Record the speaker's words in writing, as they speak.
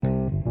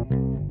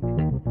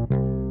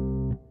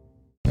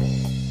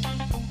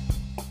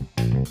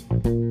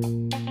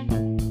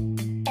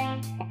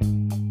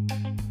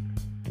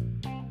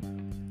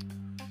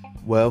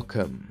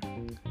welcome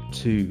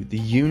to the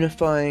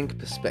Unifying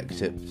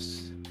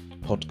Perspectives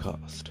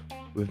podcast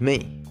with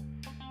me,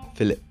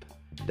 Philip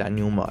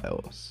Daniel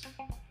Miles.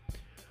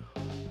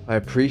 I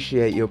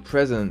appreciate your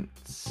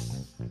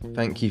presence.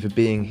 Thank you for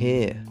being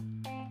here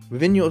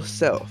within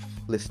yourself,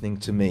 listening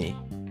to me.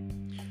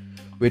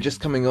 We're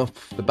just coming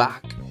off the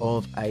back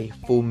of a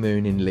full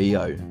moon in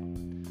Leo,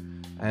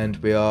 and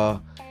we are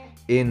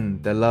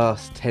in the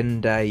last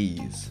 10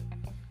 days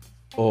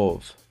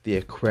of the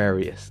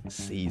Aquarius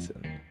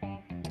season.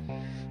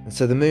 And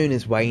so the moon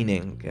is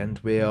waning and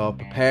we are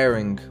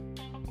preparing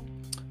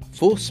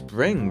for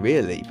spring,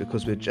 really,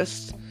 because we're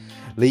just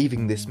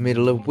leaving this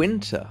middle of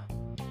winter.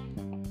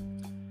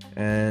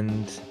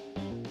 And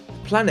the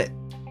planet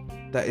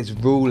that is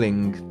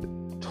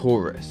ruling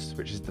Taurus,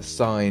 which is the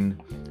sign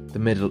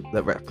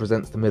that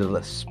represents the middle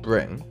of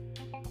spring,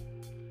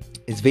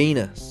 is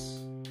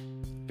Venus.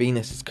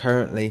 Venus is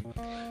currently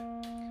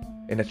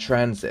in a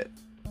transit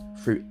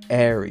through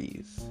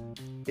Aries.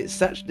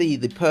 It's actually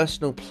the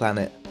personal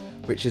planet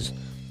which is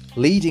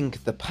leading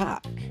the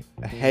pack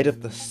ahead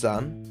of the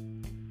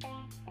sun.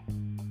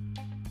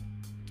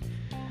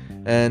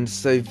 And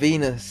so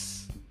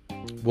Venus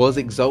was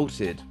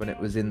exalted when it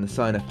was in the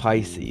sign of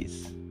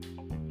Pisces.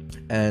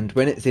 And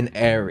when it's in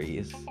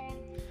Aries,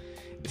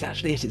 it's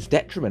actually at its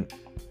detriment,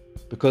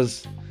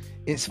 because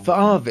it's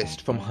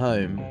farthest from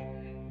home.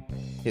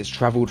 It's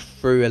travelled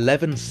through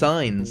 11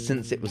 signs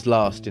since it was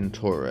last in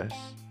Taurus.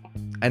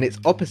 And its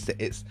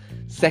opposite, its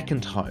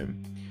second home,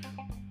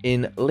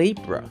 in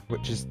Libra,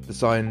 which is the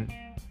sign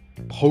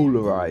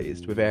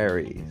polarized with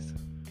Aries.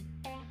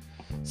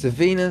 So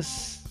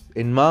Venus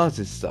in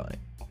Mars's sign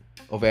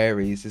of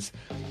Aries is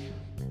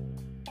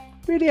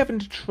really having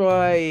to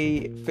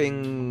try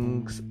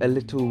things a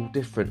little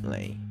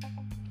differently,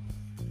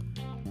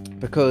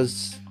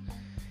 because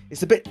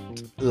it's a bit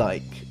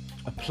like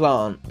a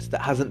plant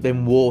that hasn't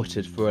been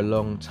watered for a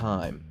long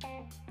time,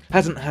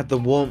 hasn't had the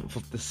warmth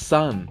of the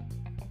sun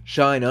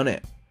shine on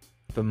it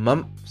for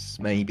months,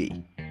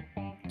 maybe.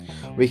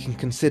 We can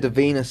consider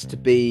Venus to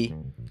be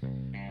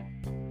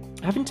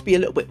having to be a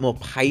little bit more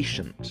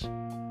patient.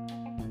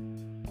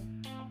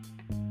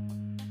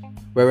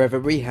 Wherever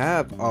we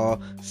have our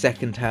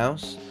second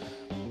house,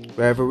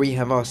 wherever we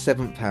have our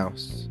seventh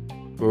house,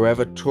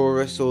 wherever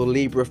Taurus or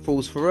Libra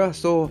falls for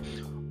us, or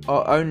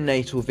our own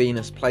natal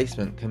Venus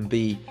placement can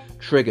be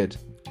triggered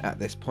at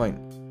this point.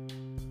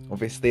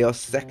 Obviously, our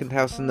second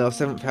house and our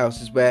seventh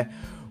house is where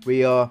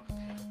we are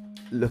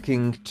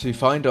looking to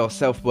find our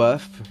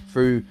self-worth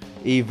through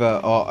either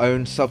our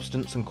own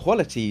substance and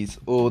qualities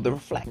or the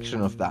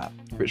reflection of that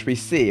which we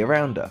see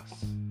around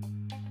us.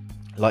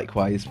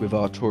 Likewise with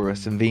our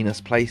Taurus and Venus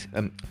Venus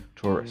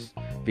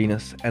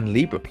and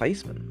Libra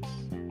placements.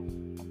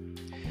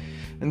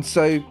 And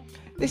so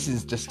this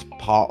is just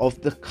part of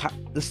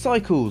the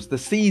cycles, the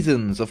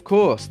seasons, of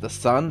course. The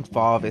sun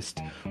farthest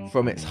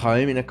from its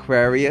home in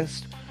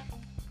Aquarius,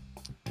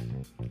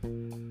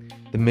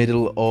 the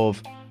middle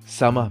of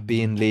summer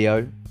being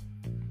Leo.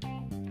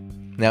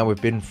 Now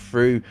we've been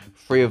through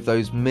 3 of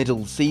those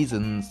middle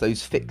seasons,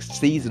 those fixed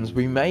seasons.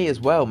 We may as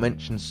well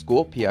mention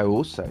Scorpio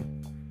also,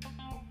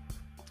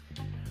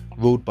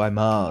 ruled by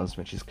Mars,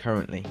 which is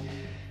currently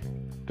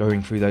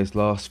going through those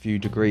last few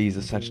degrees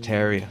of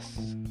Sagittarius.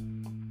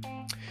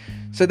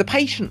 So the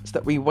patience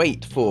that we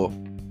wait for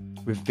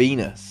with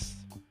Venus,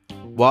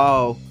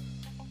 while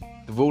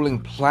the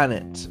ruling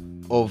planet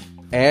of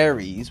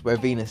Aries, where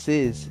Venus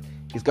is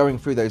going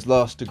through those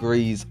last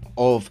degrees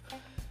of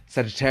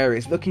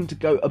Sagittarius, looking to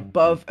go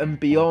above and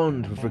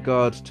beyond with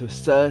regards to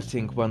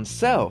asserting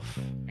oneself.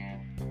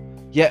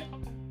 Yet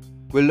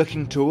we're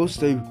looking to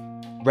also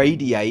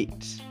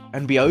radiate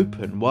and be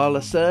open while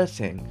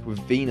asserting, with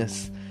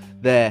Venus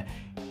there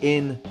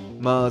in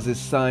Mars's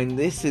sign.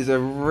 This is a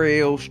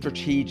real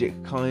strategic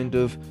kind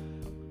of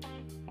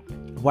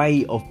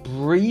way of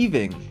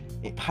breathing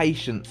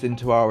patience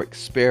into our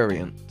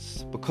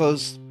experience,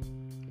 because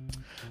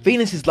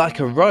Venus is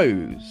like a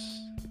rose.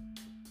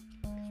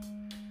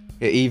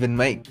 It even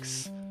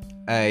makes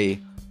a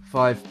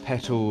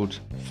 5-petaled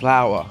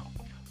flower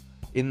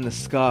in the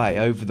sky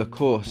over the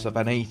course of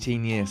an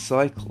 18-year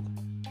cycle.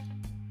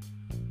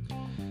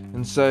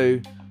 And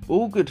so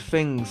all good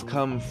things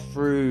come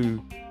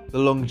through the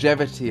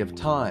longevity of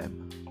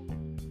time.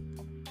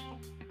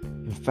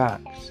 In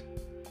fact,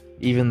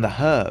 even the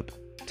herb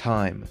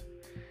thyme,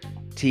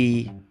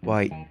 Thyme,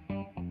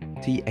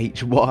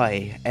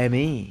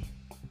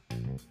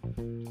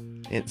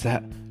 it's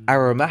an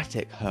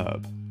aromatic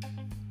herb.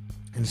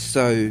 And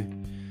so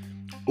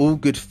all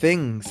good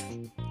things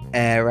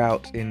air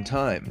out in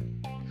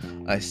time.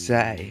 I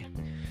say,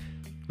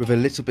 with a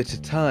little bit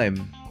of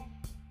time,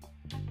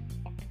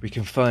 we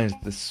can find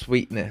the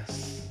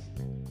sweetness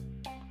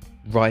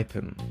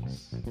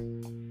ripens,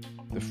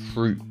 the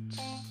fruits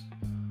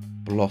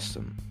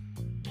blossom,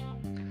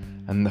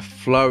 and the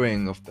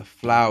flowing of the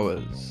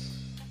flowers,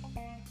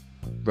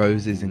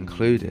 roses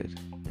included,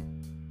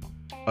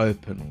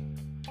 open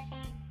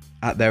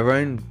at their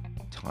own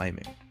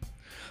timing,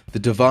 the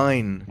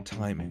divine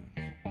timing,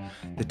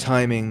 the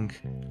timing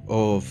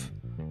of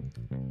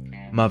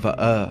Mother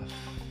Earth.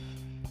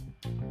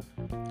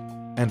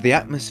 And the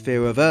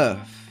atmosphere of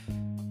Earth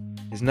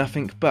is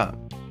nothing but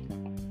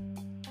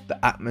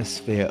the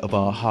atmosphere of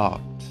our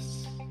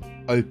hearts,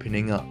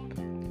 opening up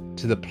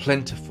to the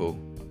plentiful,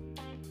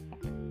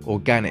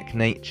 organic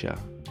nature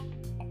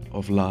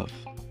of love.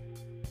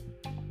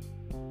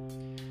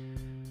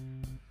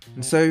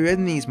 And so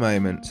in these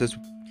moments, as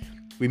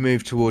we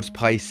move towards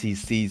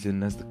Pisces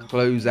season, as the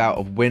closeout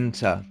of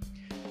winter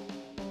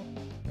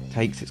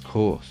takes its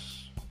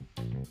course,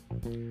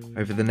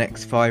 over the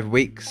next 5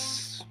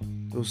 weeks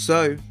or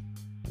so,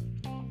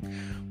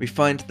 we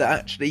find that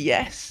actually,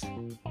 yes,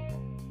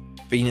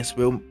 Venus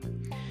will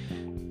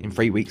in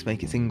 3 weeks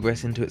make its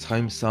ingress into its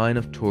home sign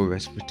of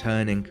Taurus,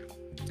 returning,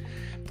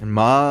 and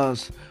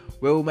Mars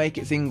will make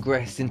its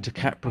ingress into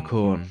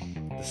Capricorn.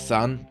 The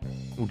Sun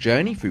will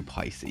journey through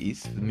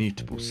Pisces, the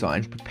mutable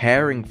sign,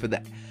 preparing for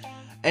the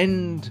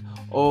end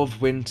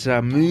of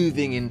winter,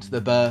 moving into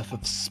the birth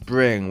of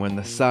spring, when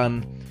the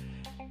Sun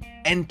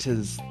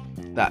enters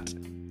that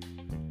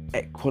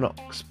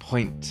equinox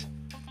point,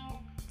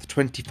 the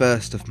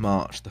 21st of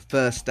March, the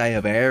first day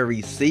of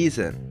Aries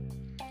season.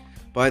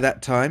 By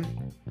that time,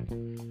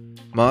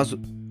 Mars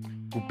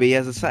will be,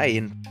 as I say,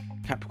 in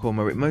Capricorn,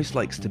 where it most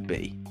likes to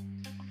be,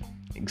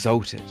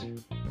 exalted.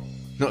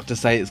 Not to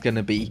say it's going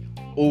to be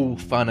all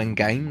fun and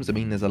games. I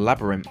mean, there's a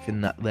labyrinth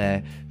in that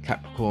there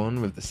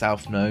Capricorn with the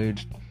South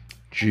Node,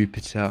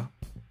 Jupiter,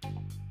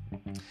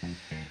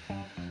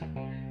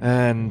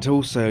 and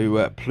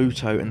also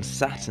Pluto and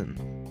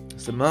Saturn.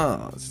 So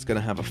Mars is going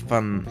to have a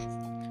fun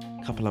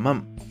couple of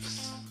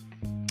months.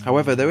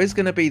 However, there is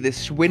going to be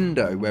this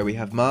window where we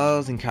have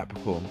Mars in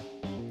Capricorn,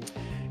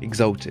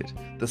 exalted,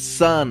 the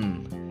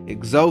Sun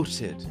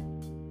exalted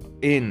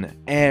in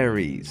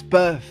Aries,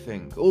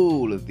 birthing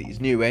all of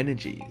these new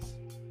energies.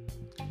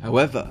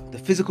 However, the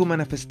physical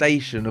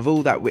manifestation of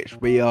all that which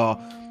we are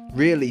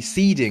really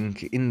seeding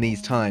in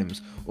these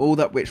times, all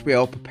that which we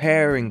are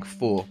preparing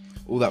for,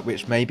 all that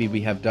which maybe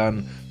we have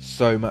done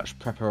so much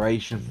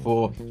preparation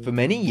for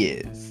many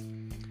years,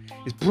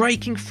 is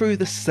breaking through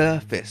the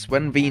surface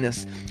when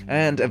Venus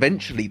and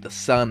eventually the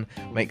Sun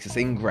makes its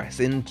ingress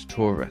into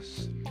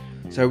Taurus.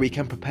 So we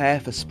can prepare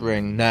for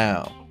spring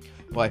now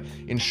by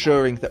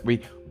ensuring that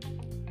we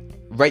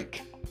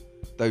rake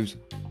those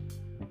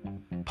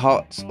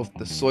parts of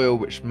the soil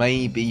which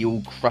may be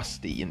all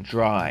crusty and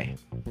dry.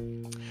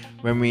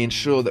 When we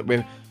ensure that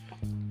we're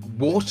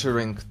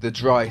watering the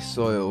dry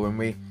soil, when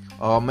we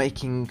are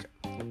making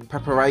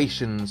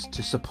preparations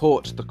to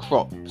support the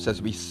crops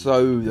as we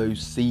sow those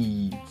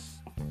seeds,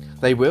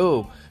 they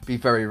will be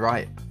very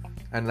ripe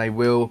and they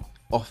will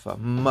offer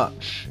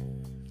much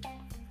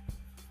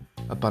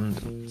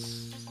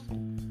abundance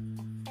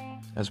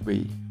as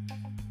we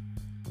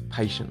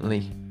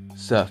patiently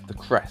surf the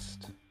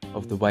crest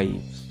of the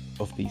waves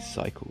of these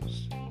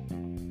cycles.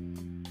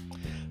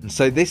 And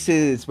so this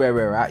is where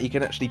we're at. You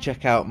can actually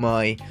check out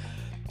my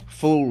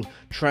full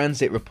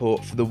transit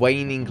report for the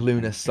waning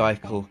lunar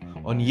cycle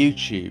on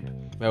YouTube,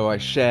 where I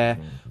share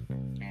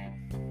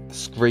the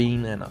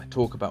screen and I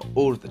talk about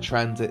all of the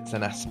transits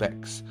and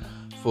aspects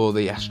for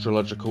the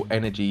astrological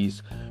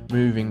energies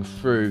moving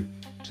through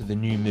to the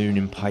new moon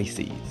in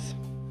Pisces.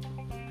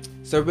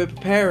 So we're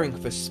preparing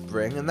for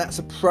spring, and that's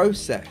a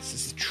process,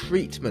 it's a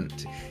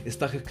treatment,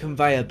 it's like a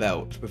conveyor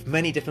belt with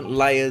many different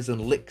layers and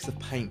licks of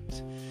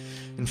paint.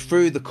 And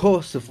through the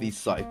course of these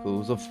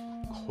cycles, of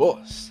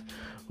course,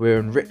 we're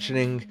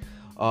enriching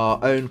our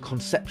own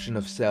conception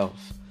of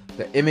self,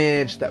 the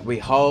image that we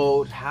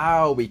hold,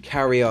 how we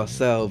carry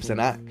ourselves and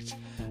act,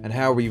 and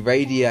how we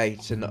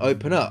radiate and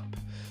open up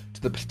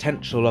to the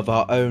potential of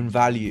our own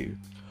value,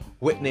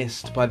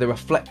 witnessed by the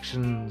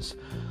reflections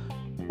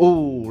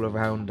all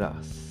around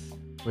us.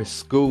 We're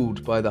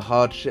schooled by the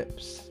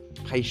hardships,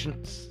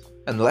 patience,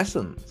 and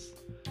lessons,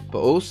 but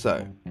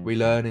also we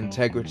learn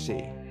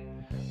integrity.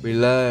 We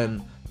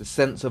learn the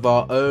sense of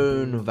our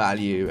own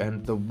value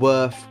and the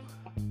worthwhile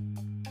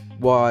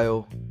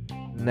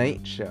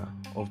nature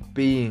of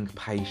being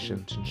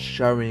patient and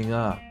showing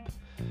up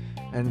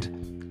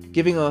and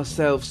giving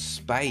ourselves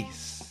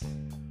space,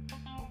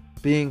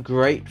 being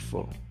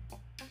grateful,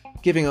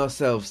 giving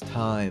ourselves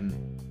time,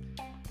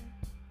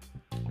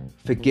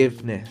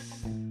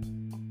 forgiveness,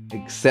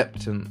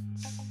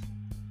 acceptance,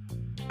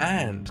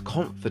 and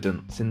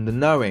confidence in the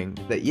knowing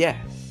that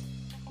yes,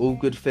 all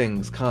good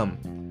things come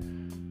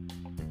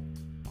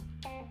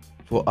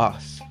for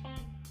us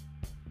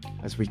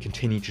as we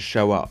continue to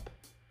show up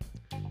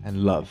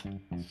and love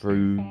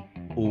through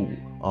all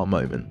our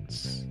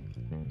moments.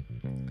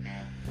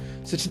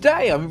 So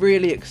today I'm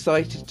really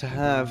excited to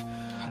have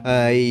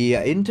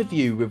an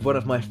interview with one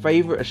of my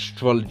favourite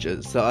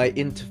astrologers that I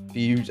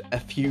interviewed a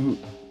few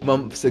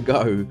months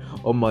ago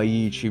on my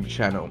YouTube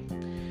channel,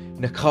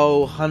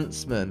 Nicole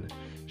Huntsman.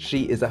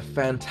 She is a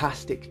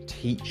fantastic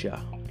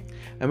teacher,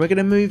 and we're going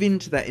to move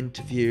into that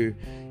interview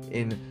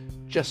in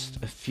just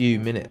a few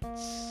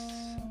minutes.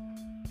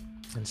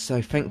 And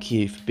so thank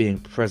you for being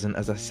present.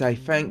 As I say,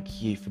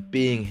 thank you for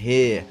being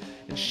here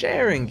and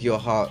sharing your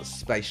heart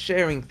space,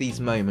 sharing these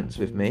moments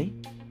with me.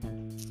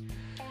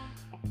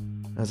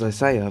 As I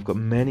say, I've got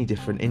many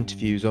different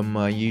interviews on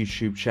my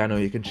YouTube channel.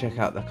 You can check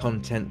out the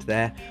content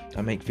there.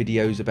 I make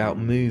videos about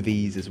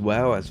movies as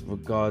well, as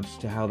regards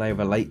to how they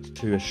relate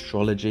to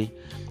astrology,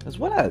 as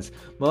well as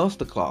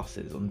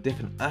masterclasses on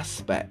different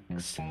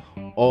aspects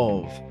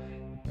of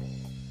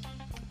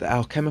the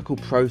alchemical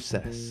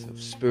process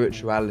of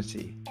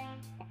spirituality,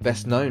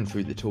 best known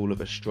through the tool of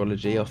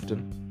astrology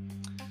often.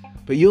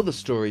 But you're the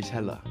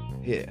storyteller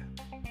here.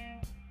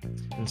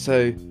 And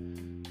so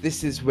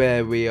this is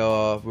where we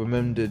are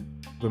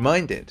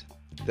reminded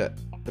that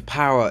the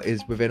power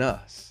is within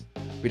us.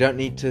 We don't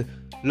need to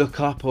look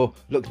up or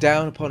look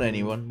down upon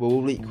anyone. We're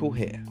all equal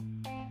here.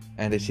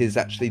 And it is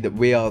actually that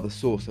we are the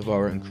source of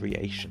our own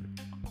creation.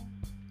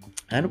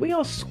 And we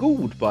are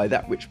schooled by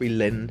that which we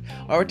lend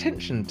our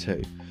attention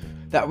to.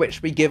 That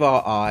which we give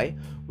our eye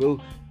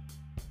will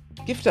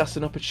gift us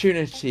an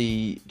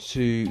opportunity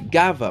to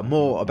gather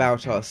more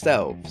about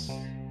ourselves.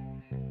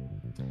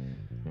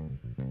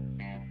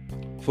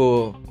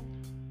 For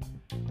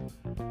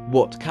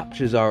what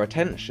captures our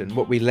attention,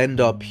 what we lend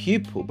our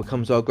pupil,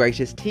 becomes our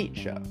greatest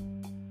teacher.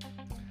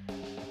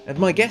 And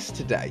my guest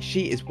today,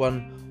 she is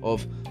one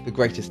of the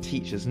greatest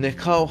teachers.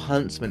 Nicole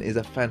Huntsman is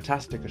a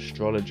fantastic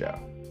astrologer.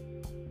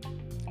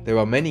 There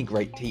are many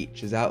great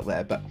teachers out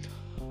there, but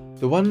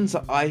the ones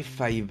that I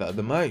favour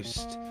the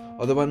most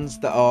are the ones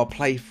that are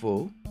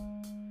playful,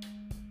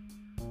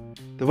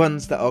 the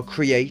ones that are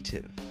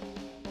creative.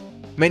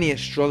 Many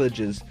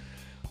astrologers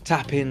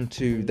tap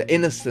into the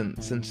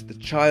innocence and to the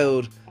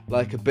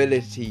childlike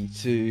ability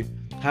to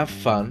have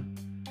fun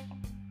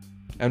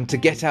and to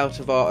get out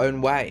of our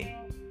own way.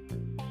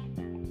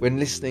 When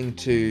listening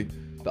to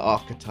the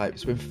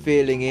archetypes, when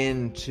feeling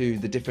into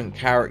the different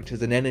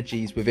characters and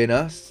energies within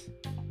us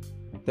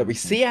that we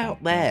see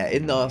out there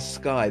in our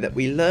sky, that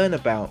we learn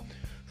about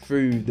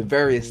through the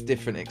various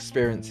different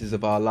experiences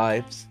of our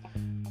lives,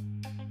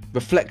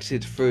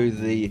 reflected through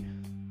the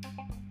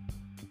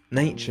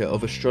nature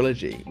of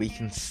astrology, we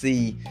can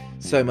see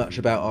so much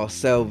about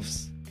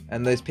ourselves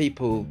and those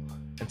people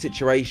and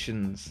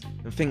situations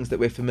and things that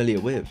we're familiar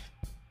with.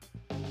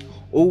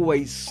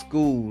 Always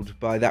schooled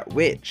by that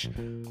which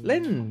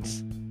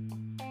lends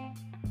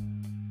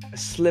a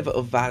sliver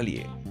of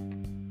value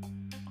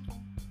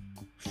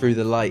through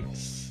the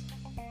lights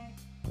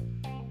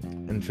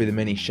and through the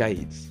many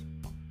shades.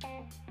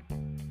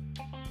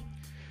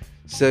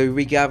 So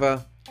we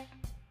gather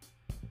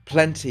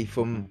plenty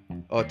from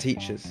our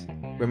teachers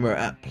when we're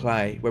at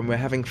play, when we're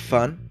having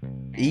fun.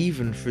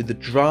 Even through the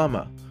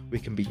drama, we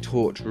can be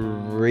taught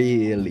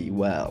really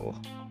well.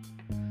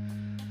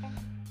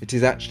 It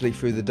is actually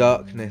through the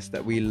darkness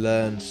that we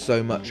learn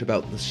so much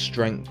about the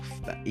strength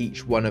that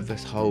each one of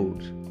us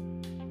hold,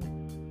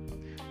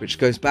 which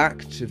goes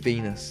back to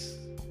Venus,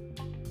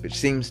 which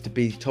seems to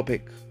be the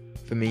topic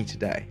for me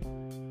today.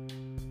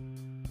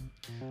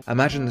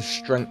 Imagine the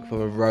strength of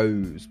a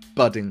rose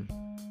budding,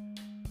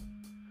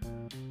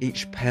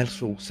 each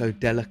petal so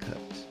delicate,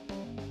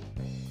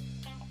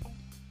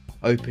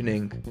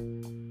 opening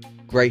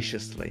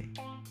graciously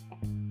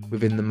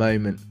within the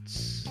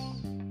moments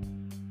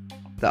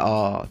that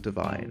are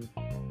divine.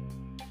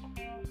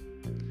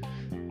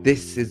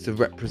 This is the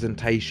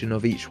representation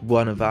of each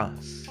one of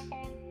us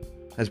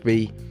as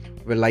we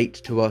relate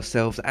to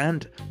ourselves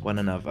and one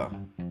another.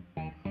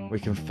 We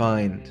can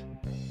find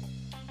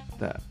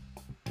that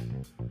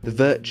the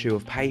virtue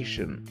of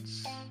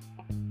patience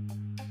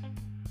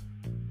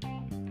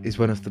is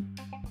one of the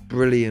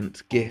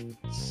brilliant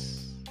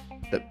gifts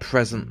that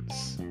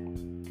presence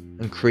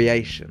and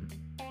creation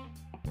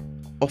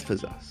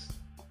offers us.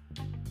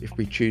 If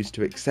we choose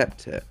to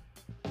accept it,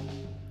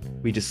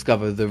 we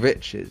discover the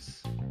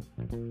riches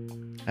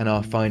and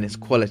our finest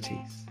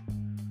qualities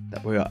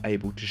that we are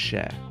able to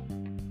share.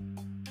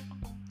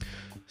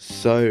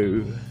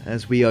 So,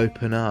 as we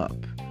open up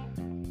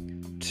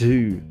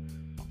to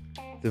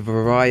the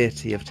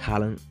variety of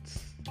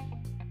talents,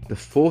 the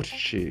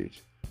fortitude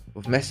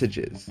of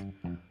messages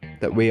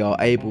that we are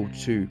able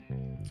to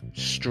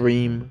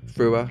stream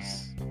through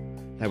us,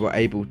 that we're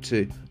able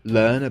to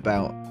learn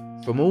about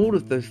from all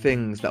of the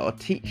things that are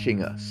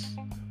teaching us,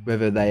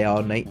 whether they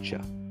are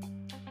nature,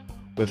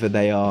 whether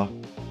they are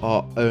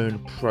our own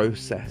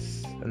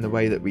process and the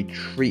way that we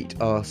treat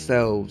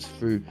ourselves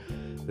through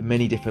the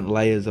many different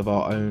layers of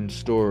our own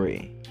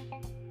story,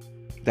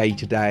 day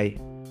to day,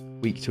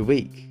 week to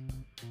week,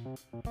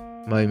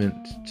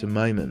 moment to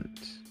moment.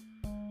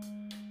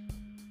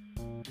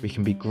 We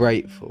can be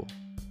grateful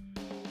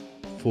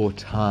for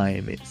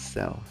time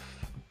itself,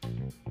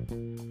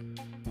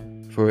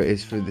 for it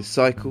is through the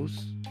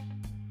cycles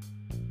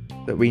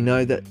that we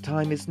know that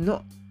time is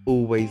not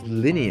always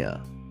linear,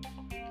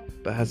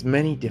 but has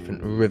many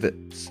different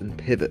rivets and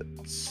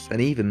pivots,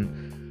 and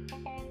even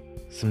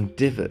some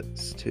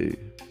divots too.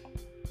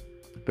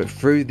 But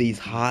through these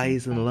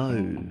highs and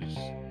lows,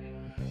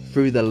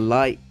 through the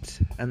light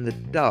and the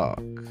dark,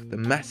 the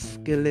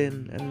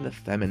masculine and the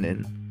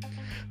feminine,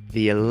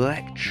 the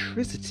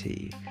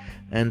electricity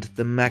and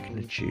the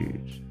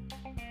magnitude,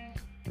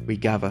 we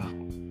gather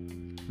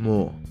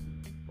more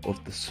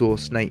of the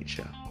source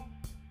nature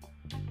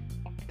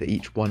that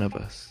each one of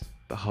us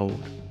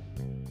behold.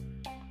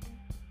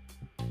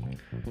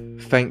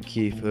 Thank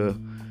you for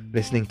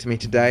listening to me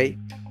today.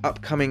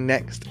 Upcoming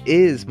next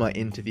is my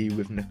interview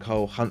with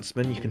Nicole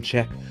Huntsman. You can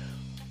check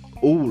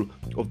all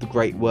of the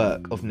great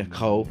work of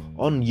Nicole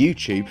on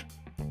YouTube.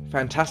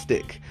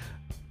 Fantastic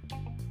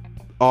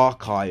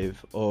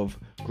archive of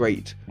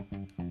great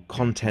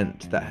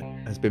content that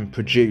has been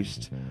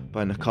produced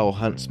by Nicole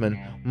Huntsman,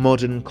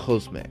 Modern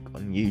Cosmic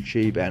on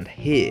YouTube, and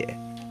here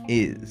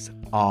is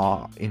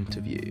our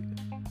interview.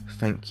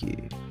 Thank you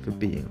for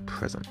being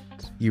present.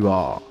 You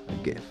are a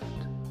gift.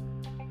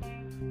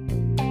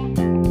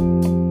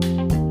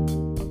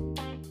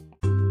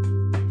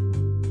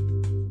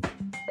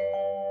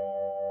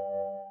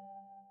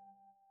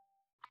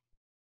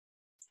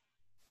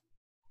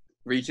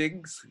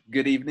 Greetings,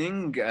 good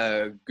evening,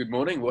 good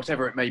morning,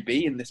 whatever it may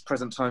be in this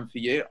present time for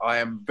you. I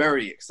am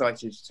very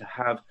excited to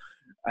have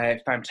a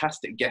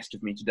fantastic guest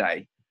with me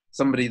today.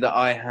 Somebody that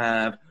I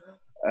have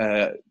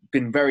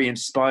been very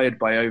inspired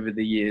by over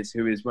the years,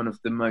 who is one of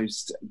the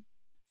most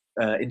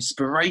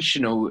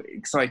inspirational,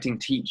 exciting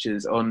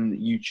teachers on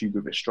YouTube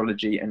of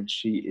astrology, and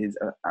she is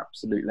an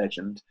absolute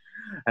legend.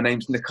 Her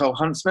name's Nicole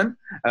Huntsman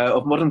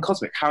of Modern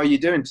Cosmic. How are you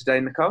doing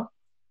today, Nicole?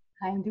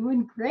 I'm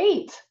doing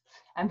great.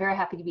 I'm very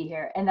happy to be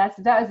here, and that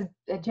was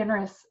a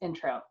generous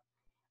intro,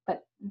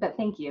 but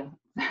thank you.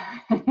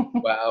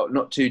 Well,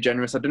 not too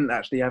generous. I didn't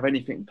actually have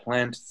anything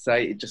planned to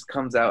say. It just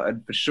comes out,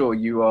 and for sure,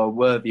 you are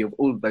worthy of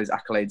all of those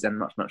accolades and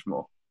much, much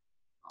more.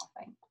 Oh,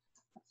 thanks.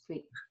 That's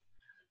sweet.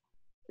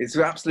 It's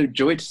an absolute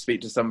joy to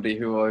speak to somebody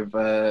who I've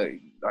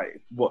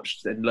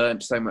watched and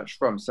learned so much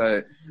from.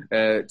 So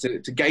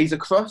to gaze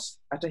across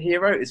at a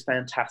hero is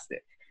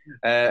fantastic.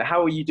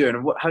 How are you doing,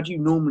 and how do you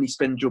normally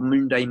spend your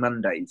Moon Day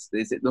Mondays?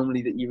 Is it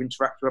normally that you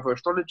interact with other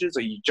astrologers, or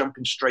are you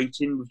jumping straight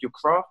in with your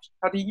craft?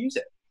 How do you use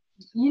it?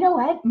 You know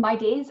what? My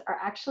days are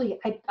actually,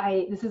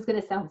 this is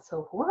going to sound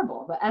so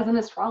horrible, but as an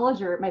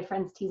astrologer, my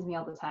friends tease me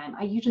all the time.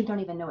 I usually don't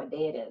even know what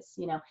day it is.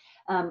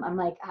 I'm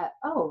like,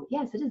 oh,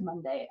 yes, it is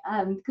Monday.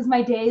 Because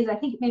my days, I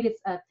think maybe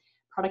it's a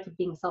product of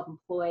being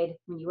self-employed.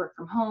 When you work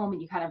from home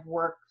and you kind of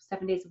work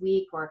 7 days a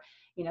week, or,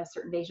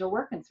 certain days you'll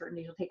work and certain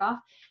days you'll take off.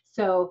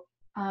 So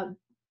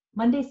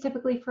Mondays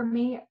typically for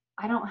me,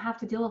 I don't have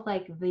to deal with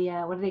like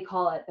the, what do they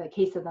call it? The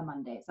case of the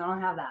Mondays. I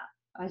don't have that.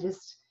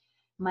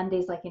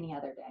 Monday's like any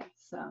other day.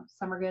 So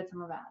some are good,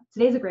 some are bad.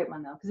 Today's a great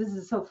one though, because this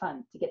is so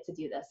fun to get to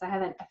do this. I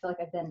feel like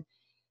I've been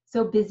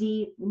so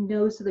busy,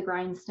 nose to the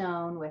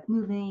grindstone with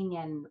moving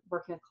and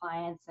working with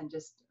clients, and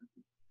just,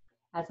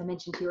 as I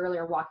mentioned to you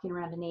earlier, walking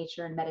around in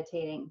nature and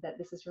meditating, that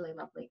this is really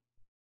lovely.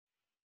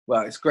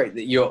 Well, it's great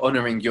that you're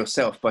honouring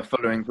yourself by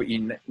following what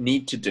you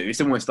need to do.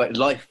 It's almost like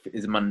life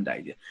is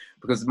Monday,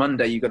 because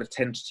Monday you've got to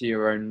tend to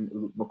your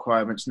own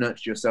requirements,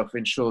 nurture yourself,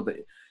 ensure that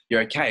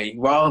you're okay,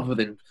 rather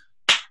than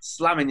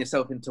slamming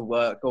yourself into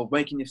work or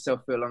making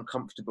yourself feel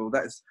uncomfortable.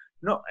 That is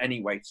not any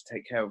way to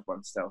take care of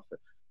oneself.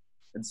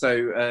 And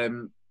so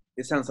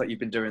it sounds like you've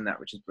been doing that,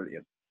 which is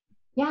brilliant.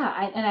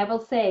 Yeah, and I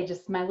will say,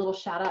 just my little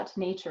shout out to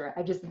nature.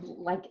 I just,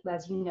 like,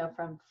 as you know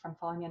from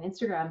following me on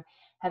Instagram,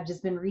 have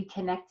just been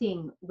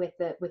reconnecting with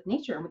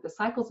nature and with the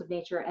cycles of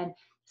nature. And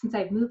since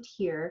I've moved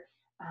here,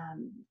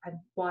 I've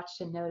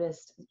watched and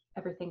noticed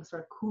everything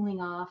sort of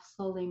cooling off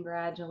slowly and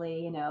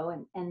gradually,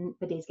 and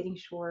the days getting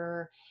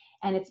shorter.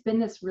 And it's been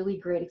this really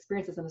great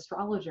experience as an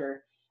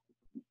astrologer,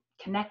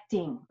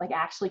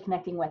 actually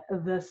connecting with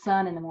the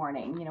sun in the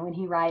morning, when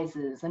he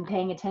rises, and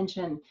paying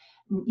attention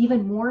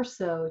even more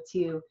so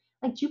to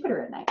like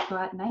Jupiter at night. Go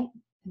out at night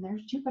and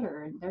there's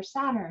Jupiter and there's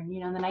Saturn,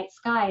 in the night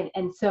sky.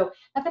 And so,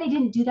 not that I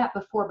didn't do that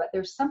before, but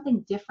there's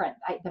something different.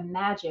 The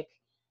magic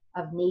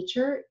of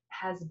nature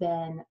has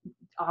been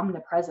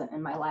omnipresent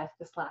in my life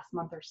this last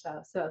month or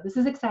so. So this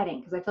is exciting,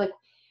 because I feel like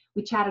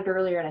we chatted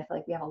earlier, and I feel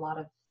like we have a lot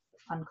of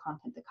fun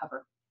content to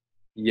cover.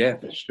 Yeah,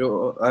 for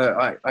sure.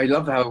 I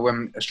love how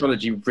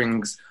astrology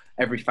brings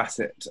every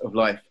facet of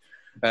life,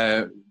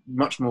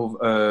 much more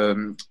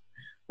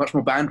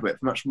bandwidth,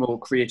 much more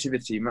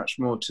creativity, much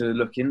more to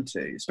look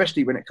into,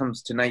 especially when it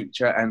comes to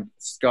nature and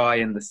sky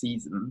and the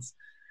seasons.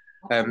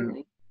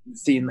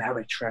 Seeing how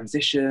they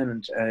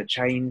transition and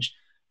change.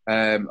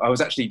 I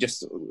was actually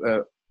just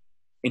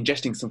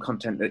ingesting some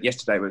content that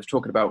yesterday was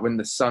talking about when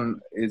the sun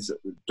is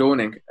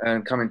dawning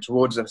and coming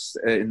towards us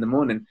in the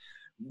morning.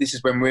 This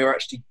is when we're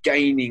actually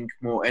gaining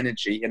more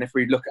energy, and if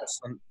we look at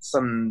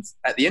sun's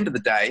at the end of the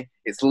day,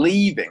 it's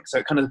leaving,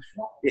 so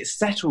it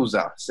settles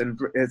us, and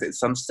as it's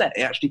sunset,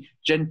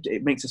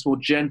 it makes us more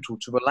gentle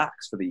to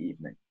relax for the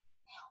evening.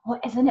 Well,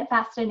 isn't it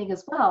fascinating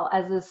as well,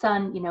 as the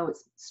sun,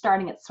 it's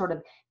starting its sort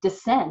of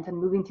descent and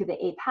moving through the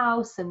 8th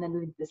house and then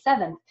moving to the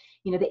 7th.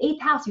 The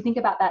 8th house, you think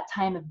about that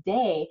time of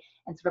day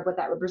and sort of what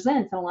that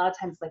represents. And a lot of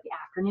times, like the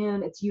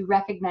afternoon, it's you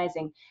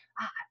recognizing,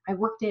 my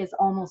work day is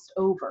almost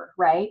over,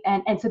 right?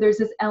 And so there's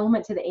this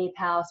element to the 8th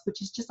house,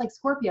 which is just like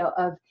Scorpio,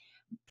 of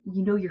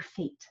your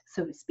fate,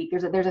 so to speak.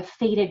 There's a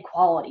fated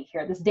quality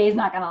here. This day is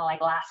not going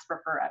to last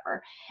for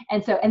forever.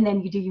 And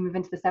then you move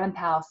into the 7th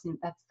house, and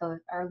that's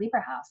our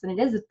Libra house. And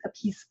it is a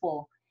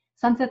peaceful,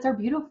 sunsets are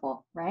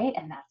beautiful, right?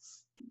 And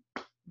that's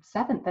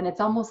 7th. And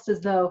it's almost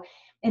as though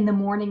in the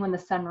morning when the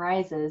sun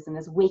rises and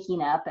is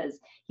waking up as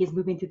he's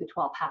moving through the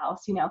 12th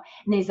house, and then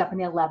he's up in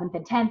the 11th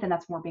and 10th, and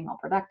that's more being all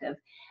productive.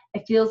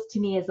 It feels to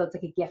me as though it's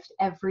like a gift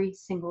every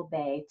single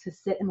day to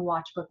sit and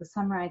watch both the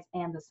sunrise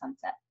and the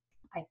sunset,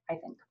 I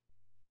think.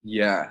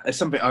 Yeah, it's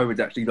something I would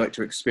actually like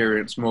to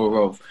experience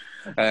more of,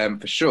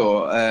 for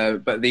sure.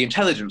 But the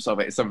intelligence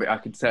of it is something I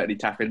could certainly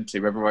tap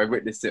into, whether I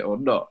witness it or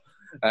not.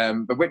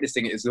 But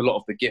witnessing it is a lot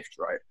of the gift,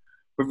 right?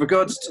 With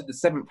regards to the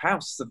 7th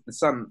house of the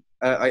sun,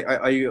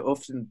 I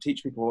often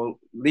teach people,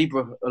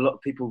 Libra, a lot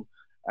of people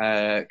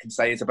can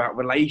say is about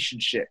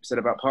relationships and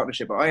about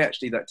partnership, but I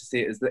actually like to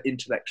see it as the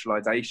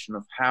intellectualization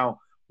of how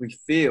we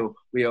feel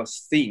we are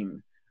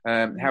seen,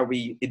 how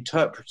we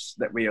interpret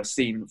that we are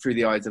seen through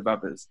the eyes of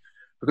others.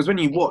 Because when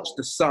you watch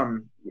the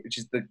sun, which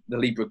is the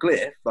Libra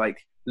glyph, like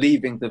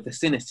leaving the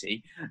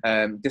vicinity,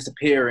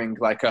 disappearing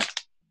like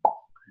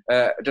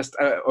just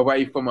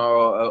away from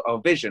our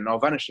vision, our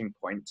vanishing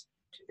point,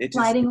 it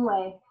sliding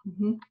away.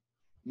 Mm-hmm.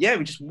 Yeah,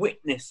 we just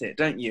witness it,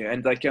 don't you?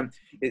 And like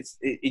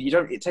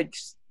it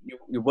takes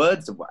your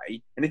words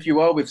away. And if you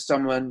are with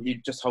someone,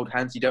 you just hold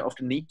hands. You don't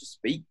often need to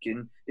speak.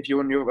 And if you're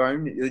on your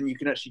own, then you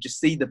can actually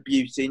just see the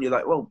beauty, and you're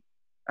like, well,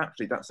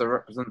 actually, that's a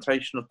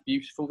representation of the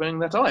beautiful thing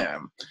that I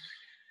am.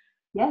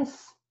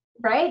 Yes,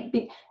 right.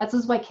 That's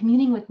just why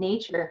communing with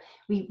nature,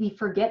 we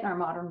forget in our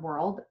modern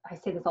world. I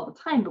say this all the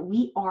time, but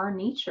we are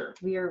nature.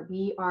 We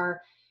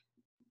are,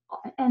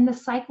 and the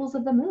cycles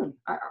of the moon.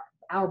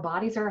 Our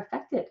bodies are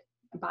affected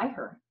by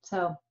her.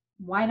 So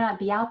why not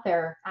be out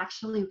there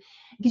actually?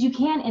 Because you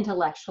can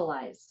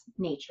intellectualize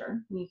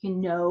nature. You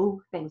can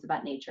know things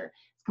about nature.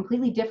 It's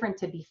completely different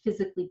to be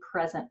physically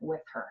present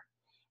with her,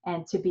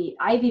 and to be.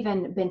 I've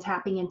even been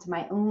tapping into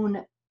my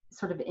own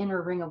sort of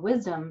inner ring of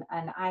wisdom,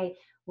 and I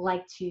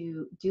like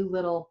to do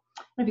little,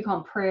 I don't know if you call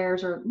them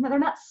prayers, or no, they're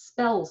not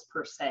spells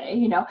per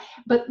se,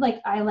 but like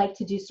I like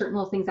to do certain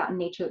little things out in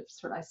nature that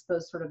sort of, I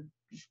suppose, sort of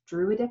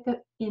druidic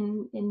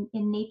in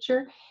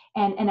nature,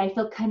 and I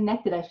feel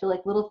connected. I feel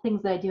like little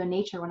things that I do in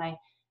nature when I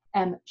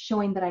am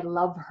showing that I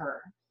love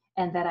her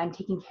and that I'm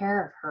taking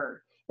care of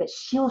her, that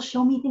she'll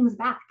show me things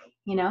back,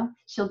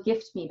 she'll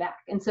gift me back.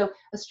 And so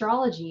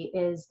astrology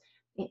is,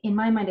 in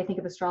my mind, I think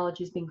of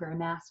astrology as being very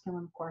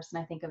masculine, of course,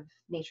 and I think of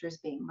nature as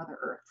being Mother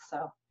Earth.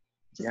 So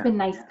it's just been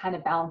nice kind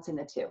of balancing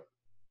the two.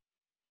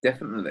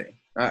 Definitely.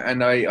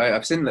 And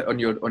I've seen that on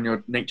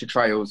your nature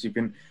trails, you've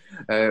been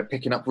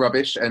picking up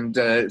rubbish and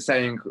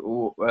saying,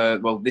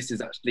 well, this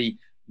is actually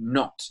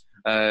not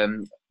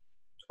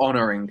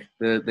honouring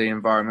the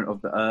environment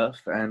of the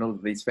earth and all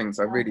of these things.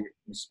 I really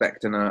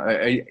respect,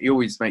 and you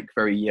always make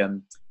very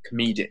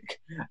comedic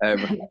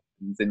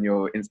in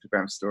your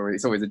Instagram story.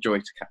 It's always a joy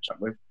to catch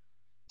up with.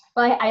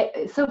 Well,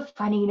 it's so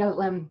funny,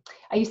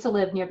 I used to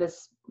live near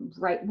this, in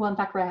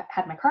fact, where I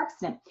had my car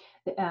accident,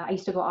 I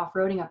used to go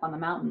off-roading up on the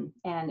mountain,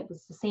 and it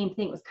was the same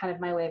thing. It was kind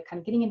of my way of kind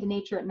of getting into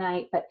nature at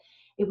night, but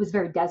it was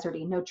very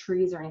deserty, no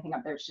trees or anything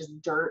up there. It's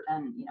just dirt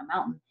and,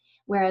 mountain.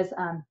 Whereas,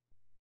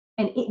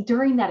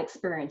 during that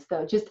experience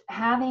though, just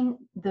having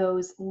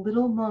those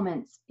little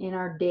moments in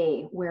our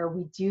day where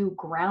we do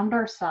ground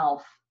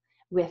ourselves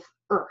with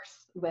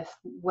earth, with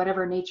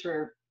whatever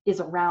nature is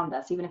around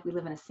us. Even if we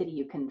live in a city,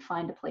 you can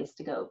find a place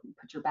to go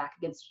put your back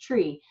against a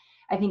tree.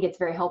 I think it's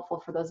very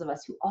helpful for those of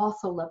us who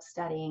also love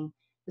studying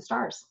the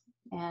stars.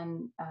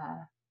 And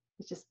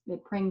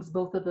it brings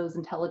both of those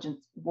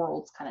intelligence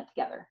worlds kind of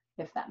together,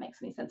 if that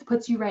makes any sense. It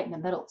puts you right in the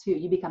middle too.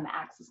 You become the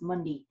axis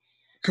mundi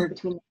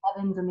between the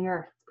heavens and the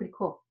earth. It's pretty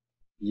cool.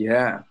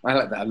 Yeah, I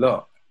like that a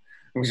lot.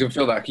 We can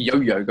feel like a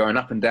yo-yo going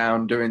up and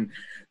down, doing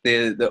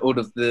all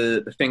of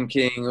the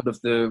thinking, all of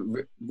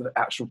the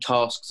actual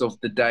tasks of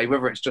the day,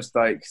 whether it's just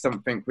like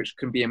something which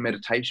can be a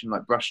meditation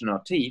like brushing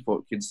our teeth, or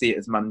you can see it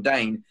as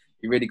mundane.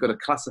 You really got to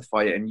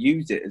classify it and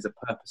use it as a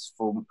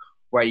purposeful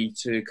way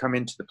to come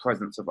into the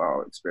presence of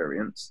our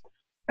experience.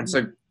 And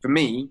so for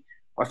me,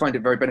 I find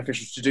it very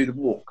beneficial to do the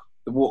walk.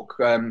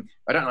 I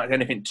don't like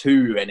anything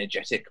too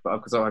energetic, but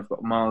because I've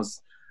got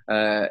Mars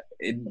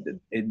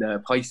in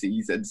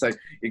Pisces, and so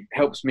it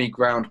helps me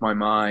ground my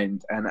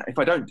mind. And if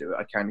I don't do it,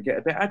 I can get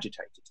a bit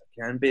agitated.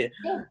 I can be.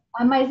 Yeah,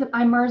 I'm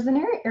Mars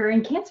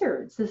in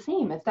Cancer. It's the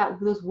same. It's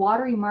those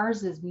watery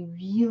Marses we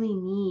really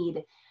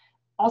need.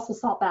 Also,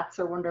 salt baths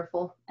are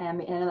wonderful. I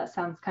know that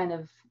sounds kind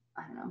of,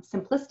 I don't know,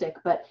 simplistic,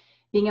 but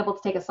being able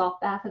to take a salt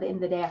bath at the end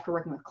of the day after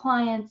working with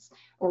clients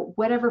or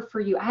whatever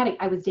for you.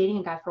 I was dating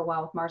a guy for a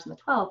while with Mars in the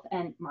 12th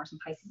and Mars in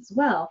Pisces as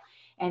well.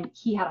 And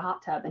he had a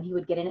hot tub, and he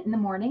would get in it in the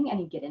morning and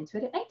he'd get into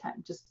it at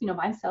nighttime. Just,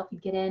 by himself,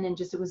 he'd get in, and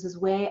just, it was his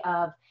way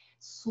of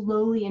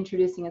slowly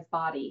introducing his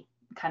body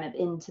kind of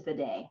into the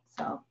day.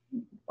 So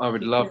I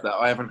would love that.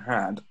 I haven't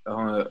had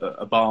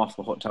a bath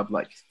or hot tub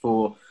like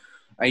for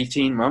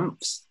 18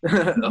 months.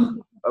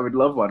 I would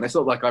love one. It's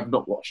not like I've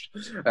not washed.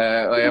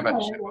 I have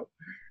actually.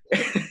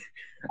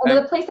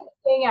 The place I'm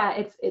staying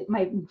at,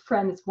 my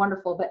friend is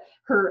wonderful, but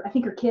I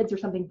think her kids or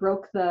something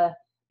broke the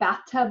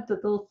bathtub, the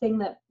little thing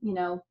that,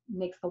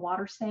 makes the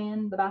water stay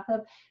in the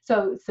bathtub.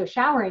 So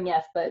showering,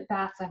 yes, but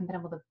baths, I haven't been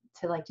able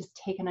to like just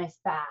take a nice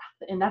bath.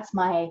 And that's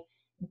my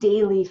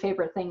daily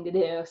favorite thing to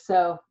do.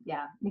 So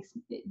yeah,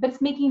 but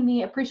it's making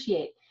me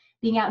appreciate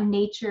being out in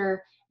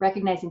nature,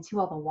 recognizing too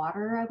all the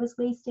water I was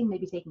wasting,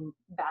 maybe taking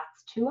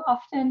baths too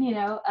often,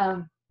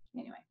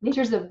 anyway,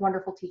 nature's a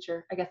wonderful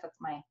teacher. I guess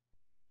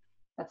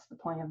that's the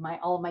point of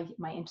all of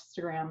my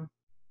Instagram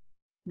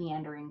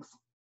meanderings.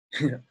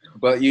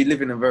 Well, you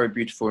live in a very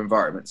beautiful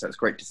environment, so it's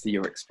great to see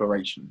your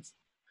explorations.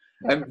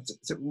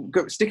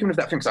 Sticking with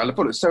that thing, so I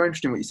thought it was so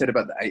interesting what you said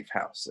about the 8th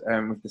house,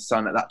 with the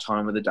sun at that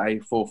time of the day,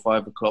 4 or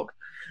 5 o'clock.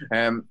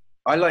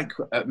 I like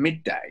at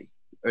midday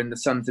when the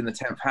sun's in the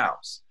 10th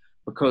house,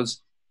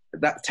 because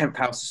that 10th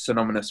house is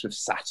synonymous with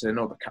Saturn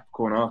or the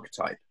Capricorn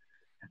archetype.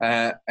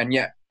 And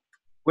yet,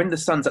 when the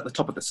sun's at the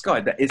top of the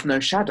sky, there is no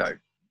shadow.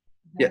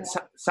 Yet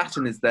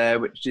Saturn is there,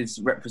 which is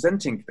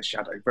representing the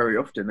shadow very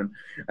often.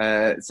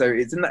 And so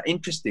isn't that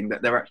interesting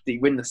that they're actually,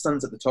 when the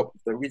sun's at the top,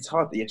 there is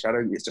hardly a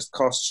shadow. It's just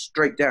cast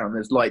straight down.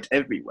 There's light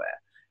everywhere.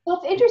 Well,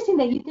 it's interesting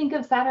that you think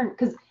of Saturn,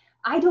 because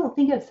I don't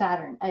think of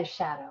Saturn as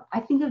shadow. I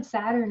think of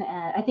Saturn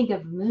as, I think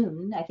of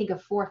moon. I think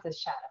of 4th as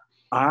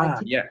shadow.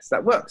 Yes,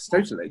 that works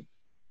totally.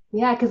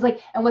 Yeah, because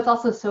and what's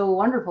also so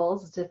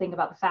wonderful is to think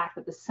about the fact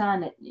that the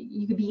sun,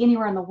 you could be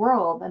anywhere in the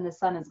world and the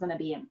sun is going to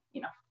be in,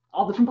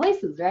 all different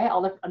places, right?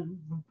 All the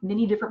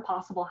many different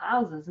possible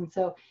houses. And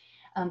so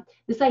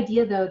this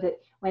idea, though, that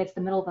when it's the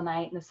middle of the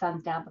night and the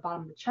sun's down at the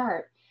bottom of the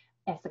chart,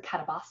 it's the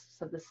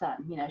katabasis of the sun.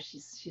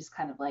 She's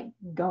kind of like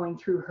going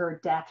through her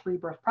death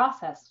rebirth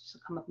process.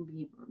 She'll come up and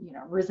be,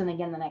 risen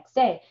again the next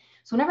day.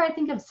 So whenever I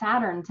think of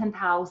Saturn, 10th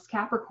house,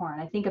 Capricorn,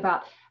 I think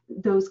about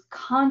those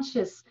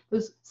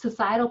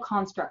societal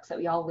constructs that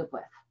we all live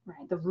with,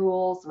 right? The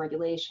rules, the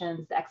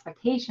regulations, the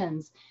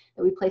expectations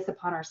that we place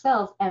upon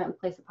ourselves and that we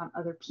place upon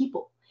other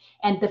people.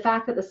 And the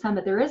fact that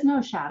that there is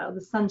no shadow,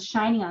 the sun's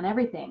shining on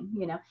everything,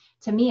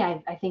 to me,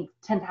 I think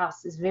 10th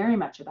house is very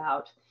much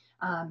about,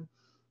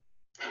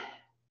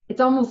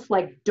 it's almost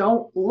like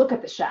don't look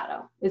at the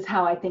shadow is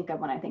how I think of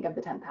when I think of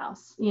the 10th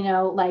house.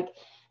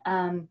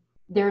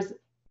 There's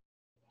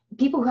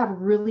people who have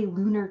really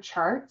lunar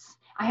charts.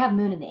 I have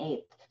moon in the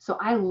 8th. So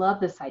I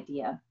love this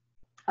idea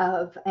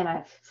of, and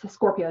I've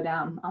Scorpio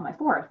down on my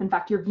 4th. In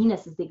fact, your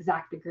Venus is the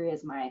exact degree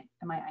as my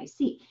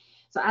IC.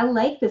 So I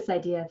like this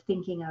idea of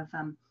thinking of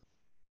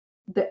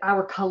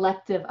our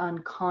collective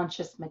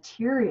unconscious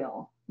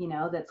material,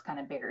 that's kind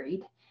of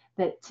buried,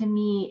 that to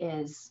me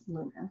is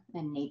lunar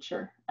in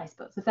nature, I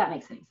suppose, if that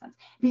makes any sense.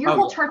 But your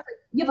whole chart,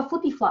 you have a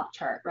flippy flop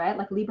chart, right?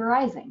 Like Libra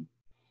rising.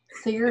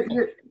 So you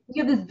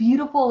have this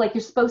beautiful, like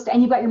you're supposed to,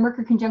 and you've got your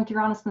Mercury conjunct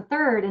Uranus in the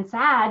 3rd and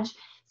Sag.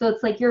 So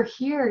it's like you're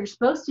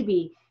supposed to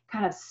be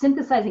kind of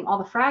synthesizing all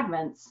the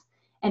fragments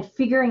and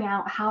figuring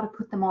out how to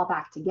put them all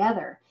back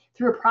together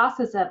through a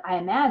process of, I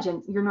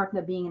imagine, your North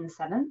Node being in the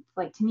 7th,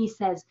 like to me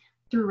says,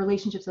 through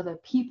relationships with other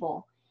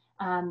people,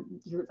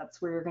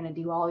 that's where you're going to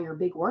do all your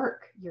big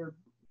work,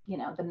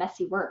 the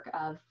messy work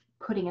of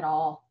putting it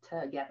all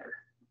together.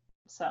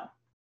 So.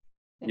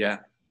 Yeah,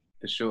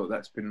 for sure.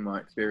 That's been my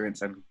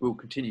experience and will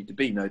continue to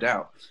be, no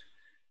doubt,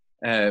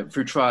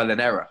 through trial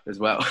and error as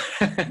well.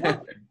 Yeah,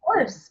 of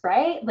course,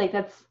 right? Like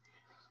that's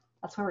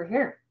why we're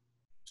here.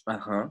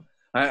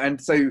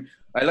 And so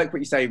I like what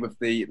you say with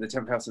the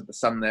 10th house of the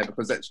sun there,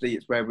 because actually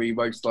it's where we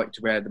most like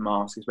to wear the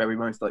mask. It's where we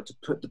most like to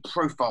put the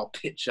profile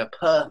picture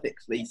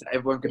perfectly so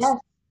everyone can see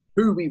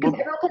who we want.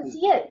 Everyone can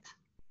see it.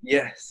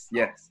 Yes.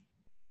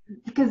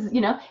 Because,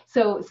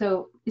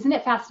 so isn't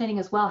it fascinating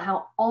as well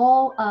how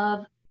all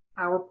of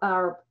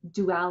our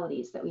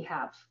dualities that we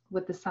have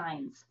with the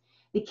signs,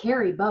 they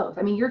carry both.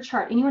 I mean, your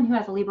chart, anyone who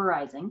has a Libra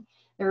rising,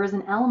 there is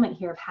an element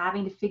here of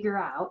having to figure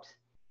out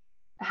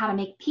how to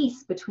make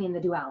peace between the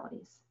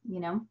dualities,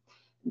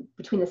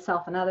 between the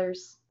self and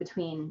others,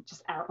 between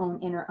just our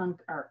own inner,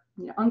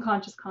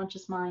 unconscious,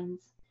 conscious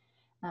minds.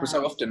 Well,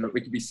 so often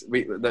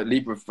the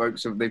Libra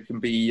folks, they can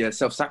be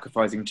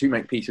self-sacrificing to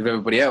make peace with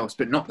everybody else,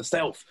 but not the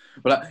self.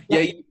 But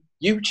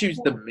you choose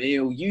the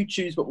meal, you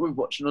choose what we're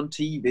watching on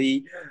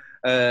TV.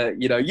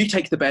 You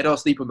take the bed, I'll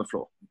sleep on the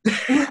floor.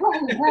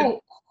 Right.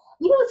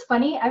 What's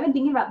funny? I've been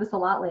thinking about this a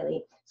lot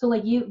lately. So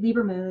like you,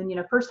 Libra moon,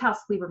 1st house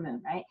Libra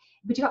moon, right?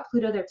 But you got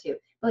Pluto there too.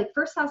 But like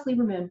 1st house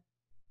Libra moon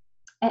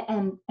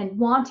and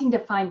wanting to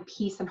find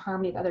peace and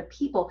harmony with other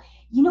people,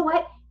 you know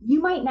what? You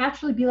might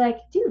naturally be like,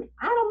 dude,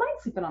 I don't mind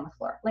sleeping on the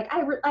floor. Like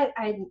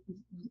I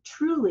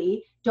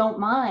truly don't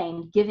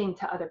mind giving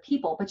to other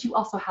people, but you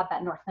also have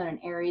that North Node in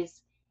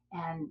Aries,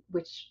 and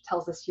which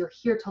tells us you're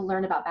here to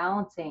learn about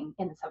balancing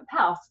in the 7th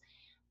house,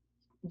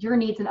 your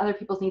needs and other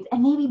people's needs,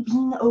 and maybe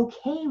being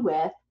okay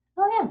with,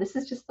 oh yeah, this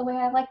is just the way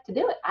I like to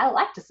do it. I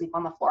like to sleep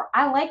on the floor.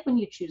 I like when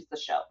you choose the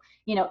show,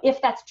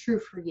 if that's true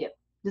for you.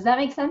 Does that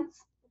make sense?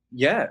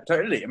 Yeah,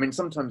 totally. I mean,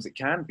 sometimes it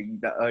can be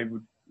that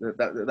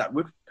that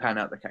would pan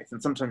out the case.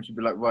 And sometimes you'd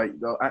be like, right,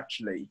 well,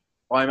 actually,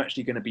 I'm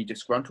actually going to be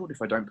disgruntled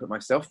if I don't put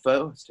myself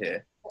first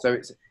here. So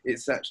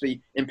it's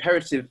actually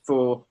imperative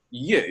for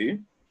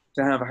you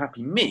to have a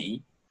happy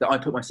me that I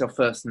put myself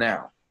first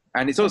now.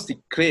 And it's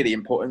obviously clearly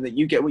important that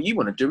you get what you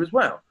want to do as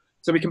well.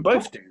 So we can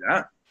both do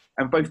that.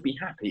 and both be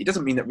happy. It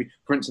doesn't mean that we,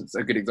 for instance,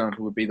 a good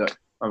example would be that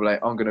I'm like,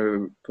 I'm going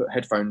to put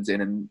headphones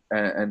in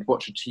and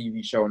watch a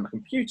TV show on the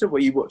computer,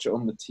 where you watch it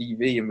on the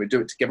TV, and we do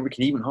it together. We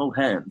can even hold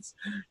hands,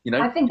 you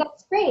know? I think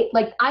that's great.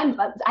 Like I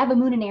have a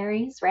moon in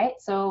Aries, right?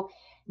 So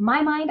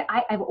my mind,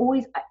 I've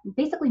always,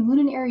 basically moon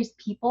in Aries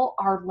people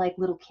are like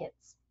little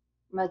kids.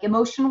 Like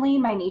emotionally,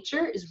 my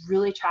nature is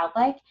really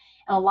childlike.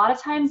 And a lot of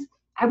times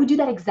I would do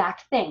that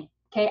exact thing.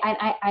 Okay.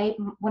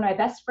 One of my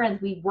best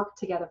friends, we worked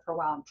together for a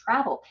while and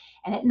traveled.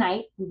 And at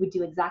night we would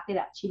do exactly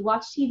that. She'd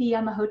watch TV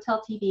on the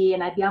hotel TV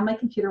and I'd be on my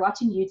computer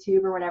watching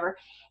YouTube or whatever.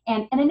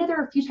 And I know there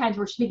were a few times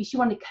where she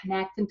wanted to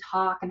connect and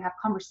talk and have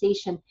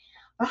conversation,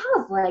 but I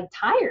was like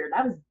tired.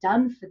 I was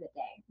done for the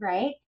day.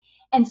 Right.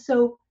 And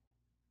so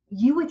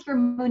you with your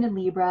moon in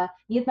Libra,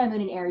 me with my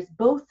moon in Aries,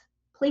 both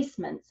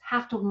placements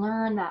have to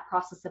learn that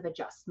process of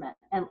adjustment.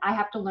 And I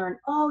have to learn,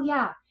 oh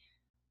yeah,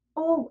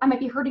 oh, I might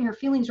be hurting her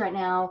feelings right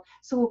now.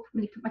 So I'm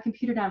going to put my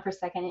computer down for a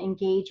second and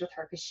engage with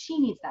her because she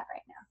needs that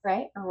right now,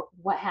 right? Or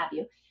what have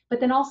you. But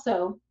then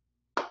also,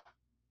 I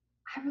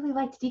really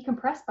like to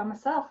decompress by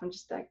myself and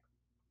just like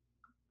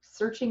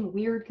searching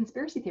weird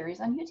conspiracy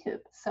theories on YouTube.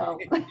 So,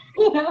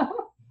 you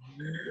know,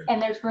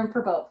 and there's room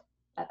for both.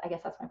 I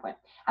guess that's my point.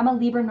 I'm a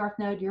Libra North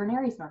Node, you're an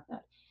Aries North Node.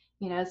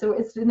 You know, so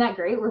isn't that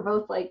great? We're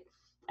both like,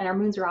 and our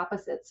moons are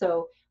opposite.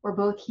 So we're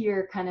both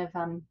here kind of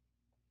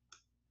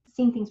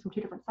seeing things from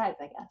two different sides,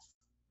 I guess.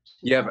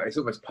 Yeah, but it's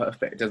almost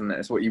perfect, doesn't it?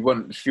 It's what you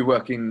want if you're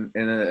working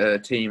in a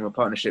team or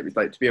partnership. It's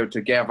like to be able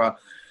to gather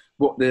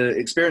what the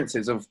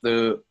experiences of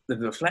the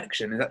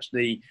reflection is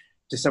actually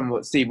to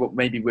somewhat see what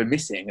maybe we're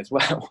missing as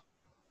well.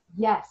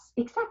 Yes,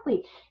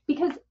 exactly.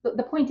 Because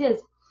the point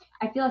is,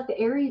 I feel like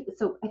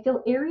I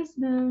feel Aries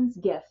moon's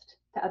gift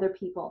to other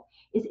people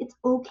is it's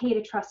okay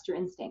to trust your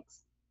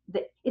instincts.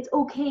 That it's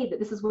okay that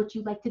this is what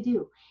you like to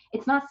do.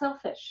 It's not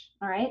selfish,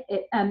 all right?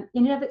 It, in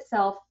and of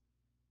itself,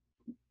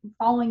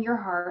 following your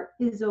heart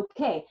is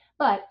okay.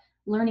 But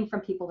learning from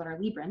people that are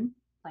Libran,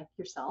 like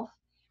yourself,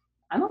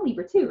 I'm a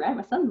Libra too, right?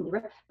 My son's a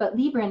Libra, but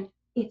Libran,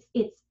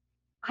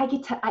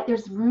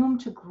 there's room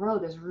to grow.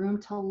 There's room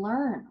to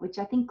learn, which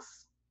I think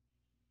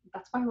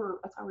that's why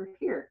we're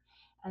here.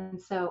 And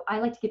so I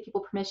like to give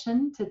people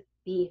permission to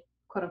be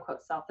quote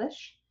unquote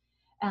selfish.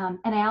 And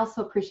I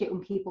also appreciate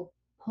when people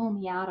pull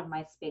me out of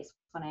my space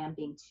when I am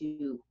being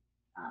too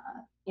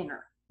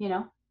inner, you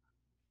know?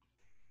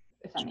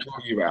 If that makes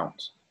sense. You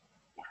out.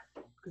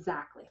 Yeah,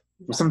 exactly.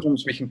 Well,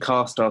 sometimes we can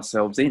cast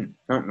ourselves in,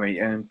 don't we?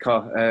 And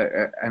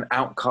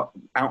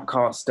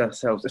outcast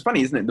ourselves. It's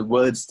funny, isn't it? The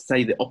words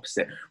say the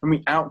opposite. When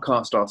we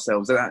outcast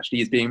ourselves, that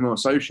actually is being more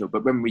social.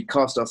 But when we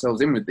cast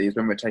ourselves in with these,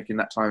 when we're taking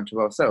that time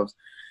to ourselves.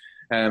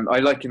 I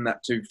liken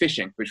that to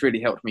fishing, which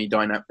really helped me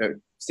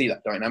see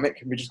that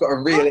dynamic. We just got to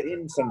reel it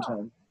in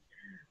sometimes.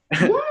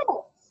 Yes.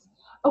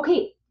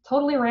 Okay,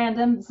 totally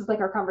random. This is like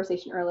our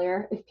conversation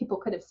earlier. If people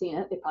could have seen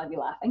it, they'd probably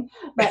be laughing.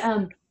 But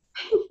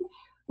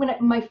when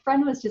my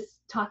friend was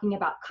just talking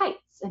about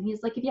kites, and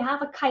he's like, if you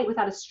have a kite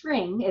without a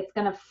string, it's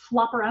going to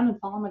flop around and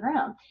fall on the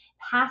ground.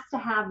 It has to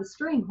have the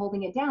string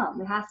holding it down.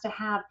 It has to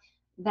have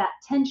that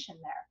tension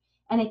there.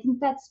 And I think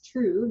that's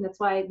true. And that's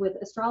why with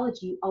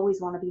astrology, you always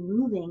want to be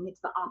moving into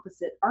the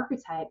opposite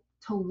archetype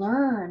to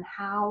learn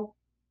how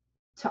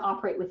to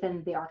operate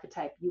within the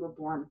archetype you were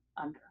born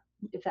under,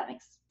 if that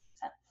makes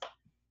sense.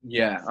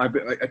 Yeah, I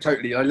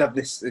totally, I love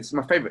this. It's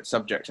my favorite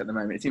subject at the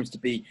moment. It seems to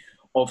be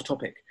off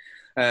topic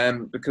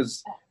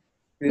because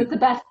it's the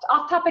best.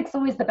 Off topic's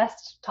always the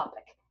best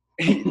topic.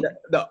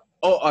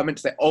 I meant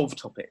to say of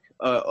topic.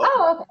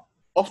 Okay.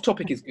 Off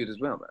topic is good as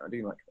well, though. I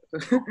do like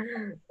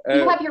that.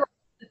 You have your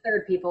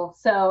third people,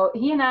 so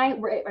he and I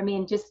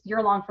just you're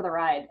along for the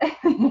ride.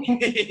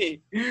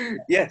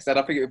 Yes, and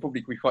I think it would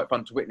probably be quite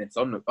fun to witness.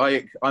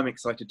 I'm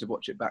excited to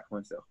watch it back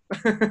myself.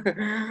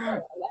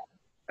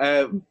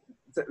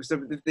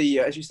 So the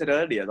as you said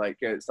earlier, like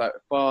it's like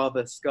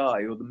father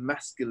sky, or the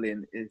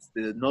masculine is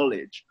the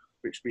knowledge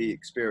which we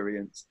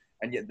experience,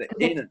 and yet the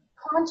inner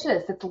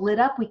conscious, it's lit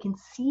up. We can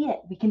see it,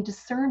 we can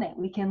discern it,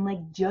 we can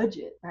like judge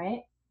it,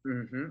 right?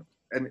 Mm-hmm.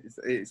 And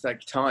it's like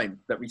time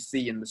that we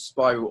see in the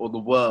spiral or the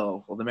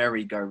whirl or the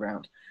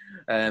merry-go-round,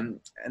 and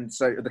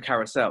so the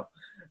carousel,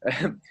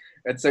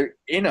 and so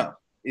inner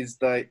is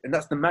and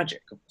that's the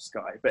magic of the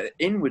sky, but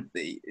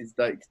inwardly is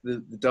like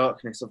the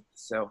darkness of the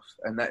self,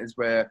 and that is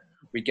where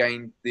we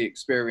gain the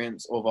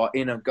experience of our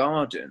inner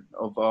garden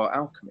of our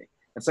alchemy.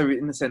 And so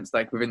in the sense,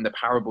 like within the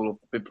parable of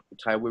the biblical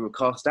tale, we were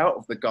cast out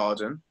of the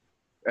garden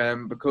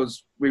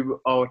because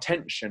our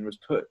attention was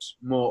put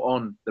more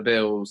on the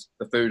bills,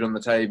 the food on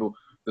the table,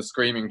 the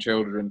screaming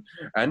children,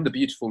 and the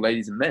beautiful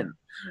ladies and men.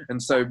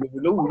 And so we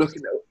were all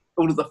looking at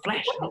all of the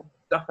flesh and all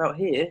the stuff out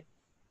here,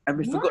 and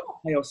we forgot to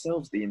pay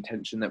ourselves the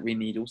intention that we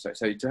need also.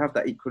 So to have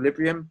that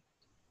equilibrium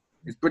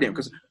is brilliant,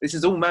 because this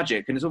is all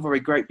magic, and it's all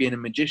very great being a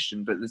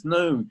magician, but there's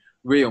no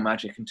real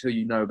magic until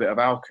you know a bit of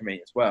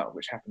alchemy as well,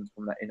 which happens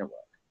from that inner work.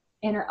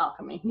 Inner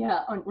alchemy,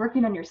 yeah, on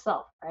working on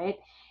yourself, right?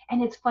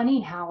 And it's funny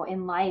how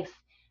in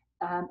life,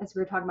 as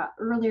we were talking about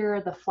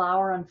earlier, the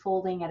flower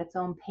unfolding at its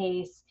own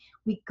pace.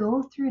 We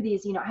go through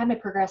these, I had my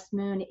progressed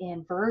moon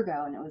in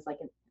Virgo, and it was like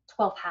a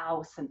 12th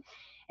house, and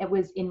it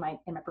was in my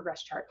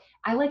progress chart.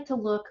 I like to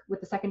look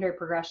with the secondary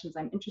progressions.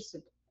 I'm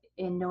interested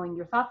in knowing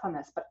your thoughts on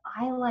this, but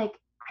I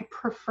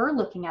prefer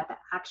looking at the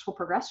actual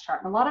progress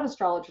chart. And a lot of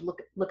astrologers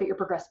look at your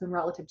progress moon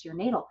relative to your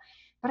natal,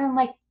 but I'm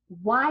like,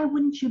 why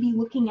wouldn't you be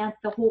looking at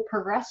the whole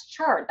progress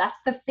chart? That's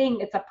the thing.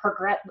 It's a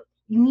progress.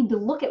 You need to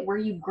look at where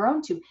you've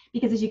grown to,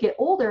 because as you get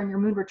older and your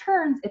moon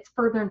returns, it's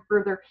further and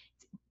further,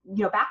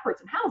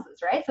 backwards in houses,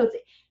 right? So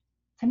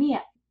to me,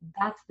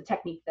 that's the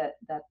technique that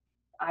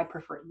I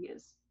prefer to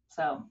use.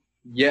 So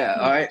yeah,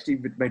 I actually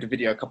made a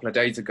video a couple of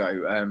days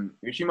ago,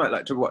 which you might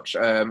like to watch.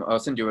 I'll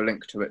send you a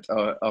link to it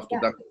after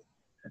that.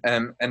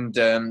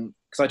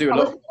 Because I do a lot.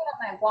 Listen to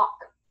it on my walk.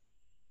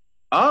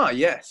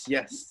 Yes.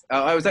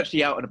 I was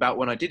actually out and about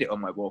when I did it on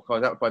my walk. I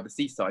was out by the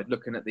seaside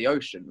looking at the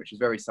ocean, which is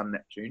very Sun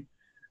Neptune,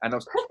 and I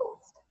was.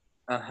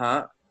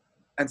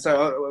 And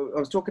so I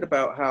was talking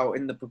about how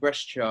in the progress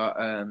chart,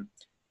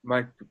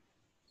 my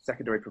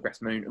secondary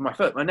progress moon,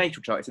 my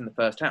natal chart is in the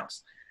first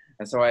house.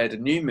 And so I had a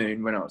new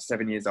moon when I was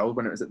 7 years old,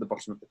 when it was at the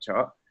bottom of the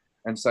chart.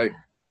 And so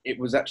it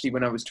was actually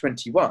when I was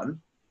 21,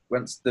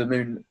 once the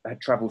moon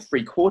had traveled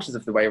 3/4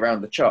 of the way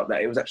around the chart,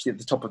 that it was actually at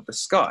the top of the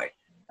sky.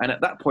 And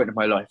at that point in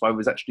my life, I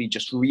was actually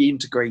just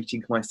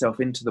reintegrating myself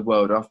into the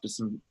world after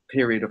some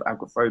period of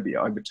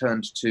agoraphobia. I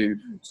returned to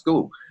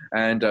school,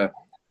 and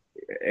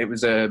it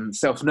was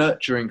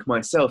self-nurturing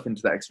myself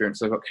into that experience.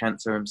 So I got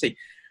Cancer MC.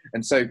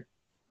 And so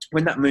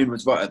when that moon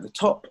was right at the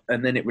top,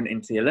 and then it went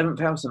into the 11th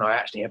house, and I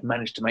actually have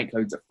managed to make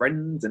loads of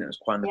friends, and it was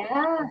quite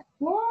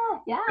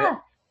yeah.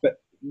 But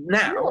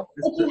now,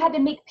 like you had to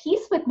make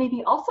peace with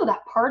maybe also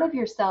that part of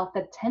yourself,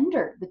 the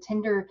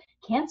tender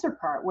Cancer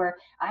part, where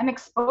I'm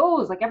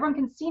exposed, like everyone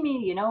can see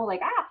me,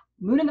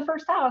 moon in the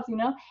first house,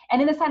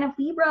 and in the sign of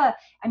Libra.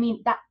 I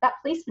mean, that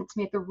placement to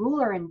me at the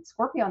ruler and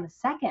Scorpio on the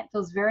second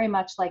feels very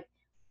much like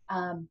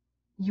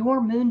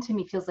your moon to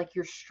me feels like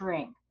your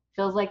string.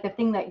 Feels like the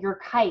thing that your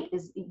kite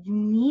is. You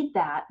need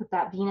that with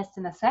that Venus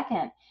in the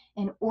second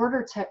in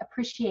order to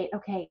appreciate,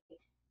 okay,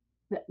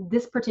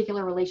 this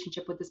particular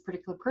relationship with this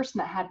particular person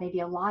that had maybe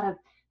a lot of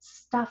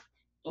stuff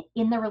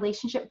in the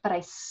relationship, but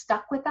I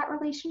stuck with that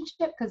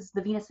relationship because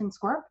the Venus in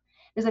Scorp.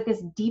 There's like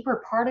this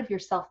deeper part of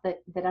yourself that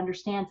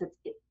understands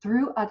it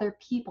through other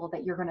people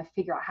that you're going to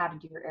figure out how to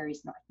do your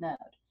Aries North Node,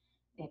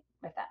 if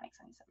that makes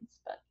any sense.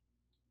 But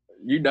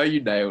you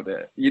nailed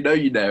it. You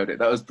nailed it.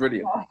 That was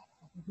brilliant. Oh.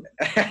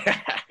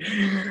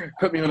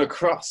 Put me on a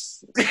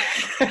cross.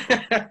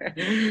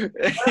 We're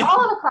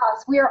all on a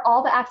cross. We are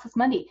all the Axis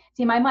Mundi.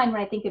 See, in my mind,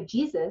 when I think of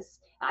Jesus,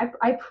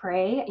 I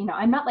pray.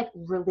 I'm not like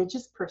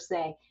religious per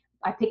se.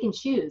 I pick and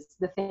choose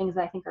the things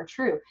that I think are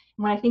true. And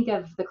when I think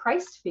of the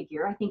Christ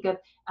figure, I think of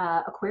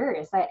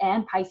Aquarius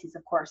and Pisces,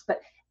 of course. But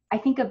I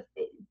think of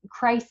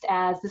Christ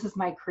as, this is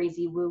my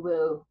crazy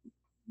woo-woo.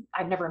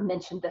 I've never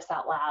mentioned this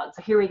out loud,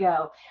 so here we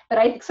go. But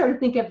I sort of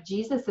think of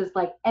Jesus as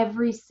like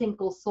every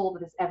single soul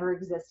that has ever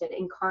existed,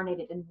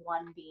 incarnated in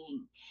one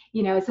being.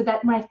 So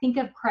that when I think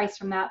of Christ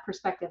from that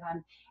perspective,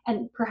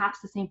 and perhaps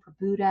the same for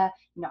Buddha,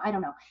 I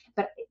don't know,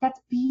 but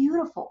that's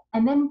beautiful.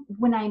 And then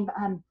when I'm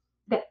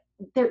that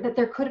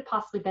there could have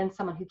possibly been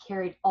someone who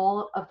carried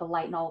all of the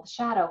light and all of the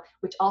shadow,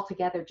 which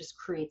altogether just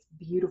creates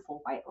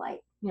beautiful white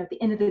light. At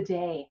the end of the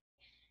day,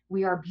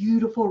 we are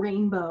beautiful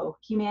rainbow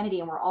humanity,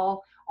 and we're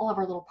all of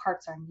our little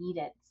parts are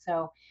needed.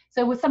 So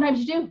sometimes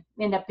you do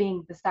end up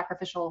being the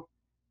sacrificial,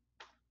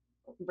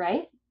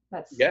 right?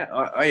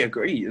 I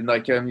agree. And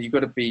like you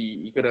got to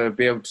be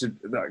able to.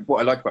 Like,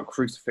 what I like about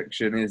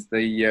crucifixion is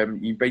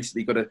you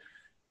basically got to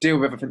deal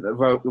with everything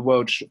that the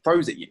world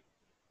throws at you,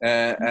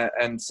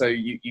 and so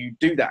you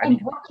do that.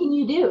 And what can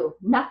you do?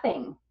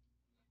 Nothing,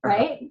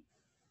 right?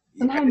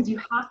 Sometimes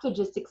you have to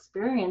just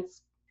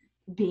experience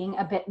being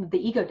a bit the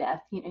ego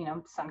death,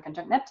 Sun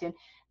conjunct Neptune,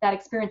 that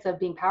experience of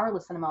being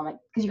powerless in a moment,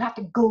 because you have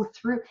to go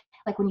through,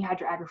 like when you had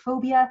your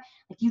agoraphobia,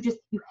 like you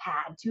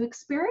had to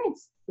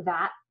experience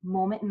that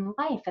moment in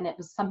life, and it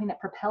was something that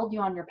propelled you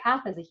on your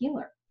path as a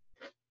healer.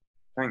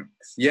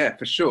 Thanks. Yeah,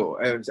 for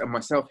sure. And my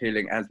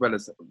self-healing, as well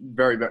as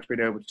very much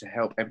being able to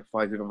help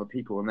empathize with other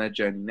people on their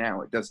journey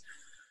now, it does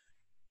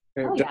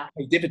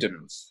pay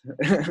dividends.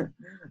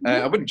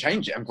 I wouldn't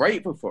change it. I'm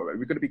grateful for it.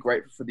 We've got to be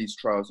grateful for these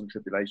trials and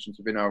tribulations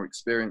within our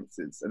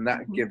experiences, and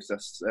that gives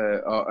us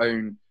our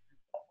own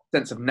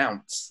sense of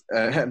nous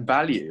and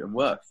value and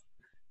worth.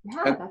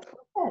 Yeah, that's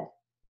good.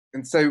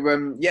 And so,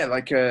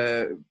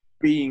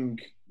 being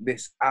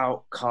this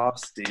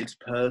outcasted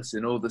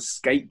person, or the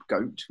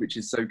scapegoat, which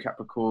is so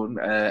Capricorn,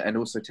 and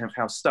also 10th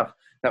house stuff,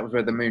 that was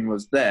where the moon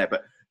was there.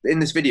 But in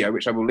this video,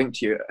 which I will link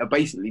to you,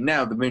 basically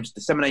now the moon's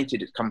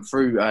disseminated, it's come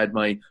through. I had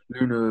my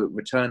lunar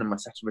return and my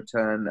Saturn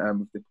return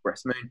with the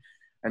progressed moon.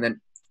 And then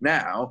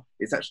now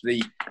it's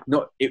actually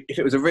not, if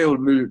it was a real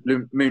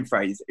moon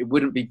phase, it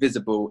wouldn't be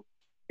visible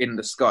in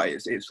the sky.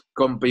 It's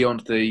gone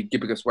beyond the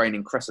gibbous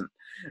waning crescent.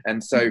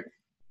 And so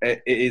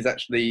it is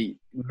actually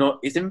not,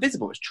 it's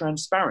invisible, it's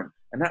transparent.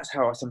 And that's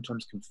how I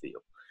sometimes can feel.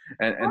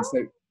 And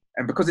so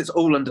And because it's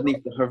all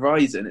underneath the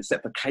horizon,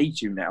 except for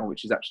Ketu now,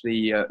 which is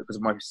actually, because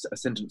of my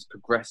ascendant's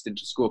progressed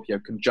into Scorpio,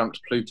 conjunct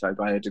Pluto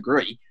by a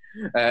degree.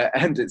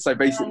 And it's so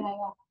basically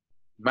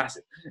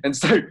massive. And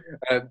so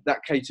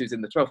that Ketu is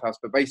in the 12th house,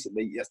 but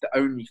basically it's the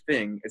only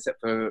thing,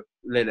 except for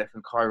Lilith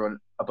and Chiron,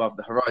 above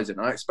the horizon.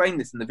 And I explained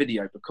this in the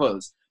video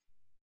because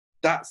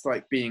that's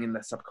like being in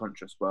the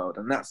subconscious world,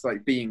 and that's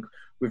like being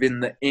within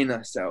the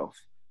inner self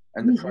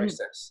and the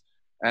process.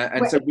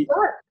 And so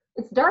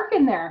it's dark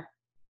in there.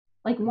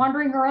 Like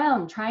wandering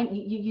around, trying,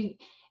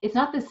 it's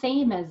not the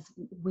same as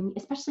when,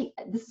 especially,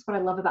 this is what I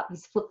love about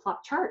these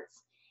flip-flop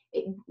charts.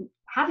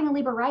 Having a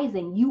Libra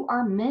rising, you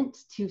are meant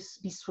to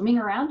be swimming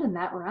around in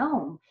that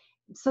realm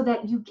so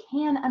that you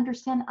can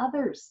understand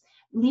others.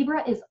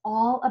 Libra is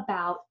all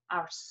about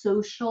our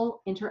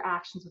social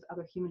interactions with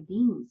other human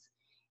beings.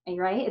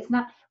 Right? It's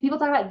not, people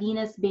talk about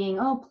Venus being,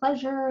 oh,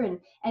 pleasure,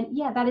 and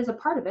yeah, that is a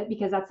part of it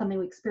because that's something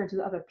we experience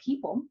with other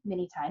people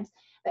many times.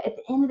 But at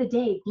the end of the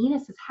day,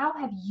 Venus is, how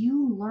have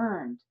you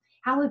learned?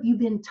 How have you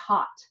been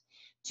taught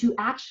to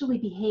actually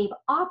behave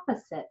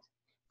opposite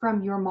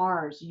from your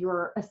Mars,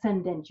 your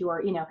ascendant,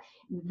 your,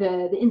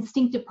 the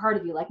instinctive part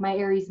of you, like my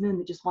Aries moon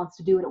that just wants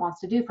to do what it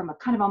wants to do from a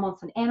kind of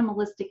almost an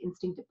animalistic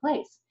instinctive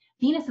place.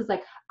 Venus is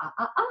like,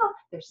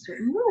 there's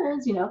certain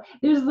rules,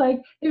 there's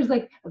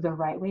like the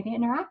right way to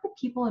interact with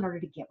people in order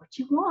to get what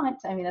you want.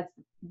 I mean, that's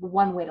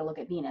one way to look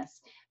at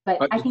Venus.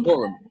 But I think,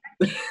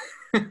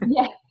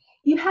 yeah,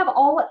 you have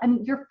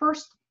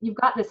you've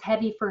got this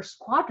heavy first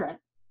quadrant,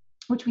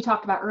 which we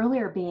talked about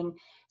earlier being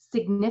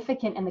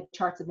significant in the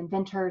charts of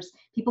inventors,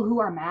 people who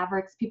are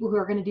mavericks, people who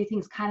are going to do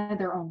things kind of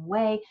their own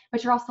way,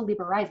 but you're also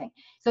Libra rising.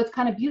 So it's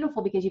kind of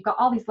beautiful because you've got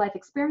all these life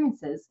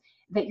experiences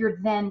that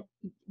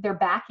they're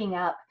backing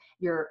up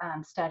your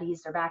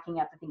studies, they're backing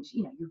up the things,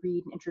 you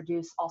read and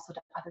introduce also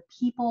to other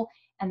people.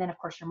 And then of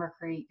course your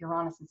Mercury,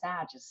 Uranus and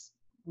Sag is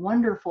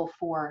wonderful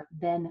for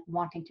then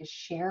wanting to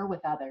share with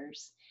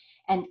others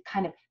and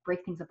kind of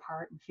break things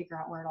apart and figure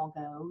out where it all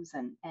goes.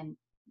 And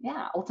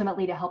yeah,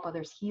 ultimately to help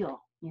others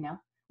heal,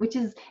 which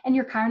is, and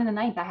your Chiron in the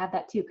ninth, I have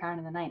that too, Chiron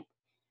in the ninth,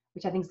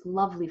 which I think is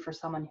lovely for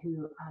someone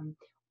who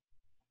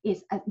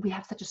we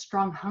have such a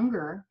strong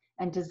hunger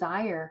and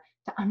desire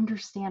to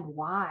understand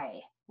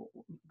why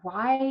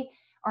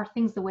are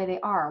things the way they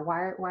are?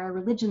 Why are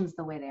religions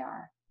the way they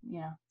are?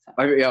 So.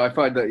 I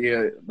find that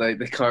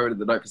the Chiron in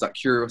the ninth is like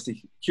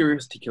curiosity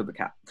killed the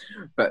cat,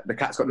 but the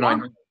cat's got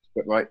 9,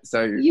 right?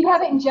 So you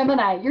have it in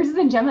Gemini. Yours is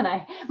in Gemini.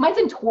 Mine's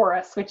in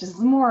Taurus, which is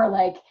more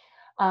like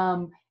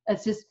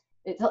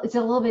it's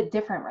a little bit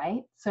different,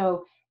 right?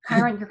 So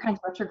Chiron, you're kind of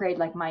retrograde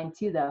like mine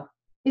too, though.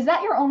 Is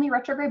that your only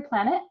retrograde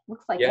planet?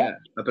 Looks like it. Yeah,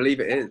 I believe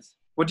it is.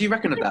 What do you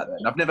reckon of that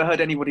then? I've never heard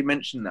anybody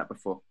mention that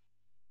before.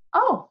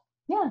 Oh,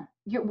 yeah.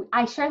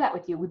 I share that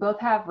with you. We both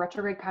have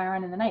retrograde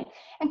Chiron in the ninth.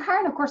 And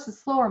Chiron, of course,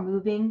 is slower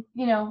moving.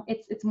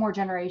 It's more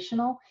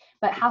generational.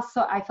 But I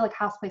feel like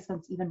house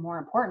placement's even more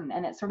important.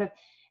 And it sort of,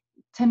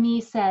 to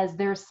me, says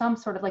there's some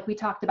sort of, like we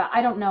talked about,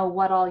 I don't know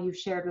what all you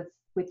shared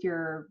with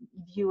your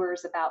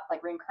viewers about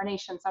like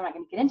reincarnation, so I'm not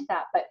going to get into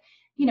that. But,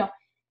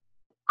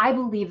 I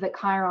believe that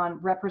Chiron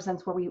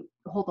represents where we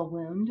hold a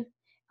wound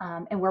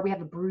and where we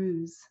have a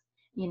bruise,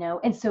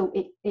 and so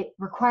it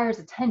requires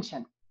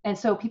attention. And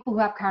so people who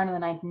have Chiron in the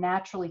ninth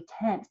naturally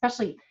tend,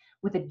 especially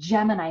with a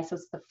Gemini, so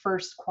it's the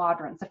first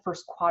quadrant, it's the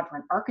first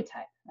quadrant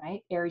archetype,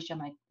 right? Aries,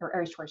 Gemini, or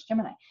Aries, Taurus,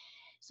 Gemini.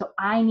 So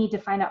I need to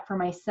find out for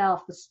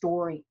myself the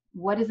story.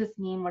 What does this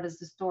mean? What is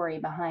the story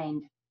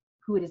behind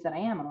who it is that I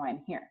am and why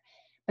I'm here?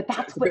 But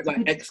that's a bit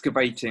like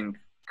excavating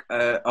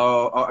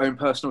our own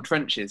personal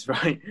trenches,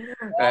 right?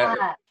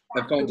 Yeah,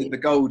 and finding the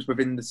gold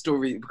within the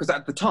story, because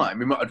at the time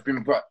we might have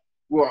been,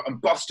 well, I'm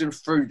busting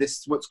through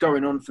this, what's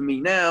going on for me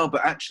now,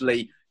 but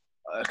actually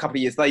a couple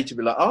of years later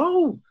we're like,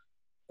 oh,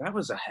 that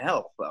was a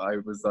hell that I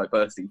was like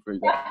bursting through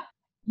that.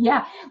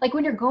 Yeah, like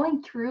when you're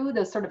going through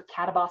those sort of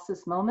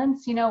katabasis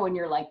moments, when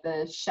you're like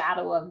the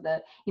shadow of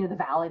the, the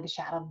valley, the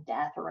shadow of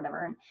death or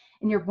whatever,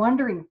 and you're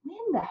wondering,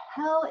 when the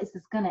hell is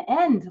this going to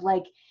end?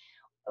 Like,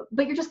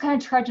 but you're just kind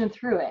of trudging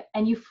through it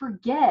and you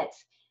forget.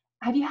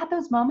 Have you had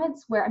those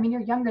moments where, I mean,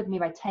 you're younger than me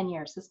by 10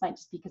 years. This might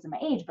just be because of my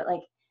age, but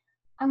like,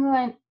 I'm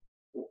going,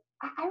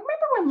 I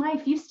remember when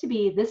life used to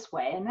be this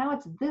way and now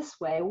it's this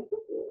way. I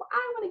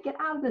want to get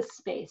out of this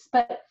space.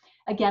 But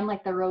again,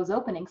 like the rose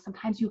opening,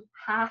 sometimes you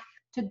have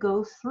to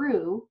go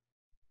through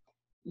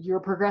your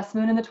progressed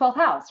moon in the 12th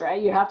house,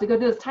 right? You have to go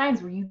through those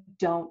times where you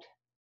don't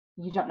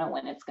know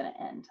when it's going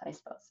to end, I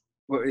suppose.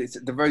 Well,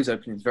 the rose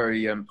opening is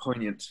very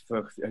poignant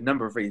for a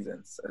number of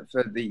reasons.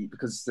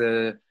 Because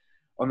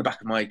on the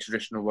back of my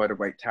traditional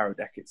Rider-Waite tarot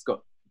deck, it's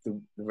got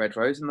the red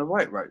rose and the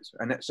white rose,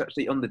 and it's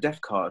actually on the death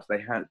card.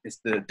 It's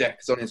the death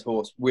is on his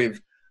horse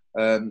with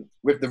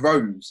the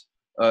rose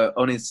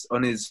on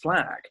his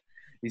flag.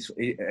 He's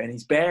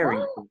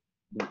bearing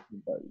the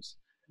rose.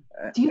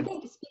 Do you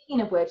think,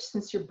 speaking of which,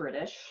 since you're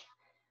British,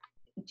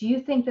 do you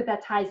think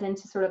that ties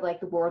into sort of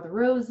like the War of the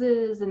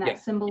Roses and that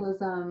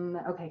symbolism?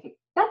 Okay.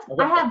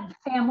 I have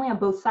family on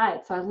both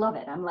sides, so I love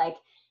it. I'm like,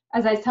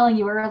 as I was telling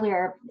you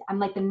earlier, I'm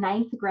like the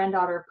 9th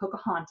granddaughter of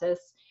Pocahontas.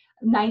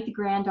 ninth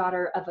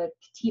granddaughter of a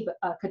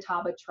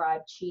Catawba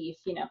tribe chief,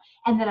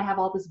 and then I have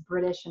all this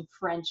British and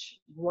French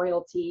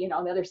royalty,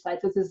 on the other side.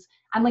 So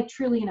I'm like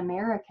truly an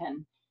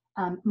American.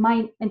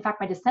 In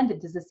fact, my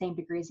descendant is the same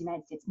degree as the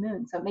United States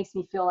moon. So it makes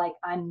me feel like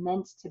I'm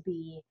meant to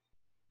be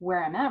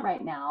where I'm at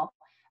right now,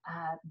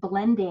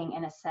 blending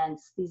in a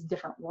sense these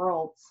different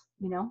worlds,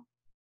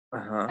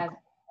 Uh-huh.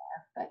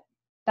 but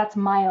that's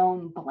my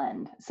own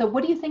blend. So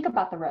what do you think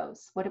about The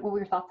Rose? What were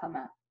your thoughts on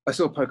that? I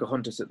saw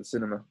Pocahontas at the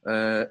cinema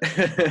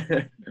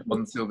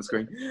on the silver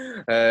screen.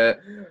 So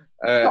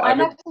I'm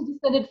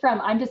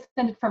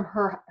descended from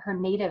her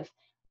native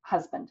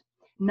husband,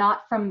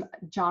 not from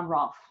John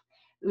Rolfe,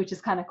 which is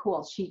kind of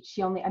cool.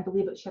 She only, I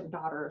believe she had a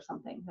daughter or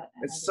something.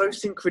 It's so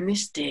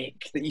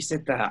synchronistic that you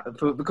said that,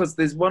 because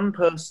there's one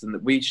person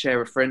that we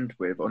share a friend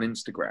with on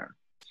Instagram,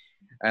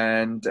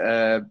 and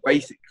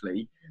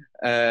basically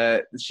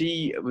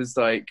she was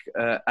like,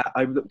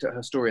 I looked at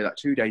her story like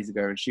 2 days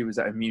ago, and she was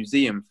at a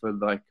museum for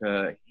like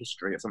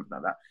history or something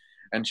like that,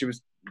 and she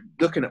was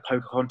looking at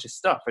Pocahontas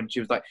stuff, and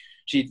she was like,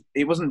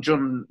 it wasn't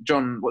John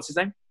what's his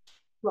name,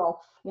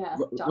 Rolfe, yeah.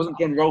 It wasn't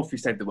John Rolfe who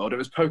saved the world, it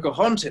was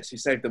Pocahontas who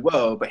saved the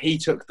world, but he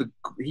took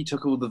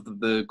all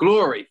the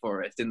glory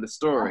for it in the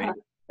story,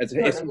 as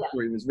if the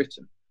story was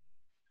written.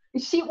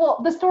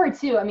 The story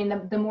too, I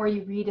mean, the more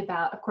you read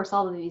about, of course,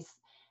 all of these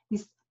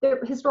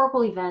they're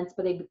historical events,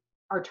 but they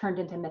are turned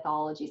into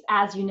mythologies.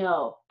 As you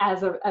know,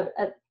 as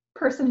a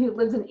person who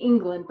lives in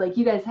England, like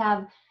you guys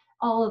have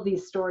all of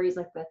these stories,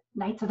 like the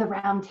Knights of the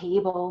Round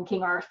Table and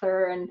King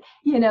Arthur, and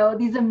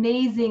these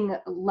amazing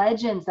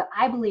legends that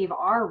I believe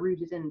are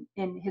rooted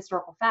in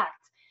historical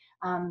facts.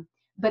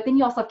 But then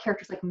you also have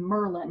characters like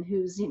Merlin,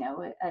 who's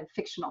a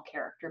fictional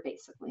character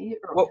basically,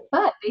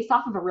 but based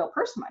off of a real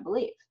person, I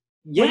believe.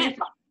 Yeah.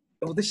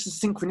 Well, this is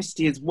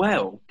synchronicity as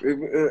well,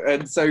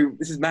 and so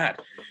this is mad.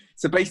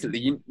 So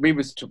basically,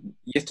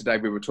 yesterday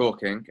we were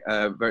talking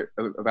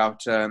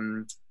about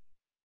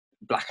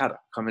Blackadder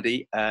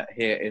comedy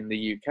here in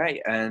the UK,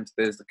 and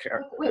there's the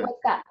wait, what's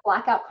that?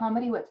 Blackout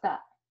comedy? What's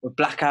that?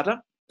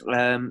 Blackadder,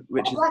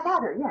 which is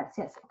Blackadder. Yes,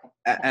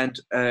 okay. And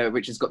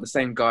which has got the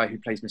same guy who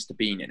plays Mr.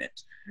 Bean in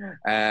it,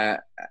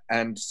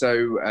 and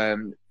so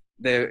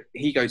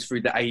he goes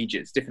through the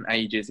ages, different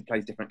ages. He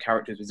plays different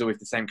characters. He's always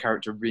the same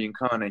character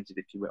reincarnated,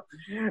 if you will,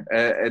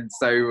 and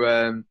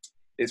so.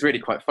 It's really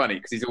quite funny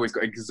because he's always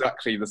got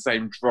exactly the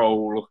same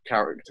droll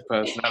character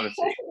personality.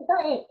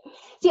 Right.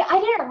 See, I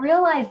didn't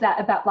realize that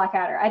about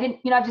Blackadder. I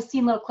didn't, I've just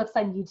seen little clips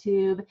on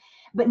YouTube,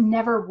 but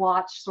never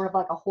watched sort of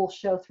like a whole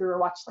show through or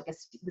watched like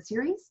the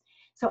series.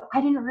 So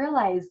I didn't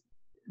realize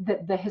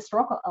the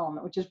historical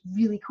element, which is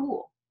really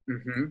cool.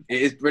 Mm-hmm.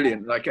 It is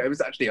brilliant. Like I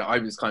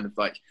was kind of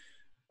like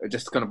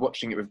just kind of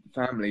watching it with the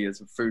family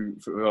as through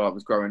while I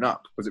was growing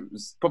up, because it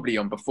was probably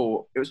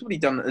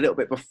done a little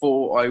bit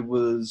before I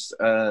was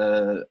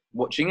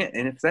watching it,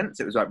 in a sense.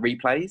 It was like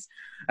replays,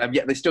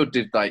 yet they still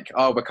did like,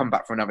 we'll come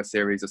back for another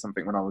series or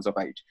something when I was of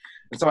age,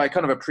 and so I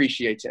kind of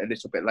appreciate it a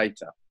little bit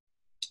later.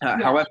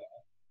 However,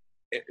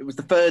 it was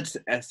the third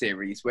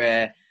series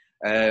where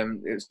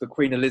it was the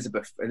Queen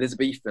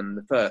Elizabethan,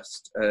 the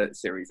first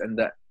series, and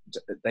that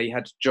they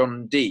had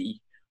John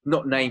Dee,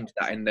 not named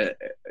that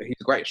he's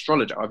a great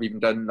astrologer. I've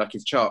even done like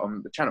his chart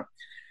on the channel.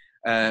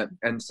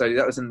 And so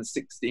that was in the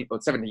 16 or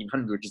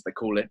 1700s, as they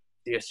call it,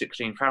 the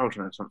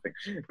 16,000 or something.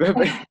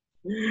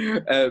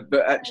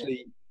 But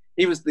actually,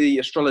 he was the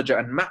astrologer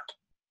and map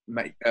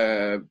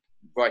writer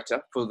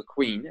for the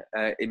Queen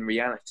in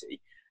reality.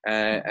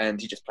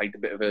 And he just played a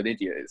bit of an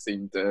idiot, it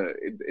seemed,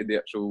 in the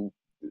actual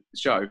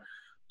show.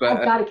 But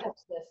I've got to catch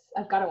this.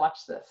 I've got to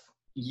watch this.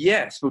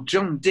 Yes, well,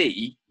 John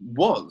Dee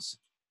was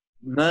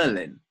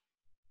Merlin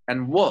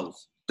and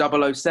was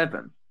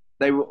 007.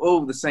 They were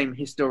all the same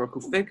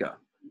historical figure.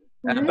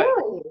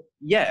 Really?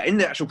 Yeah, in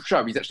the actual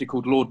show, he's actually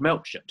called Lord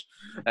Melchett.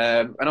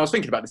 And I was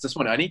thinking about this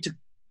morning. I need to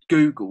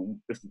Google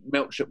if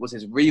Melchett was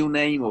his real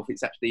name or if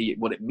it's actually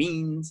what it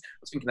means. I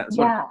was thinking that this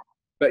morning.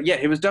 But yeah,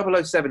 he was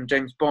 007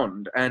 James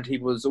Bond, and he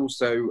was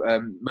also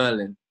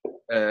Merlin.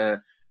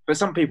 But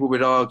some people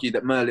would argue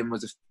that Merlin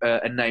was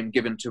a name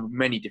given to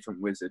many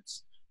different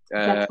wizards.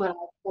 That's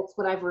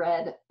what I've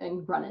read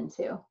and run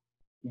into.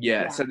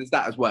 Yeah, so there's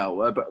that as well.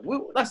 But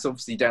that's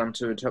obviously down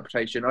to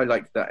interpretation. I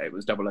like that it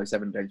was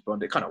 007 James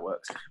Bond. It kind of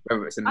works,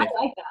 whether it's a myth.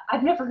 I like that.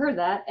 I've never heard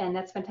that, and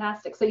that's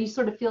fantastic. So you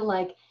sort of feel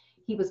like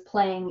he was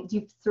playing. Do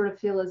you sort of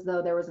feel as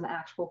though there was an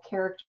actual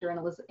character in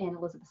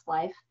Elizabeth's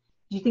life?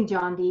 Do you think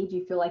John Dee? Do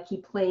you feel like he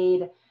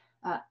played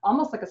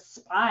almost like a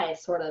spy,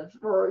 sort of,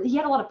 or he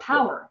had a lot of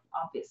power,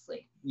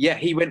 obviously? Yeah,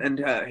 he went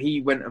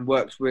and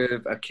worked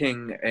with a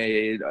king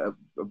in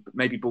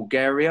maybe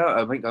Bulgaria.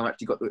 I think I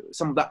actually got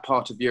some of that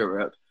part of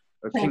Europe.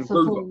 King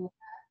Rudolph.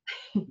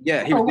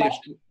 Yeah, he was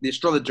the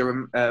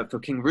astrologer for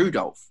King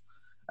Rudolph,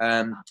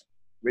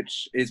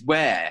 which is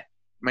where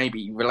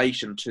maybe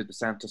relation to the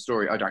Santa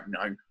story. I don't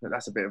know.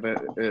 That's a bit of a,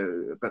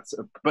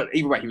 but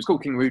either way, he was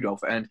called King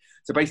Rudolph, and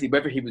so basically,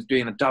 whether he was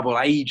doing a double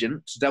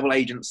agent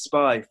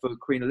spy for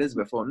Queen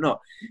Elizabeth or not,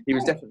 he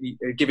was definitely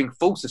giving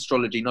false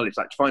astrology knowledge,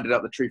 like finding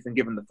out the truth and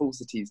giving the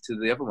falsities to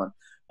the other one.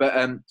 But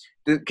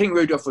the King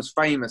Rudolph was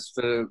famous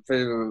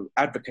for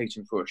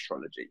advocating for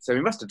astrology, so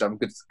he must have done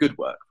good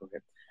work for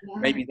him. Yeah.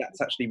 Maybe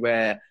that's actually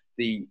where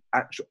the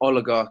actual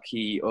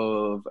oligarchy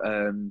of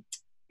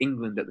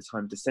England at the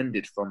time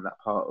descended from, that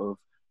part of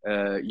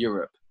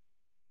Europe.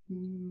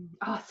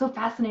 Oh, so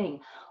fascinating.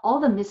 All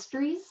the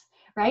mysteries,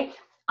 right?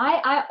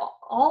 My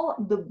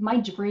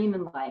dream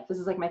in life, this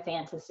is like my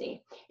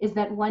fantasy, is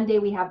that one day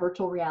we have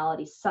virtual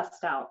reality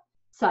sussed out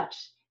such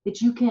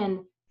that you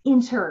can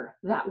enter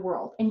that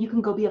world and you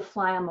can go be a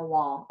fly on the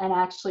wall and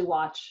actually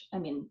watch. I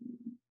mean,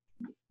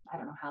 I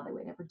don't know how they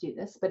would ever do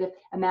this, but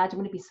imagine,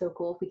 would it be so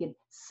cool if we could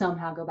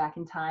somehow go back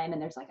in time and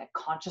there's like a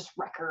conscious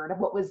record of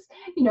what was,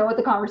 what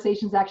the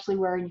conversations actually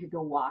were, and you could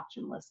go watch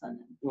and listen.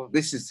 Well,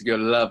 this is, you'll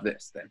love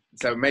this then.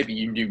 So maybe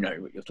you do know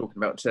what you're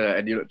talking about,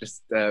 and you're not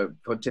just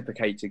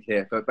pontificating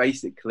here, but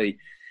basically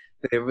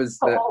there was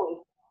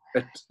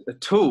a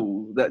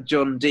tool that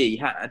John Dee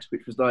had,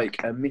 which was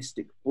like a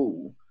mystic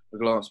ball, a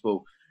glass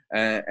ball.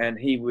 And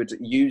he would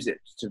use it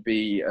to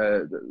be,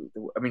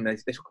 they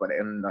talk about it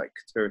in like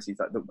conspiracies,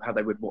 like how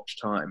they would watch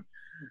time.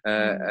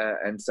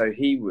 And so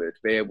he would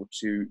be able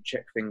to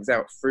check things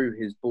out through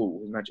his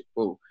ball, his magic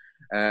ball,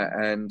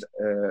 and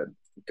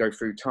go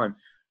through time.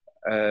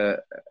 And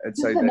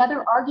this is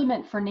another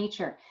argument for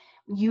nature.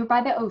 You're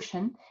by the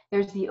ocean.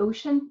 There's the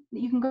ocean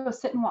that you can go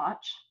sit and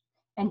watch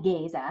and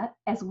gaze at,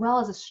 as well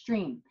as a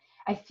stream.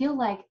 I feel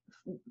like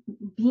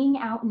being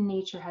out in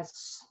nature has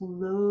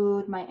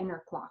slowed my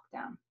inner clock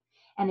down,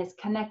 and it's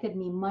connected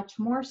me much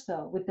more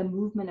so with the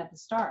movement of the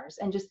stars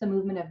and just the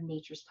movement of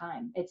nature's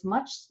time. It's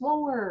much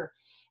slower.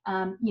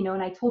 And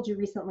I told you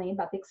recently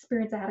about the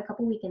experience I had a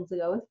couple weekends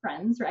ago with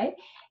friends, right?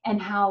 And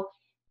how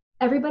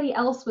everybody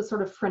else was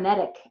sort of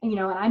frenetic, and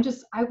I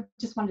just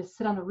wanted to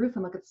sit on the roof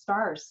and look at the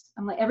stars.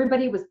 I'm like,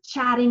 everybody was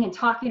chatting and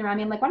talking around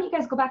me. I'm like, why don't you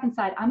guys go back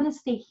inside? I'm going to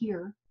stay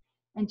here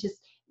and just,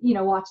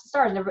 watch the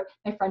stars. And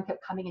my friend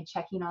kept coming and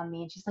checking on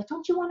me, and she's like,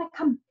 don't you want to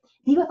come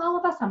be with all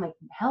of us? I'm like,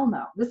 hell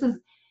no. This is,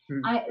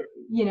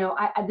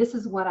 this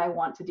is what I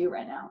want to do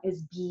right now,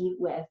 is be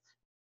with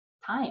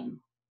time,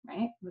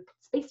 right? With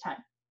space-time.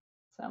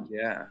 So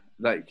yeah,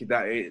 like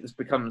that, it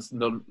becomes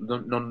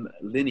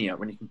non-linear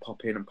when you can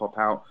pop in and pop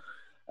out,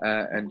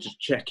 and just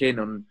check in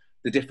on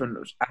the different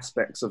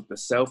aspects of the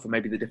self, and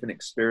maybe the different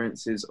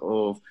experiences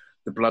of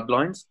the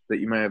bloodlines that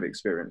you may have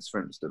experienced,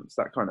 for instance,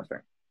 that kind of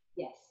thing.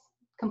 Yes,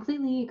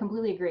 completely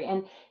agree.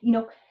 And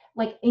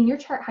like in your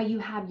chart, how you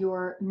have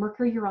your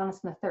Mercury, Uranus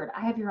in the third.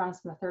 I have Uranus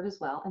in the third as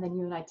well. And then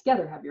you and I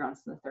together have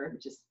Uranus in the third,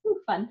 which is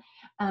fun.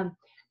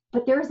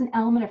 But there is an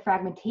element of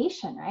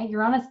fragmentation, right?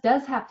 Uranus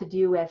does have to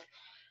do with,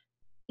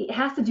 it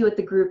has to do with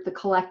the group, the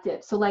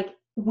collective. So like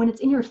when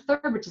it's in your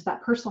third, which is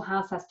that personal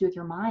house, has to do with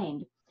your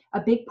mind. A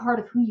big part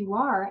of who you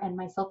are, and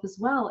myself as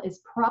well,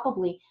 is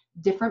probably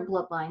different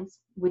bloodlines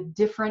with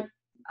different,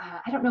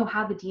 I don't know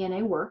how the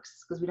DNA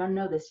works because we don't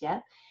know this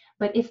yet.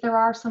 But if there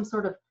are some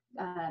sort of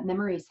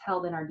memories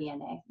held in our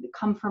DNA that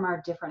come from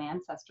our different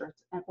ancestors,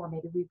 or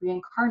maybe we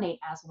reincarnate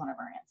as one of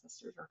our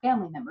ancestors or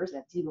family members,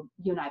 as you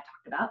and I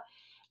talked about,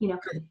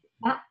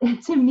 that,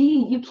 to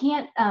me, you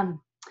can't,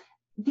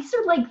 these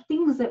are like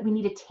things that we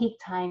need to take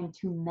time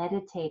to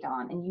meditate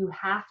on, and you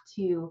have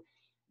to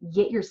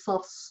get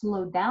yourself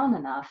slowed down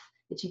enough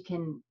that you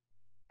can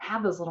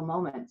have those little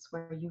moments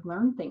where you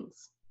learn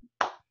things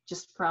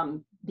just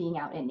from being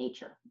out in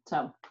nature.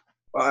 So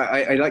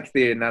I like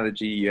the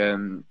analogy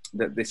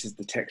that this is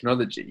the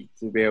technology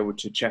to be able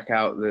to check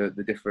out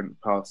the different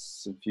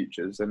pasts and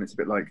futures, and it's a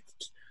bit like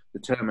the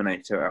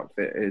Terminator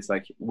outfit is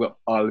like, well,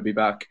 I'll be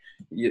back.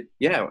 Yeah,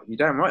 you're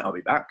damn right, I'll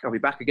be back. I'll be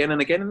back again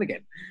and again and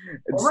again.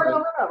 Over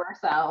and over.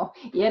 So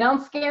you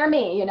don't scare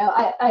me.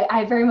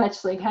 I very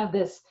much like have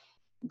this,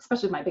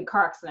 especially with my big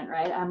car accident,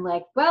 right? I'm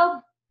like,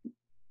 well,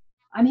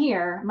 I'm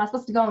here. I'm not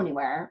supposed to go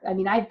anywhere. I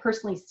mean, I've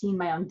personally seen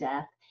my own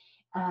death.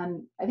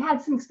 I've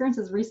had some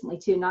experiences recently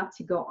too, not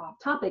to go off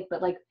topic,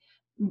 but like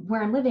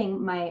where I'm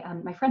living,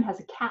 my friend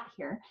has a cat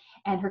here,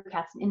 and her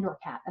cat's an indoor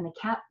cat, and the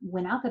cat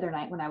went out the other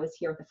night when I was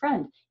here with a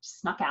friend, just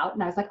snuck out,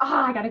 and I was like,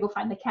 I gotta go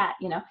find the cat.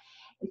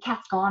 The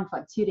cat's gone for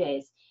like 2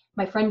 days.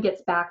 My friend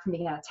gets back from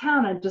being out of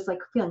town, and I'm just like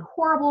feeling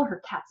horrible.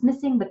 Her cat's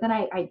missing, but then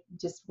I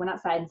just went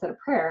outside and said a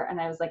prayer, and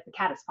I was like, the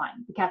cat is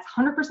fine. The cat's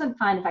 100%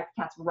 fine. In fact,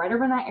 the cat's right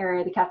over in that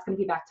area. The cat's gonna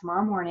be back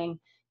tomorrow morning.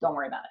 Don't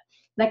worry about it.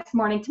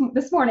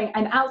 This morning,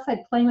 I'm outside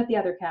playing with the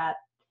other cat.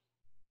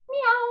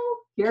 Meow.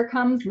 Here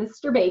comes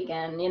Mr.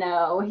 Bacon.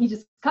 He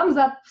just comes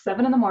up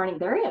 7 a.m.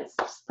 There he is,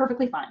 just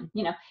perfectly fine.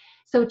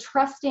 So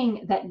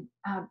trusting that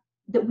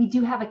that we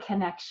do have a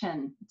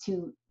connection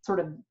to sort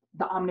of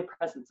the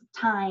omnipresence of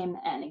time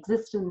and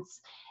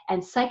existence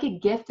and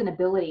psychic gift and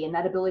ability, and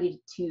that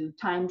ability to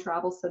time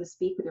travel, so to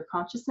speak, with your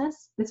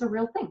consciousness. It's a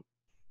real thing,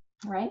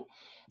 right?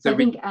 So I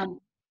think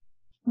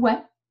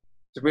what?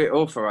 So we're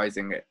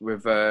authorizing it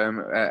with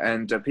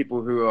and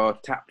people who are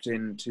tapped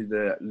into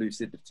the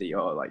lucidity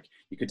are like,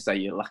 you could say,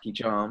 your lucky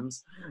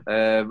charms,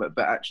 but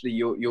actually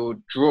you're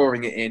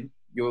drawing it in,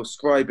 you're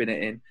scribing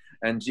it in,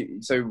 and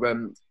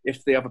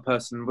if the other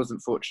person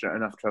wasn't fortunate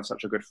enough to have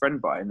such a good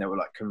friend by, and they were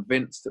like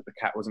convinced that the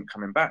cat wasn't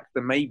coming back,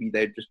 then maybe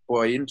they'd just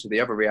buy into the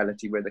other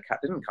reality where the cat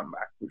didn't come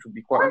back, which would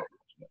be quite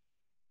unfortunate.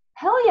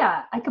 Hell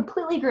yeah, I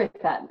completely agree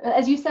with that.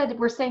 As you said,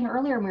 we're saying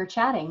earlier when we were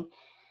chatting,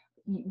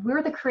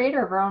 we're the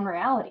creator of our own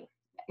reality,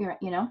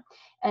 you know,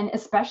 and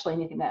especially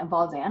anything that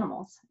involves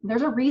animals.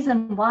 There's a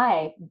reason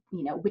why,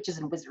 you know, witches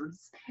and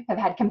wizards have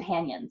had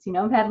companions, you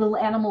know, have had little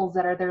animals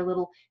that are their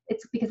little,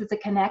 it's because it's a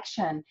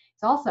connection.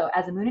 It's also,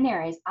 as a Moon in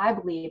Aries, I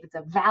believe it's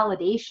a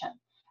validation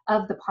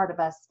of the part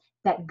of us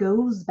that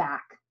goes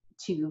back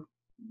to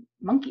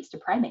monkeys, to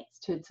primates,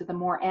 to the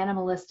more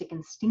animalistic,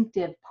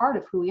 instinctive part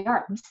of who we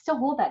are. We still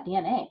hold that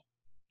DNA,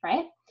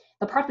 right?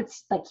 The part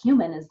that's like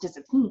human is just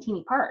a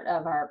teeny part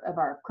of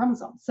our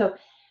chromosomes. So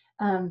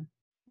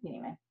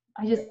anyway,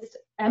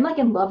 I'm like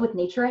in love with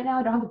nature right now.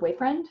 I don't have a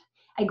boyfriend.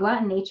 I go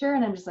out in nature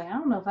and I'm just like, I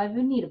don't know if I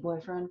even need a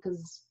boyfriend,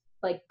 because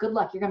like, good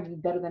luck, you're gonna be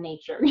better than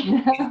nature,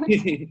 you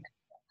know?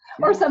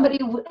 Or somebody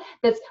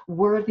that's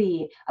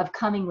worthy of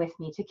coming with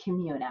me to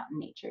commune out in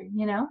nature,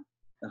 you know?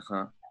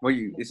 Well,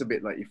 it's a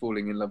bit like you're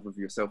falling in love with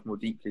yourself more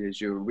deeply as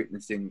you're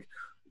witnessing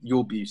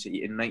your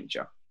beauty in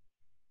nature.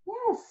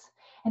 Yes,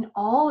 and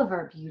all of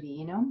our beauty,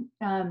 you know.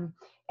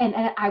 And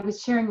I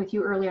was sharing with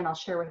you earlier, and I'll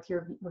share with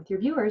your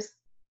viewers.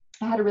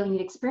 I had a really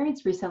neat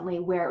experience recently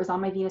where it was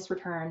on my Venus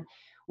return,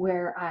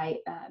 where I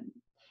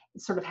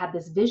sort of had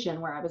this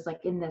vision where I was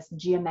like in this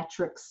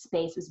geometric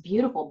space. It was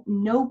beautiful.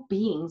 No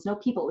beings, no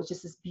people. It was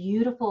just this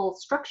beautiful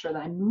structure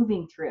that I'm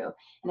moving through.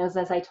 And it was,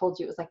 as I told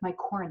you, it was like my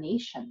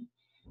coronation.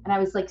 And I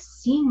was like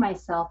seeing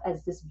myself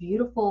as this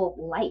beautiful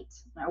light.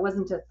 I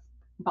wasn't a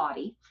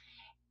body.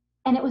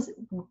 And it was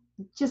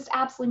just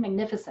absolutely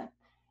magnificent.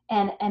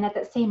 And at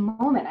that same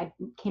moment, I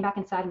came back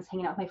inside and was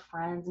hanging out with my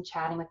friends and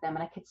chatting with them.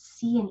 And I could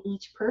see in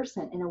each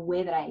person in a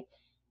way that I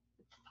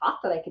thought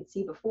that I could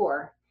see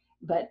before,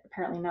 but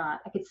apparently not.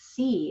 I could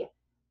see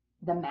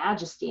the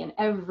majesty in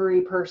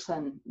every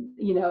person,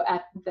 you know,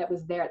 that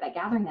was there at that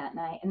gathering that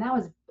night. And that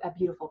was a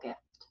beautiful gift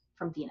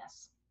from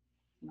Venus,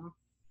 you know?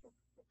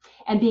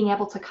 And being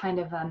able to kind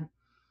of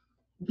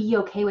be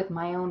okay with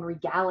my own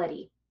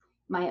regality,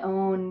 my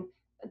own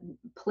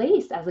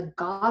place as a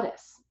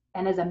goddess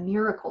and as a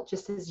miracle,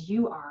 just as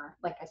you are,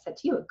 like I said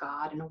to you, a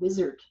god and a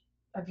wizard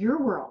of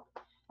your world.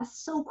 That's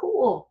so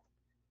cool.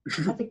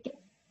 That's a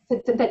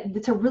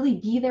gift to really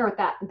be there with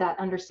that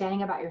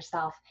understanding about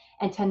yourself,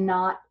 and to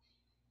not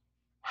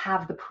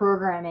have the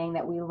programming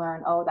that we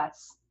learn, oh,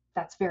 that's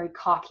very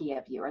cocky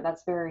of you, or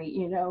that's very,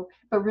 you know,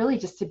 but really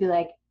just to be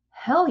like,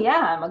 hell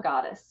yeah, I'm a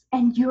goddess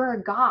and you're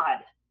a god.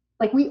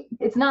 Like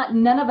it's not,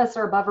 none of us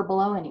are above or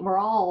below any. We're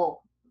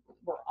all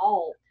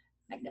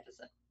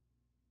magnificent.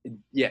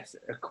 Yes,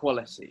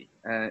 equality.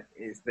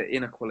 It's the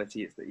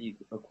inequality, it's the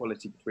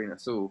equality between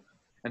us all.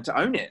 And to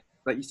own it,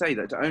 like you say,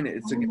 that to own it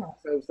is to give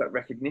ourselves that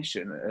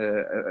recognition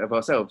of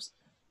ourselves.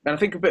 And I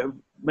think a bit of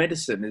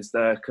medicine is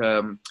like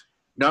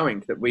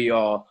knowing that we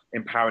are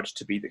empowered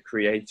to be the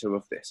creator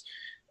of this.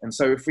 And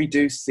so if we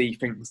do see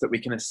things that we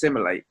can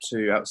assimilate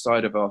to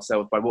outside of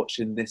ourselves by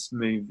watching this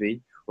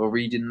movie or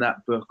reading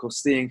that book or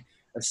seeing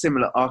a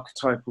similar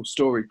archetypal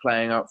story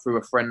playing out through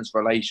a friend's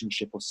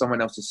relationship or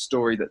someone else's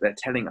story that they're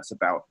telling us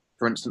about.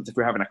 For instance, if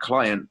we're having a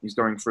client who's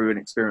going through an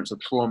experience of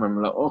trauma and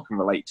we're like, oh, I can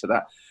relate to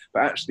that,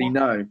 but actually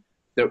know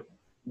that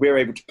we're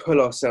able to pull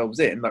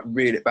ourselves in, like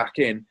reel it back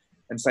in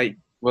and say,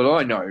 well,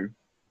 I know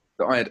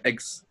that I had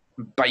eggs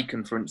and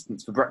bacon, for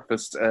instance, for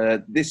breakfast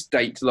this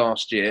date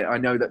last year. I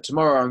know that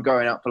tomorrow I'm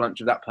going out for lunch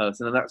with that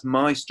person, and that's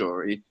my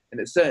story. And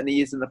it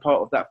certainly isn't a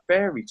part of that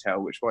fairy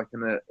tale, which I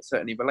can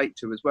certainly relate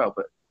to as well.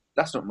 But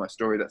that's not my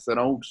story. That's an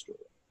old story.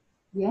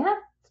 Yeah,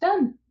 it's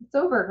done. It's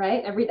over,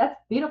 right? That's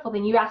the beautiful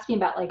thing. You asked me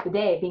about like the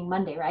day being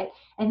Monday, right?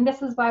 And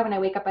this is why when I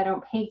wake up, I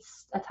don't pay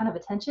a ton of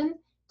attention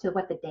to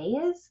what the day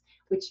is,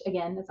 which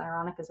again is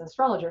ironic as an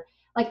astrologer.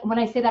 Like when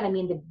I say that, I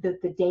mean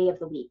the day of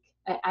the week.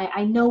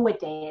 I know what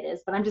day it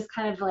is, but I'm just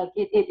kind of like,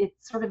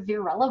 it's sort of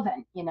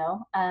irrelevant, you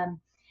know,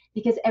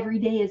 because every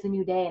day is a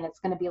new day and it's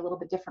going to be a little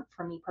bit different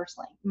for me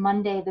personally.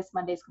 This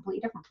Monday is completely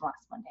different from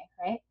last Monday,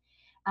 right?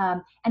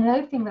 And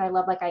another thing that I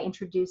love, like I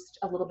introduced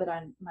a little bit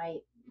on my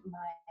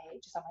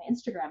just on my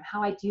Instagram,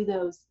 how I do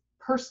those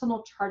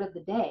personal chart of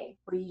the day,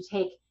 where you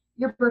take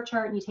your birth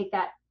chart and you take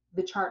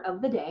the chart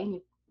of the day and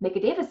you make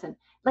a Davison.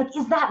 Like,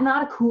 is that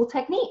not a cool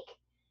technique?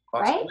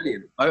 That's right?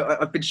 Brilliant.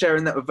 I've been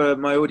sharing that with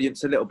my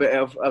audience a little bit.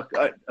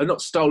 I've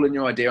not stolen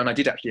your idea, and I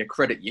did actually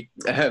accredit you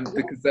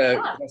because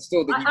I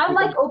saw that I'm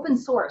like open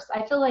source.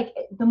 I feel like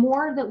the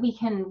more that we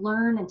can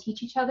learn and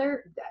teach each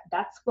other,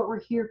 that's what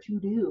we're here to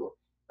do,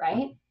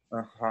 right?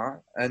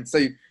 And so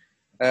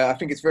I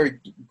think it's very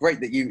great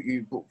that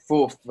you brought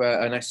forth,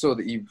 and I saw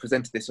that you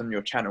presented this on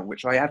your channel,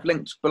 which I have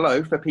linked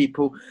below for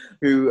people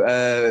who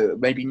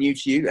may be new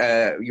to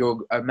you. You're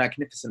a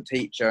magnificent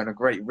teacher and a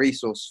great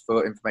resource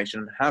for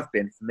information, and have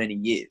been for many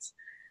years.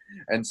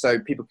 And so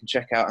people can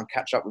check out and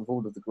catch up with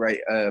all of the great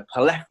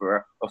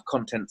plethora of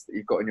contents that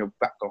you've got in your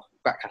back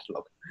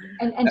catalogue.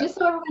 And just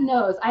so everyone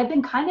knows, I've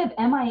been kind of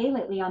MIA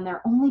lately on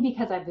there only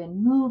because I've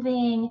been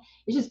moving.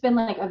 It's just been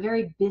like a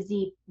very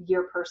busy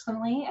year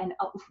personally. And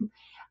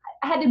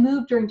I had to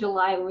move during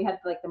July when we had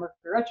like the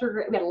Mercury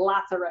retrograde. We had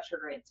lots of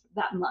retrogrades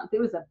that month. It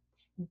was a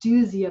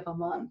doozy of a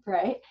month,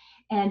 right?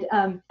 And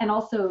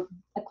also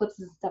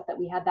eclipses and stuff that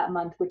we had that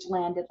month, which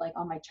landed like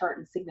on my chart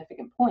in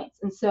significant points.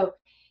 And so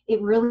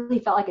it really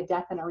felt like a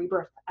death and a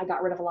rebirth. I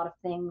got rid of a lot of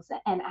things,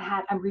 and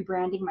I'm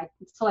rebranding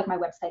so like my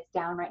website's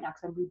down right now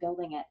because I'm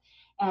rebuilding it.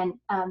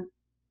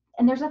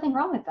 And there's nothing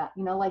wrong with that.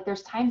 You know, like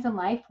there's times in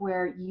life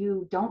where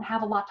you don't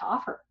have a lot to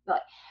offer.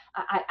 Like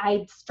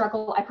I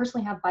struggle. I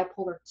personally have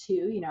bipolar 2,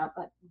 you know,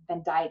 I've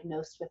been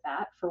diagnosed with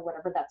that for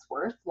whatever that's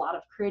worth. A lot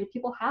of creative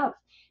people have.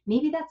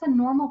 Maybe that's a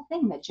normal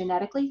thing that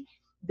genetically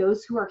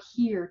those who are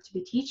here to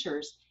be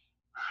teachers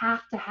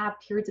have to have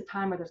periods of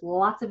time where there's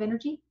lots of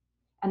energy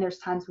and there's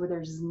times where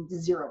there's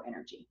zero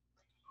energy.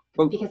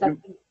 Well, because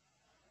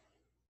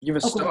you're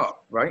a star,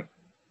 right?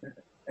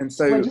 And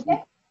so what'd you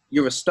say?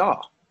 You're a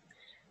star.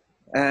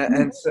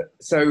 And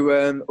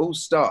so all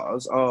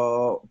stars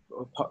are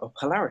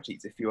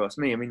polarities, if you ask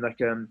me. I mean, like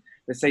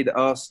they say that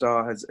our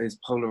star is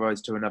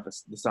polarized to another,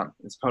 the sun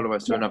is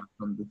polarized to another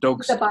sun. The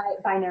dog star.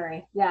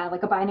 Binary, yeah,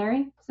 like a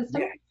binary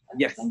system. Yeah.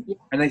 Yes, yeah.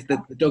 And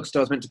the dog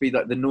star is meant to be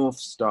like the North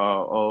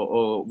Star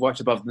or right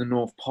above the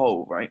North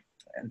Pole, right?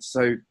 And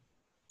so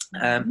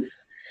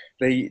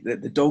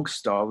the dog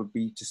star would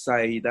be to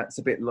say that's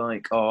a bit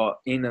like our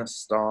inner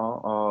star,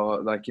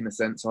 or like in a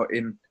sense our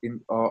in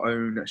our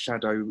own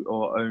shadow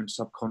or own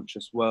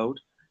subconscious world,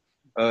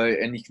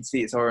 and you can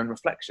see it's our own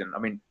reflection. I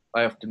mean,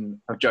 I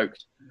often have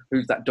joked,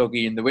 who's that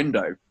doggy in the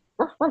window?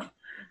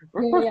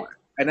 Yeah.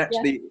 And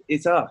actually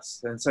it's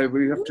us, and so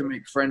we have to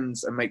make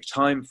friends and make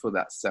time for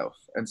that self.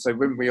 And so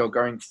when we are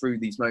going through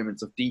these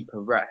moments of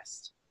deeper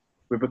rest,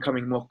 we're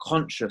becoming more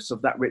conscious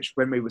of that which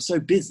when we were so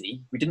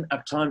busy we didn't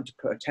have time to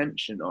put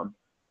attention on.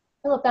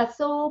 Philip, that's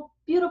so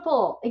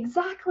beautiful.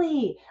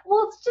 Exactly.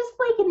 Well, it's just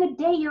like in the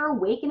day you're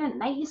awake and at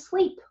night you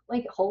sleep.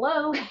 Like,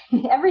 hello.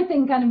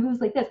 Everything kind of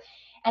moves like this.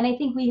 And I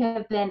think we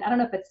have been, I don't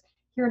know if it's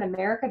here in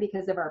America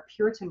because of our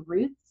Puritan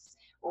roots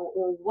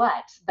or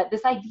what, but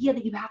this idea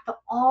that you have to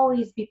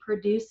always be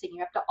producing, you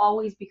have to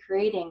always be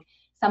creating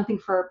something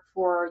for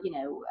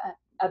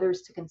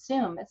others to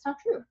consume. It's not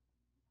true.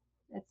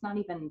 It's not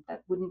even,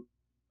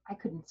 I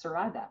couldn't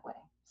survive that way.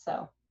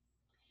 So.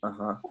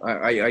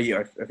 I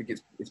think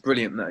it's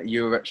brilliant that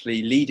you're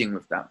actually leading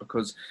with that,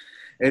 because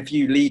if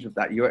you lead with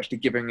that, you're actually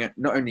giving it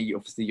not only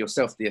obviously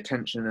yourself the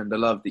attention and the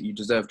love that you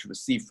deserve to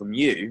receive from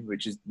you,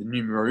 which is the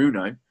numero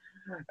uno,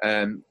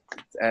 but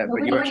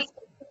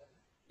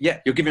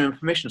you're giving them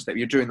permission step.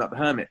 You're doing like the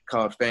hermit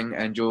card thing,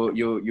 and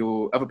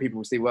your other people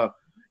will see, well,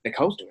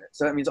 Nicole's doing it,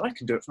 so that means I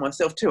can do it for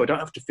myself too. I don't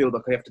have to feel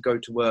like I have to go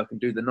to work and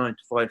do the 9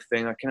 to 5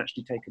 thing. I can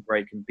actually take a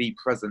break and be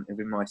present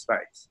within my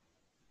space.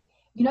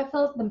 You know,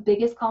 Philip, the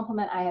biggest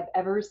compliment I have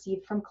ever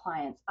received from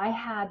clients,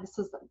 this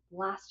was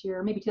last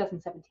year, maybe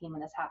 2017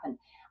 when this happened.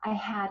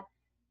 It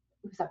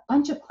was a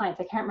bunch of clients,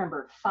 I can't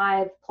remember,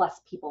 5+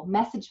 people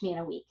messaged me in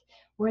a week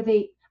where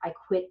I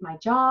quit my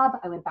job,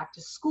 I went back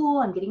to school,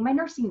 I'm getting my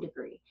nursing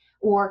degree,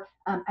 or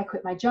I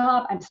quit my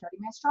job, I'm starting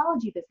my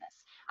astrology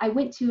business. I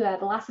went to the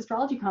last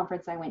astrology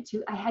conference I went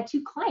to, I had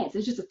 2 clients, it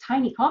was just a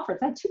tiny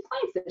conference, I had 2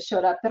 clients that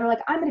showed up that are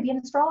like, I'm gonna be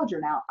an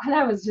astrologer now. And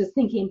I was just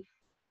thinking,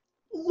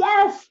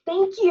 yes,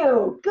 thank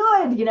you,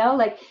 good,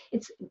 like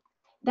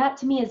that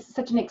to me is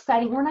such an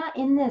exciting, we're not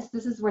in this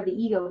is where the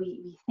ego,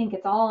 we think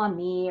it's all on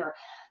me,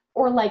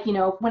 or like,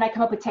 when I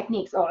come up with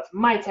techniques, oh, it's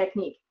my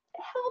technique.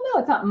 Hell no,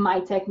 it's not my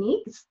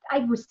technique.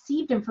 I've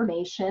received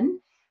information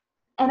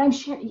and I'm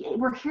sure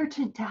we're here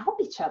to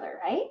help each other,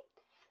 right?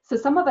 So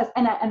some of us,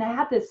 and I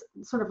had this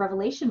sort of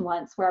revelation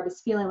once where I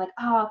was feeling like,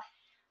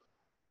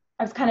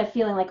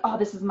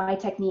 this is my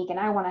technique and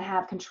I want to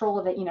have control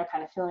of it,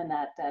 kind of feeling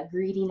that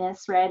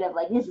greediness, right? Of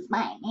like, this is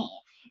mine.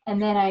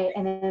 And then I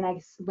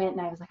went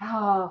and I was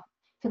like,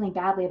 feeling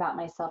badly about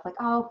myself. Like,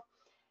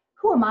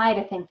 who am I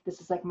to think this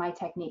is like my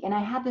technique? And I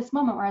had this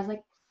moment where I was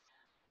like,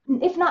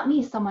 if not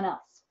me, someone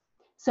else.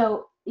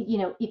 So,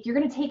 if you're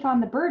going to take on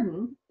the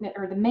burden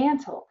or the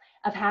mantle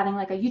of having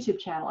like a YouTube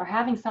channel or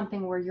having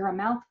something where you're a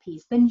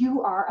mouthpiece, then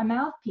you are a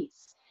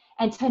mouthpiece.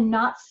 And to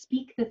not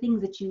speak the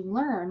things that you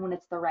learn when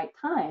it's the right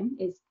time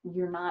is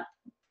you're not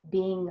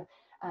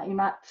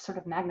sort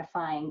of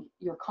magnifying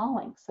your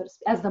calling, so to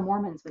speak, as the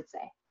Mormons would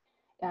say.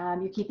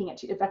 You're keeping it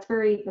to, that's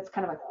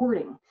kind of like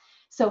hoarding.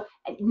 So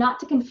not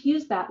to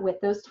confuse that with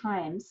those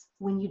times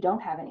when you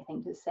don't have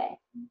anything to say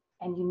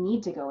and you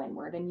need to go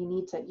inward and you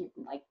need to,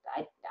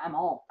 I'm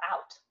all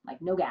out,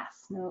 like no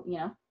gas,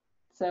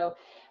 so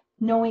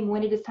knowing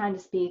when it is time to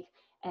speak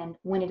and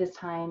when it is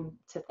time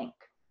to think,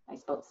 I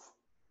suppose.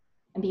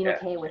 And being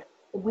okay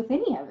with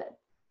any of it.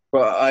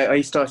 Well, I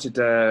started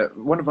out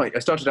my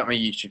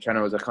YouTube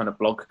channel as a kind of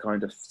blog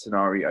kind of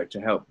scenario to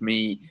help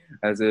me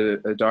as a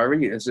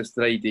diary. As this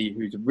lady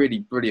who's a really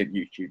brilliant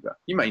YouTuber.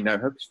 You may know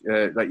her,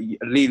 like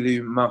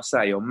Lilu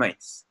Marseille or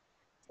Mace.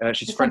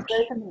 She's This sounds French.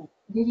 very familiar.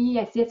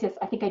 Yes.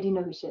 I think I do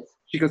know who she is.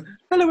 She goes,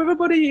 "Hello,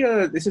 everybody.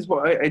 This is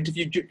what I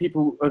interviewed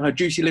people on her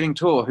Juicy Living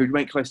tour who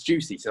make life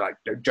juicy. So like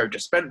Joe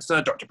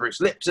Dispenza, Dr. Bruce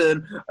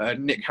Lipton,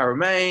 Nick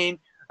Harromain.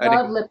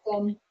 Love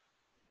Lipton.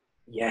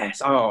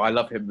 Yes. Oh, I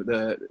love him.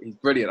 He's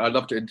brilliant. I'd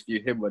love to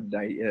interview him one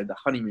day. The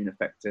honeymoon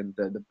effect and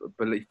the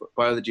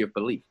biology of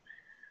belief.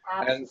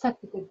 Such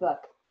a good book.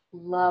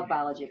 Love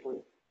Biology of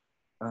Belief.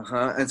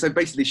 And so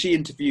basically she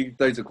interviewed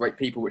loads of great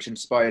people, which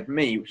inspired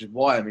me, which is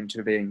why I'm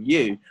interviewing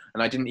you.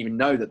 And I didn't even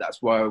know that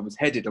that's where I was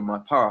headed on my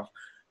path.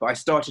 But I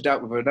started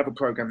out with another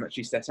program that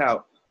she set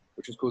out,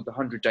 which was called the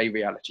 100-Day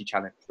Reality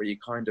Challenge, where you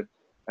kind of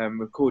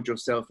record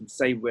yourself and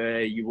say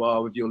where you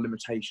are with your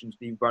limitations,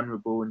 be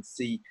vulnerable, and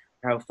see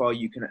how far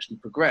you can actually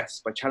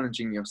progress by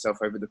challenging yourself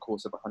over the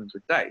course of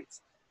 100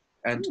 days.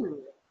 And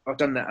I've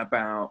done that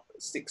about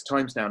 6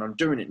 times now, and I'm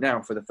doing it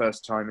now for the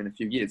first time in a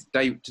few years.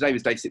 Today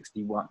was day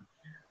 61.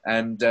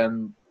 And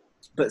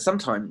but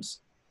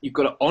sometimes you've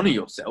got to honor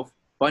yourself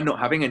by not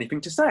having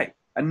anything to say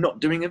and not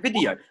doing a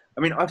video.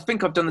 I mean, I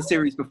think I've done the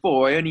series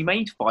before. I only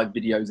made 5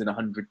 videos in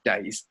 100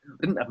 days.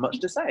 I didn't have much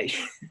to say.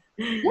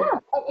 Yeah,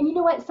 and you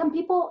know what? Some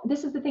people,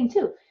 this is the thing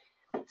too.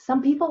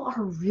 Some people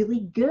are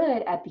really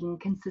good at being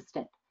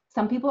consistent.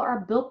 Some people are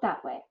built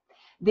that way.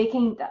 They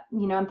can,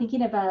 I'm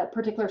thinking of a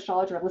particular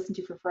astrologer I've listened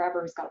to for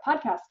forever who's got a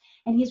podcast,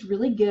 and he's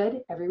really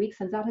good. Every week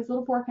sends out his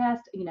little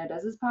forecast,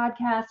 does his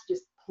podcast,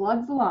 just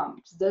plugs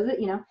along, just does it,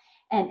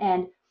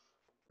 and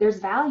there's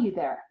value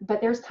there.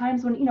 But there's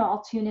times when,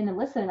 I'll tune in and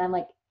listen, and I'm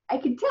like, I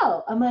could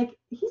tell. I'm like,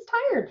 he's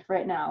tired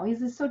right now. He's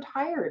just so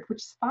tired,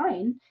 which is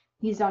fine.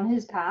 He's on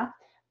his path,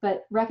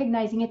 but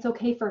recognizing it's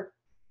okay for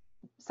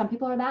some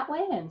people are that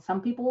way, and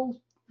some people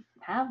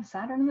have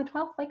Saturn in the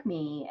 12th like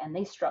me, and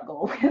they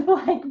struggle with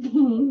like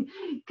being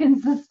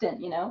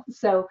consistent,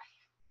 So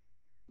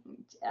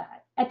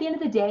at the end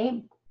of the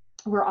day,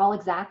 we're all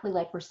exactly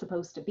like we're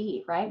supposed to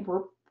be, right?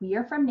 We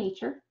are from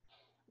nature.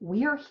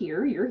 We are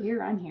here. You're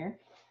here. I'm here,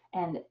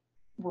 and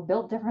we're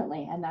built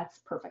differently, and that's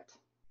perfect.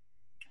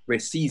 We're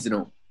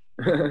seasonal.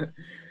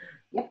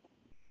 Yep.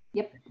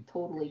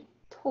 Totally.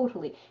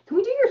 Can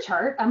we do your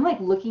chart? I'm like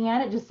looking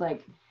at it, just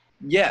like.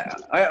 Yeah,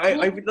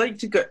 I would like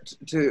to get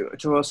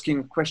to asking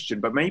a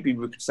question, but maybe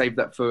we could save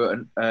that for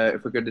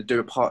if we're going to do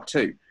a part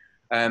 2.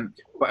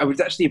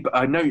 But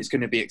I know it's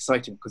going to be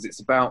exciting because it's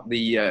about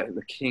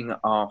the King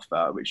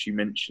Arthur, which you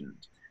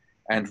mentioned,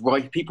 and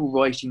people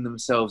writing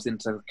themselves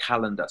into the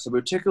calendar. So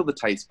we'll tickle the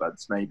taste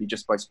buds maybe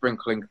just by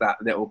sprinkling that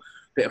little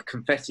bit of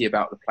confetti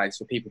about the place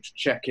for people to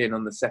check in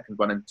on the second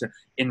one and to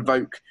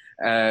invoke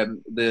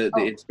the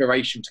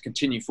inspiration to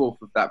continue forth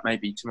with that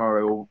maybe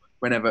tomorrow or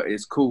whenever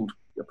it's called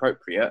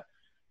appropriate.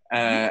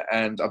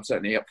 And I'm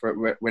certainly up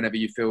for it whenever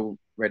you feel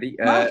ready.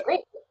 Tomorrow's great.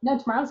 No,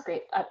 tomorrow's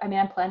great. I mean,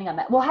 I'm planning on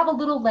that. We'll have a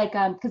little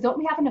because don't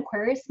we have an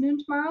Aquarius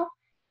moon tomorrow?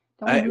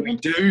 We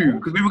do,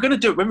 because we were going to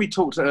do it when we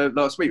talked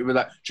last week. We were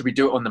like, should we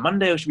do it on the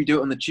Monday or should we do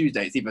it on the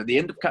Tuesday? It's either the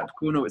end of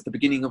Capricorn or it's the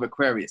beginning of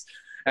Aquarius.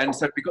 And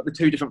so we got the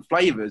 2 different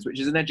flavors, which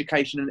is an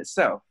education in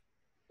itself.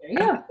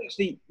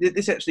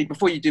 This actually,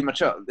 before you do my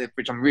chart,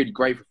 which I'm really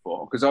grateful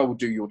for, because I will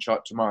do your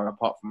chart tomorrow,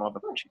 apart from other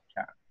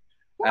chat.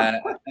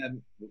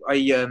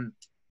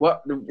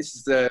 This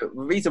is the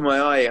reason why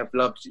I have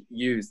loved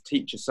you as a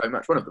teacher so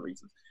much. One of the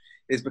reasons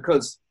is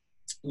because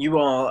you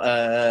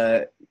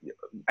are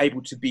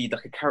able to be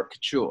like a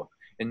caricature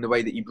in the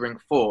way that you bring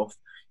forth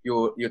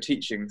your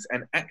teachings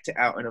and act it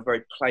out in a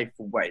very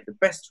playful way. The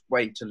best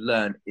way to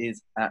learn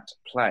is at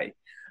play.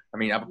 I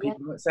mean, other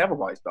people might say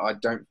otherwise, but I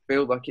don't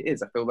feel like it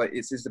is. I feel like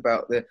it's just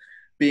about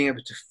being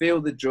able to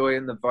feel the joy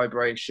and the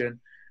vibration.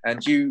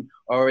 And you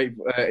are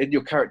in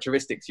your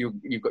characteristics.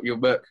 You've got your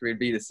Mercury and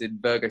Venus in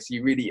Virgo, so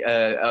you really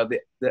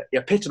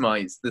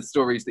epitomize the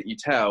stories that you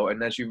tell,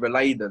 and as you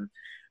relay them.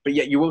 But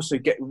yet you also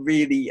get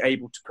really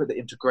able to put it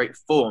into great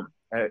form,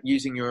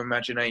 using your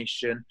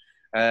imagination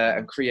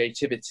and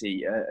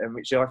creativity, and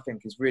which I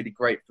think is really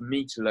great for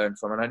me to learn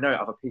from. And I know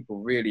other people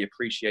really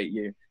appreciate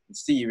you and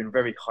see you in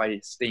very high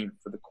esteem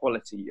for the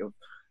quality of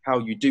how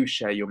you do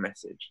share your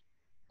message.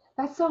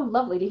 That's so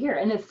lovely to hear.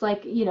 And it's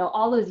like,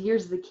 all those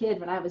years as a kid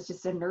when I was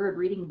just a nerd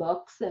reading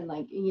books and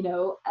like,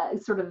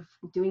 sort of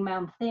doing my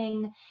own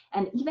thing.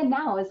 And even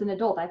now as an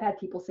adult, I've had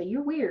people say,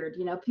 you're weird.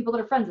 People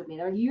that are friends with me,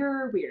 they're like,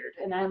 you're weird.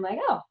 And I'm like,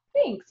 oh,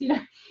 thanks.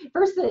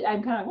 First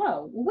I'm kind of,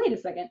 whoa, wait a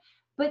second.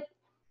 But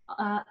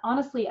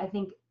honestly, I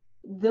think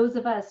those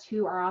of us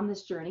who are on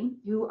this journey,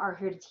 who are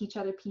here to teach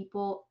other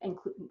people,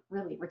 including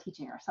really we're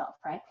teaching ourselves,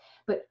 right?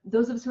 But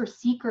those of us who are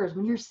seekers,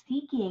 when you're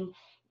seeking,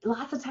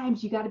 lots of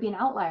times you got to be an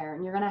outlier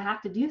and you're going to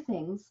have to do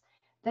things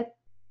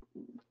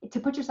to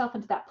put yourself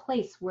into that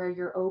place where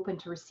you're open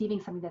to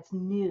receiving something that's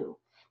new,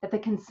 that the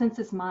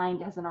consensus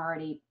mind hasn't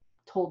already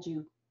told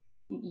you,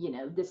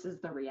 this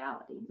is the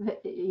reality,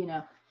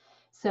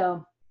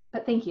 So,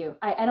 but thank you.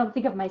 I don't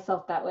think of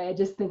myself that way. I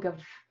just think of,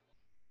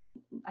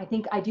 I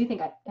do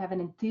think I have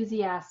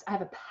I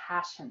have a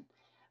passion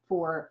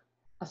for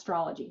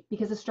astrology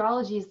because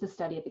astrology is the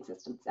study of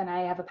existence and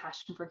I have a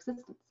passion for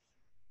existence.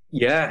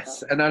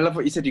 Yes, and I love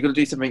what you said. You've got to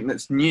do something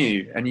that's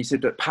new, and you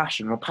said that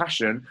passion. Well,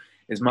 passion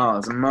is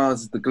Mars, and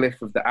Mars is the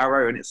glyph of the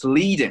arrow, and it's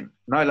leading.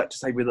 And I like to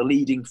say we're the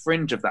leading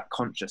fringe of that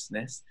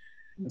consciousness.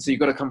 And so you've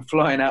got to come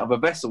flying out of a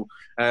vessel,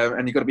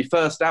 and you've got to be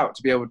first out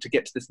to be able to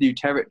get to this new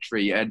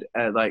territory and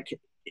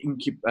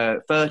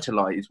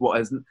fertilize what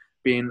has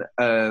been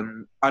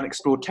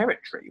unexplored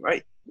territory,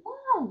 right?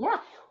 Yeah.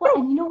 Well,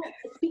 and you know what?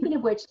 Speaking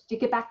of which, to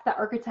get back to that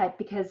archetype,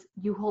 because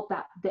you hold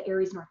that the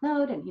Aries North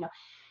Node, and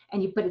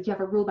but you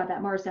have a rule about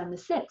that Mars down in the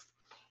sixth,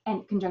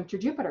 and conjunct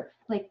your Jupiter.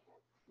 Like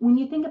when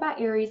you think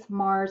about Aries,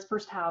 Mars,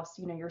 first house,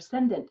 your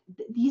ascendant.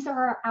 These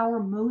are our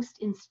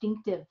most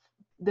instinctive,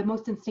 the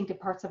most instinctive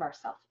parts of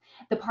ourself.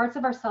 The parts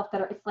of ourself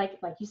that are, it's like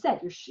you said,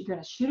 you're going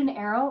to shoot an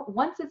arrow.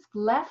 Once it's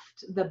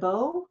left the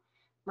bow,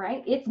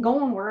 right? It's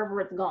going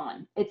wherever it's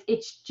gone.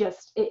 It's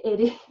just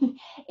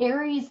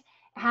Aries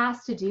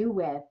has to do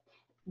with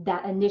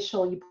that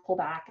initial, you pull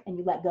back and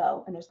you let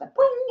go, and there's that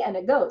boing and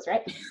it goes,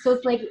 right? So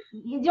it's like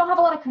you don't have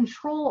a lot of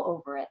control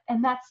over it,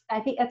 and I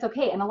think that's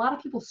okay. And a lot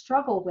of people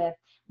struggle with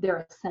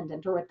their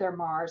ascendant or with their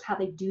Mars, how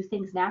they do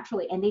things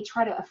naturally, and they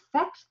try to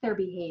affect their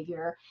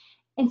behavior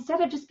instead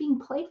of just being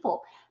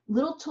playful.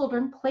 Little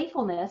children,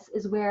 playfulness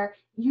is where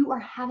you are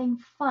having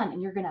fun,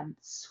 and you're going to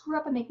screw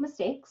up and make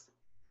mistakes,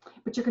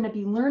 but you're going to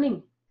be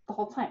learning the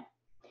whole time.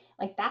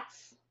 Like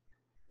that's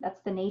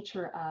the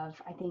nature of,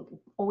 I think,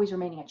 always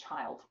remaining a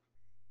child.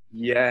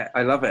 Yeah,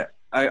 I love it.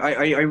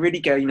 I really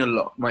gain a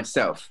lot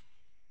myself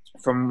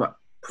from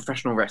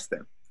professional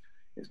wrestling.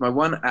 It's my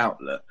one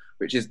outlet,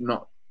 which is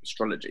not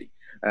astrology,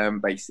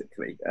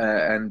 basically.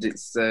 And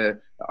it's, I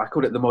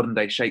call it the modern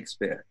day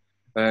Shakespeare.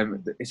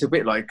 It's a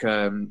bit like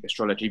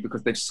astrology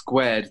because they've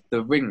squared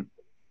the ring.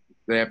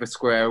 They have a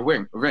square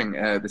ring.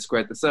 They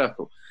squared the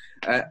circle.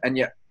 And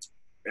yet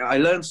I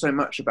learned so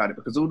much about it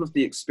because all of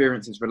the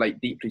experiences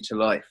relate deeply to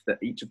life that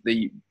each of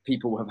the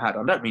people have had.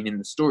 I don't mean in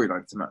the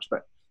storyline so much,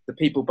 but the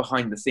people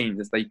behind the scenes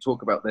as they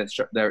talk about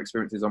their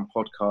experiences on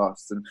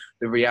podcasts and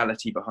the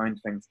reality behind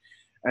things.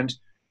 And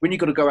when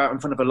you've got to go out in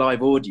front of a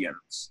live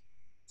audience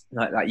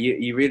like that,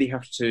 you really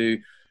have to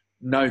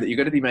know that you're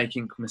going to be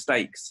making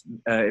mistakes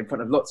in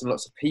front of lots and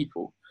lots of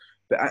people.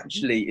 But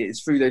actually,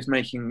 it's through those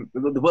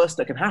the worst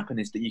that can happen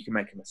is that you can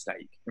make a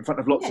mistake in front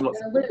of lots and lots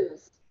of people.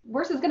 Lose.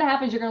 Worst is going to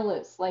happen is you're going to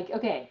lose. Like,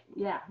 okay,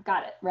 yeah,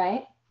 got it,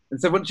 right? And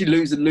so once you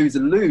lose and lose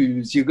and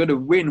lose, you're going to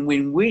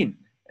win.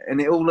 And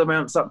it all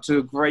amounts up to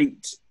a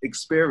great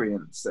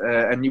experience.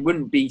 And you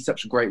wouldn't be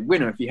such a great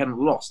winner if you hadn't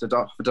lost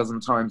a dozen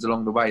times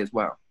along the way as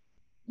well.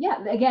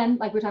 Yeah, again,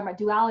 like we were talking about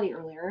duality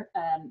earlier,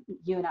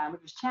 you and I were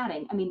just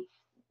chatting. I mean,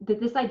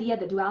 this idea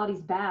that duality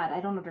is bad,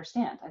 I don't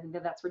understand. I think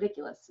that's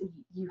ridiculous.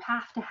 You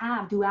have to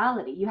have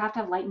duality. You have to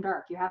have light and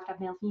dark. You have to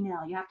have male,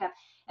 female. You have to have,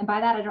 and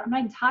by that, I'm not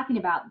even talking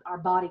about our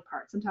body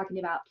parts. I'm talking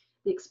about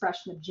the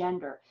expression of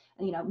gender.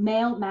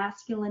 Male,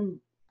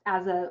 masculine,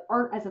 as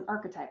an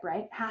archetype,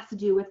 right, has to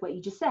do with what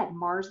you just said.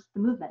 Mars, the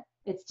movement.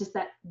 It's just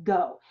that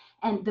go,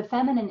 and the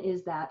feminine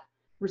is that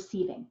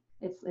receiving.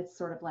 It's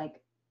sort of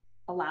like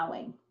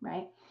allowing,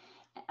 right?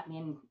 I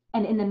mean,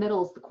 and in the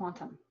middle is the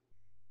quantum.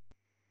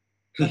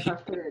 That's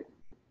our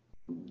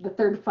the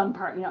third fun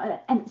part,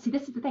 and see,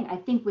 this is the thing. I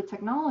think with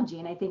technology,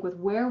 and I think with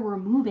where we're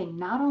moving,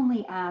 not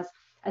only as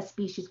a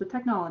species with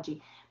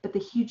technology, but the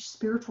huge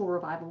spiritual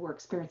revival we're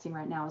experiencing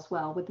right now as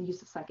well, with the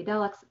use of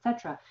psychedelics,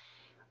 etc.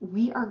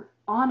 We are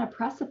on a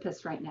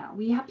precipice right now.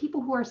 We have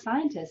people who are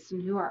scientists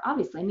and who are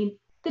obviously, I mean,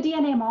 the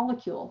DNA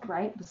molecule,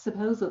 right, was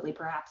supposedly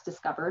perhaps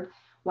discovered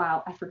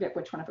while, I forget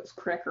which one, if it was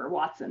Crick or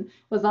Watson,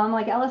 was on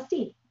like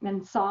LSD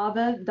and saw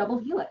the double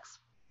helix.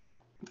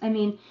 I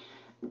mean,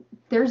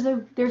 there's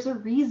a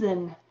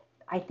reason,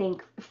 I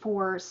think,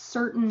 for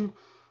certain,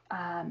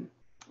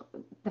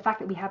 the fact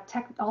that we have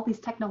all these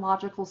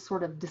technological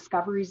sort of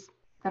discoveries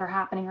that are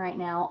happening right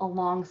now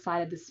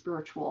alongside of the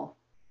spiritual.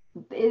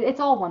 It's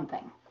all one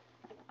thing,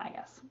 I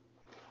guess.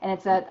 And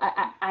it's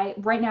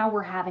right now we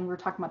were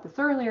talking about this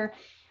earlier,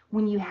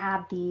 when you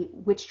had the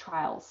witch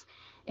trials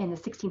in the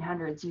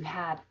 1600s, you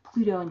had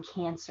Pluto in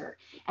Cancer,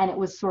 and it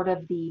was sort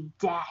of the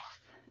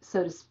death,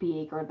 so to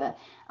speak, or the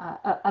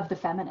of the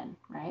feminine,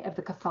 right, of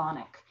the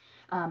chthonic,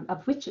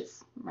 of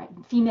witches, right,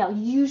 female.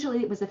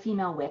 Usually it was a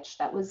female witch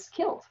that was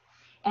killed,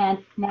 and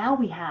now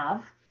we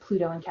have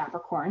Pluto in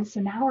Capricorn.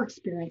 So now we're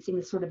experiencing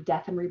the sort of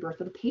death and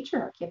rebirth of the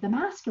patriarchy, of the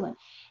masculine,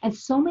 and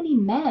so many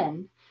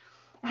men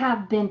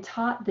have been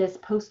taught this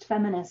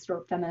post-feminist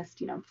or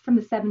feminist, from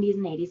the 70s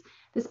and 80s,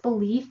 this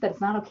belief that it's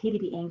not okay to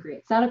be angry.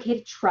 It's not okay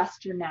to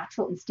trust your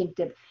natural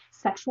instinctive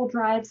sexual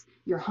drives,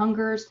 your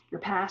hungers,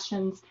 your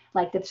passions.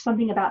 Like there's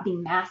something about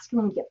being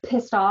masculine, you get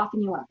pissed off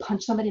and you want to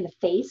punch somebody in the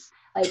face.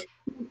 Like,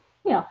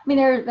 I mean,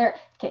 they're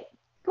okay,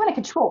 you want to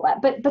control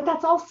that, but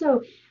that's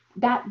also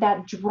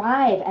that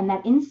drive and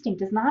that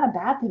instinct is not a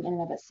bad thing in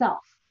and of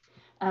itself.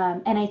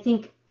 And I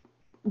think,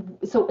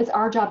 so it's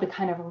our job to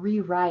kind of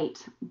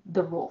rewrite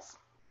the rules.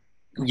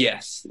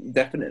 Yes,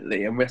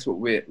 definitely, and that's what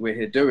we're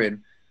here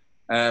doing,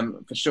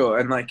 for sure.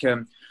 And like,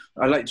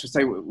 I like to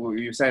say what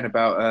you were saying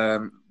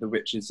about the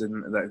witches,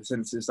 and that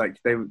sense is like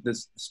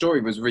the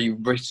story was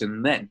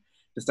rewritten then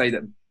to say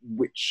that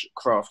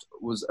witchcraft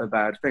was a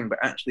bad thing, but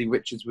actually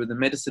witches were the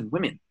medicine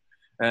women.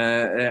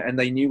 And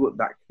they knew what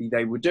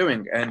they were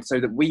doing. And so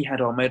that we had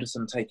our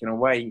medicine taken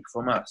away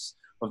from us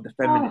of the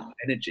feminine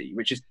energy,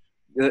 which is,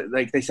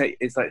 like they say,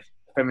 it's like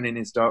feminine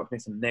is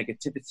darkness and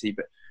negativity,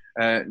 but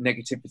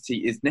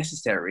negativity is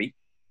necessary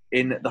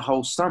in the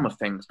whole sum of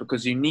things,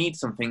 because you need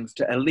some things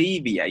to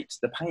alleviate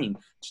the pain,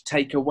 to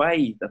take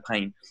away the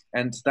pain.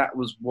 And that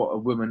was what a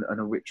woman and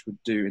a witch would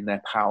do in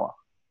their power.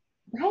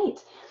 Right.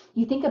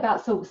 You think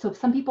about, so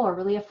some people are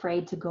really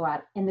afraid to go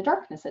out in the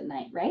darkness at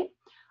night, right?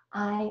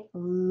 I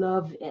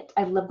love it.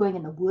 I love going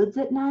in the woods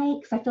at night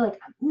because I feel like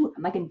I'm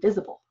like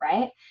invisible,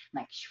 right? I'm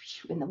like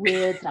in the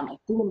woods and I'm like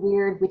doing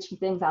weird witchy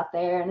things out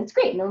there, and it's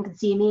great. No one can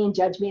see me and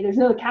judge me. There's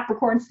no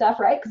Capricorn stuff,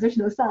 right? Because there's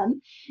no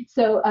sun.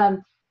 So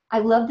I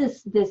love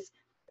this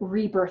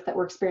rebirth that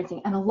we're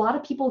experiencing. And a lot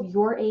of people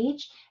your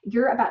age,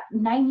 you're about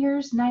 9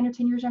 or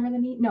 10 years younger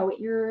than me. No,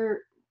 you're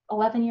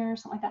 11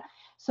 years, something like that.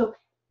 So,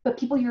 but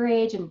people your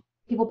age and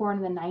people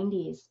born in the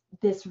 90s,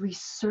 this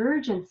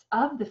resurgence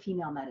of the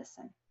female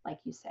medicine, like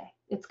you say,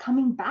 it's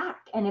coming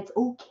back, and it's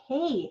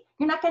okay.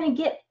 You're not going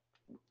to get,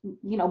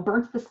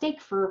 burnt at the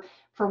stake for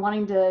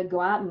wanting to go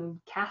out and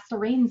cast a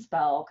rain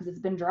spell because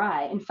it's been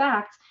dry. In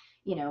fact,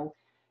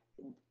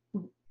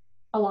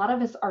 a lot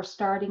of us are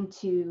starting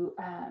to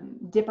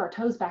dip our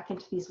toes back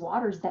into these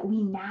waters that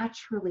we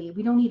naturally,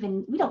 you don't need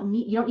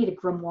a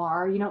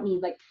grimoire. You don't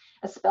need like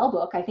a spell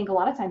book. I think a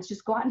lot of times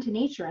just go out into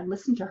nature and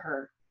listen to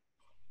her.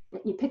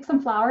 You pick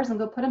some flowers and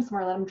go put them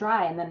somewhere, let them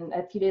dry. And then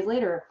a few days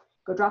later,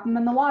 go drop them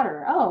in the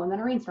water. Oh, and then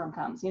a rainstorm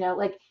comes,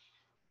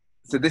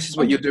 So this is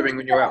what you're doing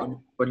when you're out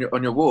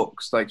on your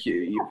walks. Like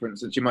you, for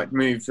instance, you might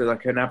move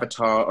like an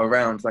avatar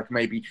around, like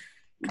maybe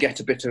get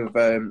a bit of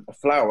a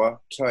flower,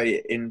 tie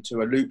it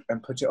into a loop,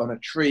 and put it on a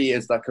tree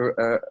as like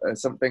a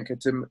something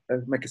to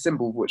make a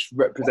symbol which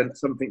represents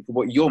something for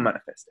what you're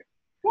manifesting.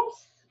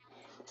 Yes,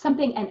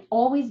 something, and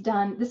always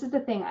done. This is the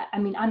thing. I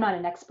mean, I'm not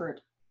an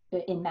expert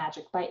in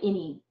magic by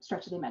any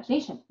stretch of the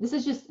imagination. This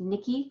is just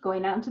Nikki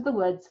going out into the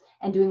woods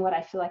and doing what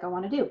I feel like I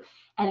want to do.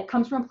 And it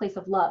comes from a place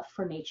of love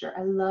for nature.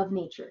 I love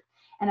nature.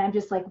 And I'm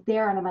just like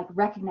there, and I'm like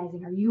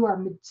recognizing her. You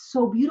are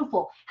so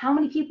beautiful. How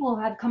many people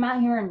have come out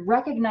here and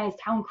recognized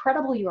how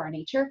incredible you are in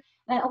nature?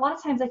 And a lot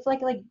of times I feel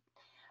like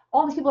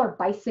all these people are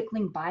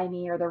bicycling by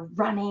me, or they're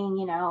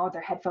running,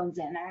 their headphones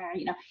in,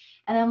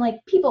 and I'm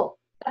like, people,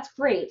 that's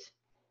great,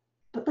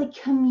 but like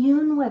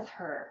commune with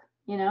her,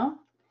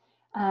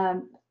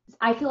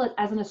 I feel like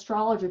as an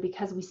astrologer,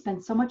 because we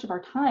spend so much of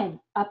our time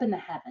up in the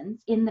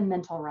heavens, in the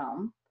mental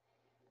realm,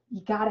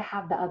 you got to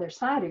have the other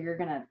side, or you're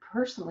going to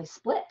personally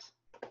split,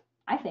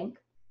 I think.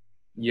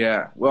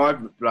 Yeah,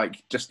 well,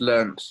 I've just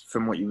learned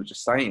from what you were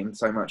just saying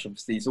so much.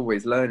 Obviously, it's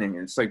always learning,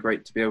 and it's so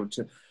great to be able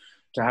to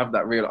have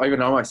that real. Even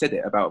though I said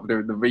it about the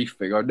reef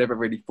thing, I've never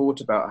really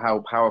thought about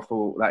how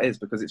powerful that is,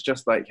 because it's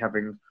just like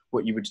having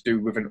what you would do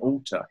with an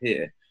altar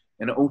here.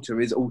 And an altar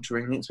is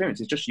altering the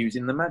experience. It's just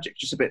using the magic.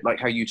 Just a bit like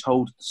how you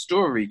told the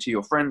story to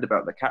your friend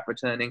about the cat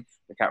returning.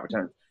 The cat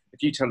returns.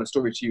 If you tell a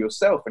story to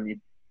yourself and you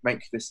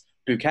make this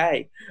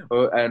bouquet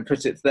and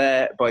put it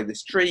there by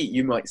this tree,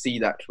 you might see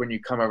that when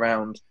you come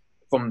around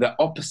from the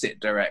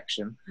opposite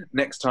direction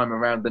next time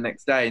around the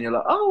next day, and you're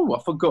like, oh,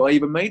 I forgot I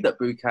even made that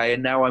bouquet,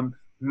 and now I'm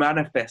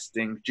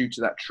manifesting due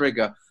to that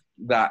trigger,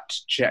 that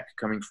check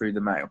coming through the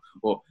mail,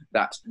 or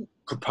that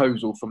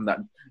proposal from that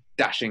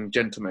dashing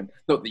gentleman.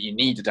 Not that you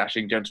need a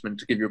dashing gentleman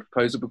to give you a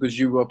proposal, because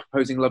you are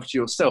proposing love to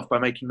yourself by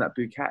making that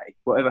bouquet,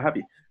 whatever have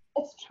you.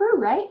 It's true,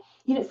 right?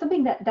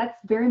 Something that's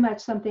very much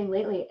something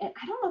lately, and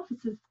I don't know if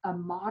this is a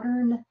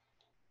modern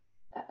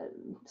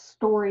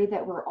story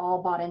that we're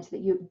all bought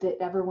into, that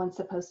everyone's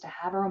supposed to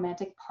have a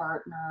romantic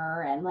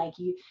partner, and like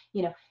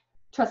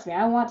trust me,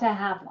 I want to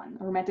have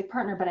a romantic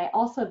partner, but I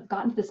also have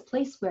gotten to this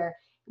place where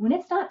when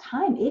it's not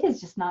time, it is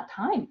just not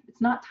time.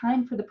 It's not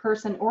time for the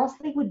person, or else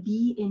they would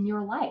be in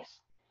your life,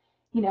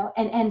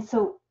 and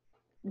so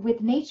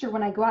with nature,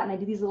 when I go out and I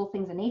do these little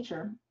things in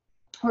nature,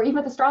 or even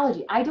with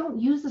astrology, I don't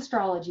use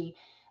astrology.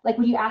 Like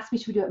when you ask me,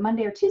 should we do it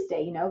Monday or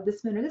Tuesday,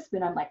 this moon or this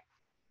moon, I'm like,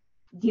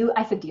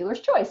 I said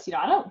dealer's choice,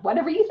 I don't,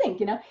 whatever you think,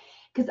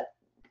 because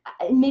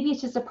maybe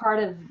it's just a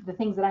part of the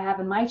things that I have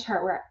in my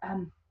chart where I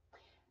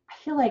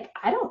feel like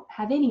I don't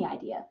have any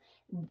idea.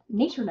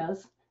 Nature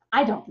knows.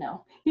 I don't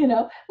know,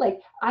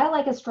 like I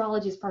like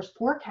astrology as far as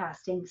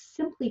forecasting,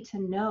 simply to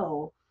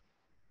know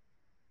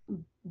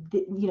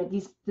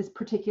this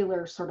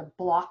particular sort of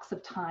blocks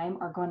of time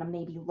are going to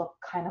maybe look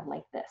kind of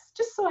like this,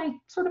 just so I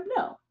sort of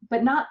know,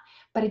 but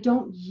I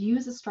don't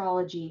use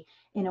astrology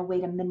in a way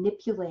to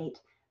manipulate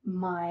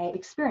my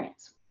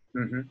experience.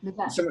 Mm-hmm.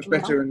 It's so much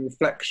better in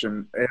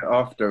reflection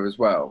after as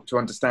well, to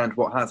understand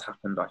what has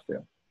happened, I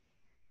feel.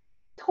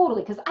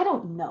 Totally, because I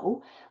don't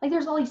know. Like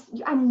there's all these,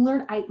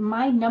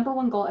 my number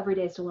one goal every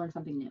day is to learn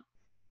something new.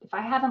 If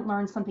I haven't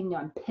learned something new,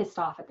 I'm pissed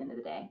off at the end of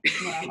the day.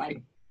 I'm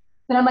like,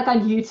 then I'm like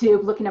on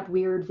YouTube looking up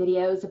weird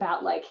videos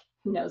about like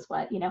who knows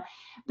what,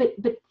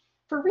 but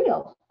for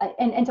real,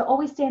 and to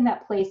always stay in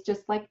that place,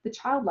 just like the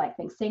childlike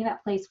thing, staying in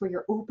that place where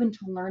you're open to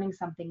learning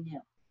something new.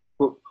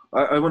 Well,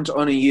 I want to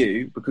honour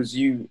you because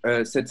you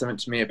said something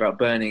to me about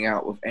burning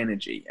out of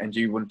energy, and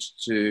you wanted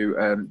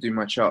to do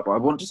my chart. But I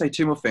want to say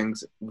two more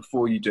things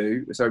before you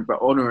do. So,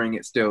 but honouring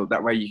it still.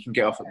 That way, you can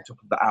get off at the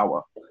top of the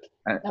hour,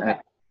 Okay.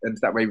 and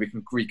that way we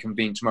can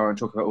reconvene tomorrow and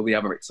talk about all the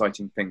other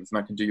exciting things,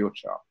 and I can do your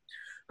chart.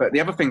 But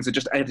the other things are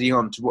just adding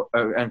on to what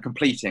and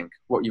completing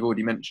what you've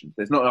already mentioned.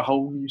 There's not a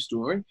whole new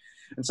story,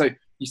 and so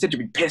you said you'd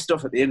be pissed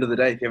off at the end of the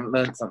day if you haven't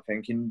learned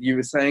something, and you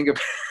were saying,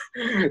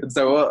 and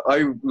so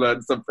I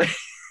learned something.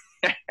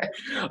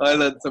 I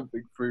learned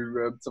something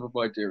through some of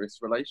my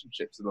dearest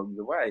relationships along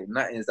the way, and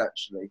that is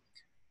actually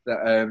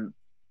that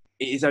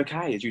it is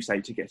okay, as you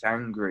say, to get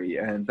angry,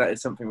 and that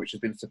is something which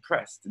has been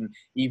suppressed. And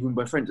even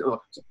my friends,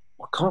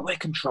 why can't they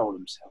control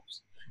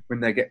themselves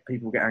when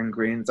people get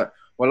angry? And it's like,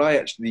 well, I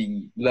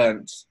actually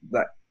learnt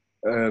that,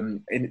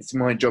 and it's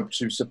my job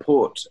to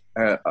support.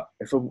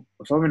 If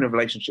I'm in a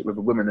relationship with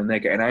a woman and they're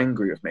getting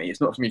angry with me, it's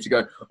not for me to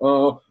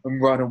go,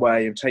 and run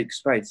away and take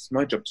space. It's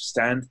my job to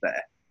stand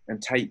there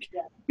and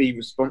be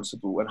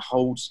responsible and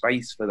hold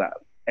space for that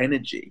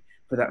energy,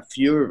 for that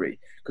fury,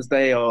 because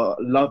they are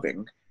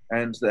loving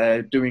and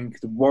they're doing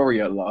the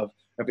warrior love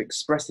of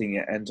expressing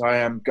it, and I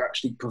am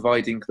actually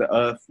providing the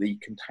earthly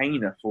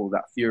container for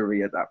that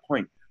fury at that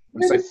point.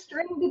 And They're just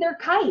string to their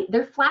kite.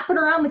 They're flapping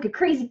around like a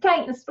crazy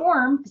kite in a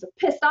storm because they're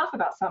pissed off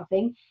about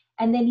something,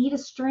 and they need a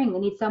string. They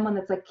need someone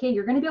that's like, okay,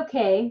 you're going to be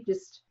okay.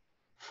 Just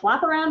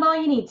flap around all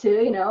you need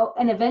to,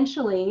 and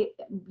eventually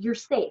you're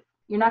safe.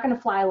 You're not going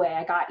to fly away.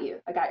 I got you.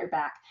 I got your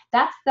back.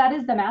 That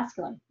is the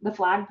masculine, the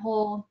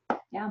flagpole.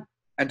 Yeah.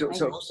 And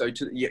also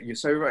you're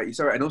so right. You're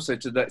so right. And also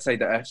to say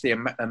that actually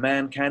a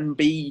man can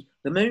be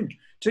the moon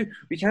too.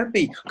 We can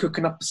be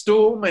cooking up a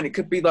storm, and it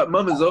could be like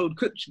mama's old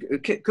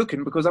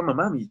cooking because I'm a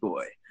mummy's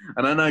boy,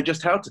 and I know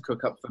just how to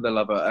cook up for the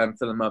lover and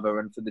for the mother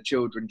and for the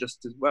children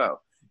just as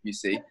well. You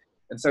see,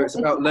 and so it's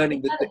about learning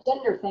it's not a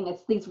gender thing.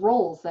 It's these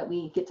roles that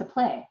we get to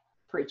play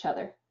for each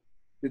other.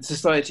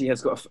 Society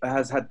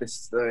has had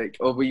this,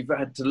 or we've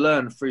had to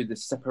learn through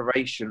this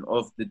separation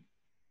of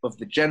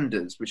the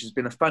genders, which has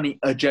been a funny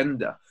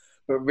agenda.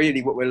 But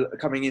really, what we're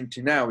coming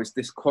into now is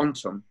this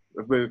quantum,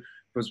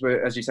 because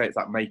we're, as you say, it's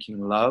like making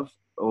love,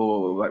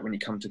 or like when you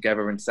come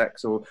together in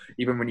sex, or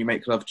even when you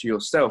make love to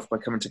yourself by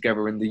coming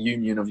together in the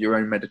union of your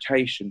own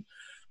meditation.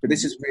 But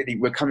this is really,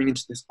 we're coming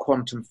into this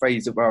quantum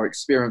phase of our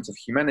experience of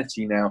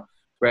humanity now,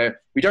 where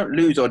we don't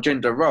lose our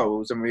gender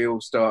roles, and we all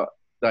start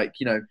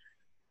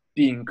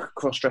being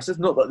cross-dressers.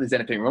 Not that there's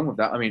anything wrong with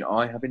that. I mean,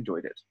 I have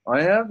enjoyed it.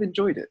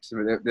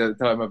 The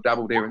time I've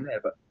dabbled here and there,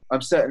 but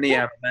I'm certainly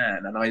am a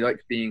man, and I like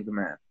being the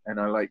man, and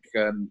I like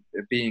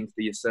being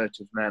the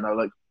assertive man. I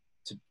like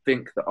to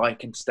think that I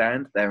can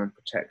stand there and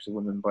protect a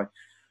woman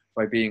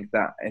by being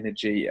that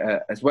energy,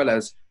 as well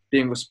as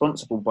being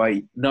responsible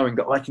by knowing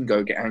that I can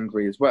go get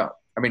angry as well.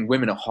 I mean,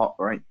 women are hot,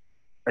 right?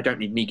 I don't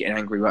need me getting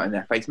angry right in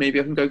their face. Maybe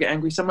I can go get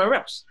angry somewhere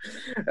else.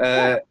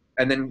 And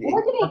then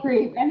or get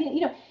angry. I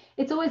mean,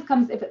 it's always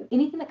comes, if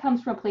anything that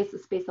comes from a place, a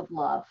space of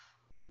love.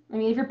 I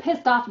mean, if you're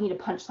pissed off, you need to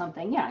punch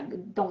something. Yeah,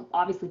 don't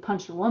obviously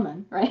punch a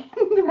woman, right?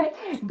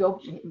 Right? Go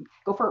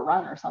for a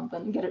run or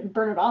something,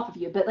 burn it off of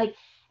you. But like,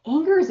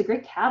 anger is a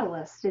great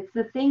catalyst. It's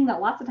the thing that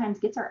lots of times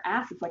gets our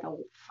ass. It's like a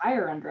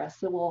fire under us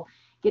that will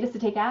get us to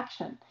take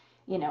action.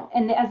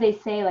 And as they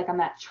say, like on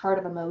that chart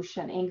of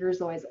emotion, anger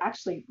is always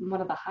actually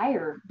one of the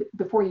higher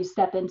before you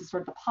step into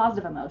sort of the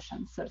positive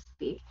emotions, so to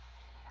speak.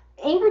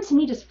 Anger to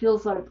me just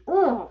feels like,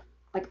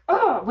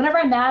 whenever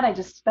I'm mad,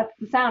 that's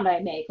the sound I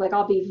make. Like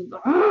I'll be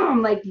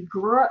like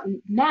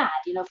mad,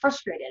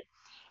 frustrated,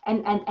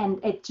 and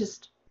it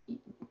just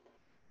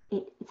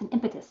it's an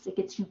impetus. It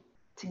gets you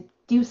to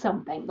do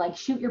something, like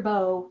shoot your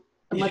bow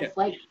and let's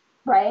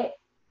right.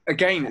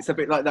 Again, it's a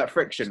bit like that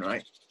friction,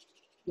 right?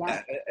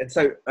 Yeah. And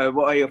so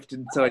what I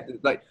often say,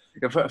 like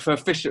for a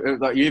fisher,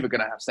 like you're either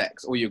going to have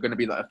sex or you're going to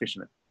be like a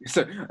fisherman.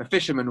 So a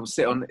fisherman will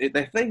sit on,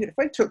 if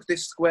they took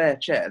this square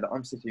chair that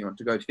I'm sitting on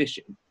to go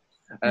fishing,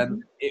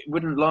 it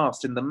wouldn't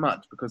last in the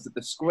mud because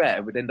the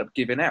square would end up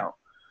giving out.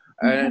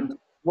 And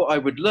what I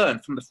would learn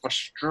from the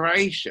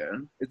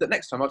frustration is that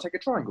next time I'll take a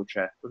triangle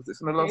chair because it's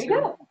going to last. There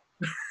you go.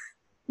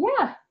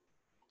 Yeah.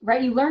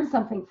 Right. You learn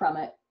something from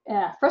it.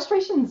 Yeah,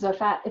 frustration,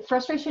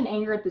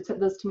 anger,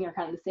 those to me are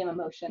kind of the same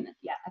emotion.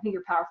 Yeah, I think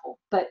you're powerful.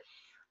 But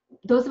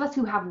those of us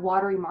who have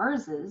watery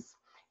Marses,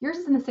 yours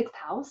is in the 6th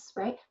house,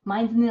 right?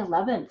 Mine's in the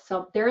 11th.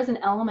 So there is an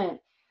element.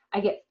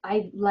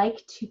 I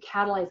like to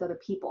catalyze other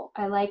people.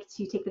 I like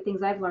to take the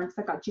things I've learned, because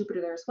I've got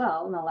Jupiter there as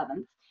well in the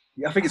 11th.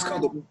 Yeah, I think it's cool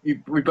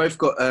that we both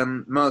got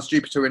Mars,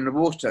 Jupiter in the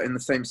water in the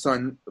same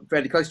sign,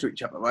 fairly close to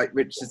each other, right?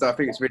 Which is, I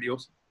think it's really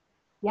awesome.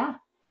 Yeah,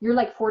 you're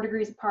like 4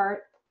 degrees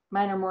apart.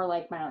 Mine are more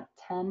like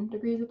 10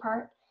 degrees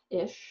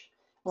apart-ish.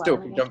 Still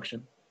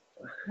conjunction.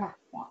 Yeah.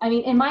 I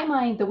mean, in my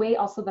mind, the way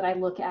also that I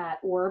look at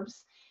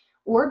orbs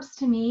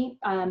to me,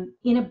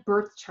 in a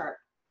birth chart,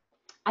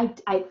 if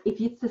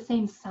it's the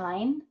same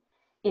sign,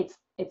 it's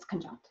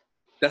conjunct.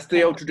 That's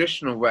the old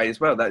traditional way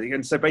as well.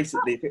 And so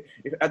basically,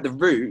 if at the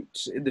root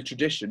in the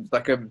traditions,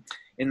 like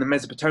in the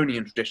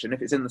Mesopotamian tradition,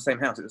 if it's in the same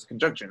house, it's a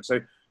conjunction. So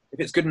if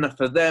it's good enough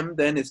for them,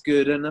 then it's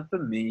good enough for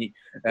me.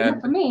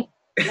 For me,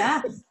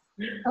 yeah,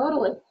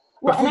 totally.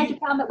 Well, and I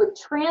found that with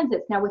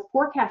transits, now with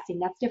forecasting,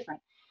 that's different.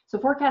 So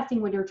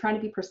forecasting, when you're trying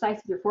to be precise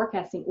with your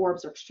forecasting,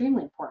 orbs are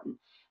extremely important.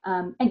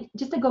 And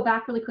just to go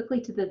back really quickly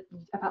to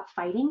about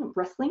fighting,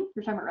 wrestling,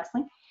 you're talking about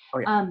wrestling. Oh,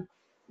 yeah.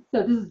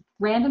 So this is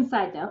random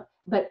side note,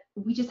 but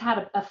we just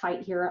had a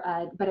fight here,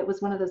 but it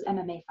was one of those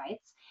MMA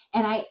fights.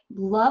 And I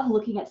love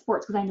looking at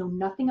sports because I know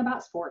nothing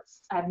about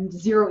sports. I have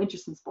zero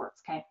interest in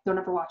sports, okay? Don't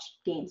ever watch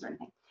games or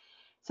anything.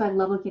 So I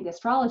love looking at the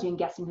astrology and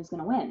guessing who's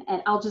going to win.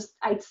 And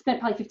I spent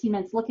probably 15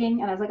 minutes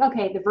looking, and I was like,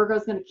 okay, the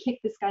Virgo's going to kick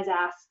this guy's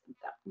ass.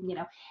 You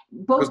know,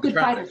 both good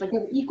fighters, like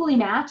they're equally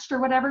matched or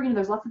whatever. You know,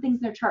 there's lots of things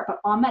in their chart. But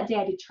on that day,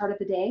 I did chart of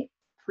the day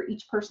for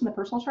each person, the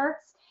personal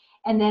charts.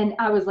 And then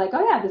I was like,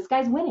 oh yeah, this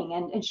guy's winning.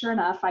 And sure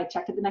enough, I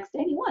checked it the next day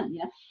and he won, you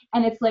know?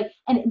 And it's like,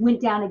 and it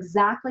went down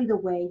exactly the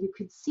way you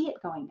could see it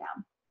going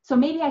down. So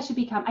maybe I should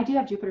I do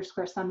have Jupiter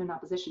square Sun in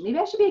opposition. Maybe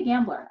I should be a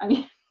gambler. I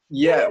mean,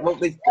 yeah, well,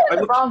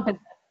 I wrong.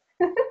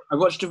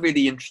 watched a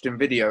really interesting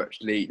video,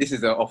 actually. This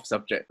is an off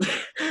subject.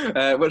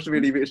 Watched a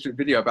really interesting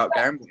video about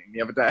gambling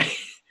the other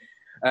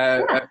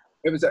day.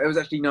 It was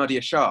actually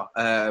Nadia Shah,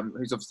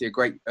 who's obviously a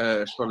great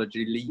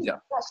astrology leader.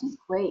 Yeah, she's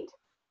great.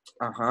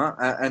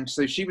 And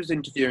so she was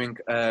interviewing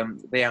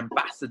the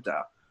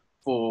ambassador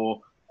for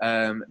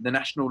the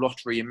National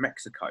Lottery in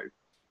Mexico,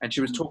 and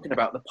she was talking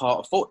about the part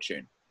of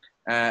fortune,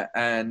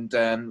 and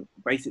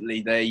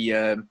basically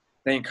they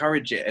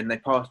encourage it and they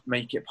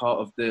make it part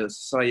of the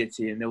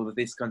society and all of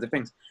these kinds of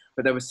things.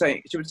 But they were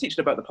saying, she was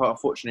teaching about the part of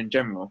fortune in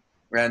general,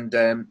 and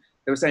they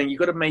were saying you've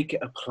got to make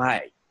it a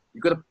play.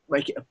 You've got to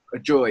make it a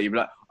joy.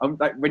 Like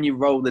when you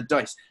roll the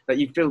dice, that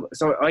you feel.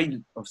 So I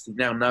obviously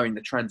now knowing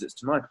the transits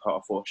to my part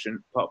of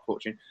fortune,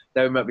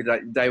 they might be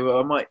like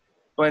I might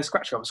buy a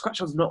scratch card. Scratch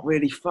card's not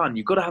really fun.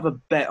 You've got to have a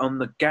bet on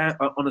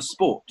on a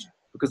sport,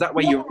 because that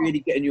way you're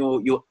really getting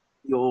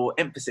your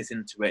emphasis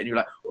into it, and you're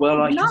like,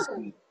 well, I can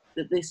see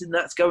that this and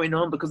that's going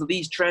on because of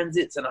these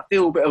transits, and I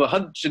feel a bit of a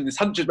hunch, and this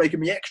hunch is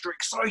making me extra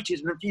excited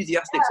and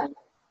enthusiastic. So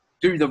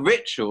do the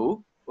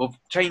ritual of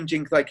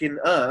changing, like in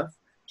Earth,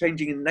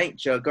 changing in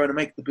nature, going to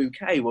make the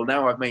bouquet. Well,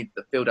 now I've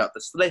filled out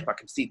the slip. I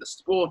can see the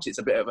sport. It's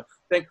a bit of a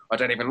thing. I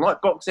don't even like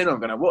boxing. I'm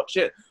going to watch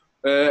it,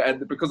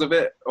 and because of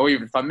it, or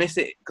even if I miss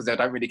it, because I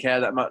don't really care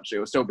that much, it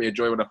will still be a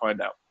joy when I find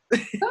out.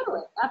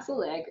 Totally,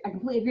 absolutely, I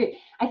completely agree.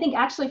 I think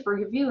actually for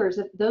your viewers,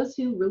 those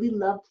who really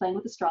love playing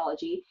with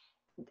astrology,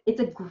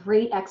 it's a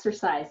great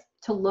exercise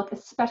to look,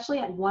 especially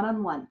at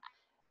one-on-one,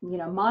 you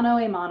know, mano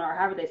a mano, or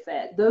however they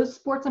say it, those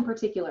sports in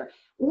particular.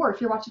 Or if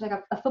you're watching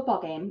like a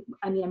football game,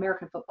 I mean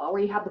American football,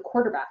 where you have the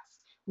quarterbacks,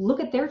 look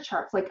at their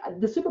charts. Like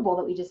the Super Bowl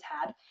that we just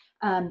had,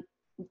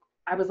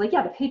 I was like,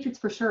 yeah, the Patriots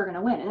for sure are going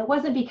to win. And it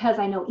wasn't because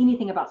I know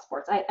anything about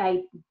sports.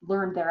 I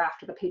learned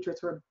thereafter the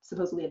Patriots were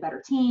supposedly a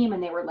better team,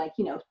 and they were like,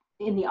 you know,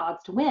 in the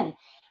odds to win.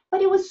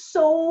 But it was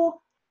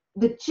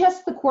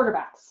just the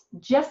quarterbacks,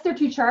 just their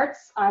two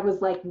charts, I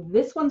was like,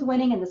 this one's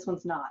winning and this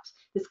one's not.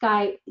 This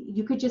guy,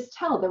 you could just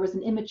tell there was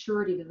an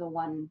immaturity to the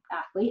one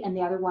athlete, and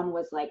the other one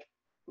was like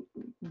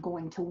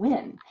going to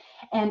win.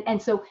 And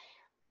so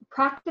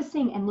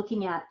practicing and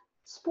looking at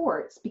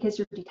sports, because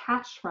you're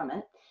detached from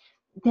it,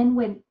 then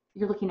when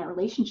you're looking at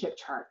relationship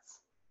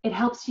charts, it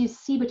helps you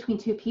see between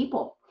two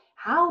people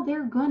how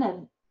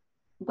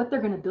what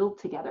they're gonna build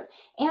together.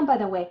 And by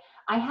the way,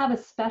 I have a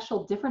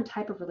special different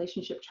type of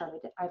relationship chart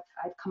that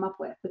I've come up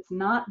with. It's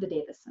not the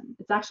Davison.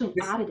 It's actually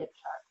an additive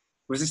chart.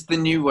 Was this the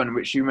new one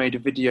which you made a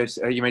video?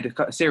 You made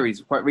a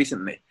series quite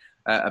recently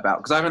about?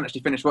 Because I haven't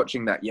actually finished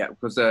watching that yet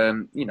because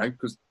you know,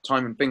 because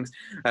time and things.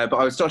 But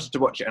I started to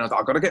watch it, and I was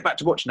like, I've got to get back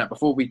to watching that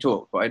before we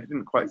talk. But I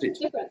didn't quite fit.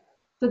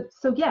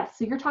 So yes.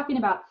 So you're talking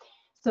about.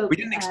 So we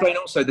didn't explain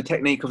also the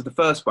technique of the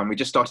first one. We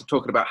just started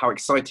talking about how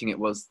exciting it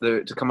was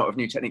to come up with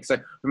new techniques. So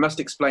we must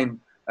explain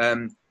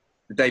the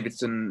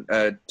Davidson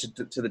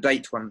to the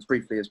date ones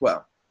briefly as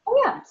well.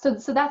 Oh yeah,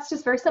 so that's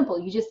just very simple.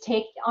 You just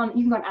you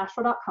can go on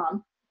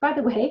astro.com. By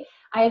the way,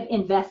 I have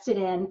invested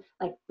in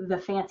like the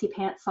fancy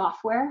pants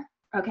software,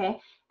 okay,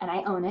 and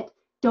I own it.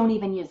 Don't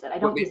even use it. I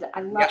don't use it.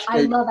 I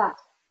love that.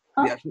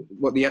 Huh?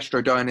 The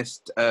Astro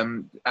Dynast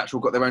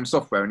got their own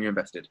software, and you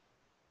invested?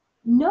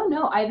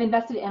 No, I've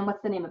invested in,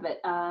 what's the name of it?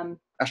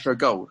 Astro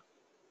Gold.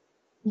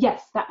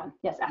 Yes, that one.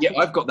 Yes. Yeah,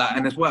 I've got that,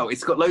 and as well,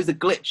 it's got loads of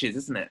glitches,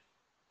 isn't it?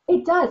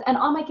 It does, and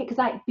on my because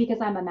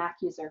I'm a Mac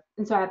user,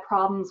 and so I have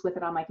problems with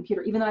it on my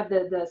computer. Even though I have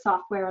the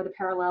software, the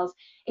parallels,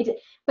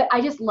 but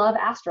I just love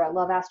Astro. I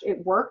love Astro.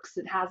 It works.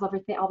 It has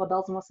everything, all the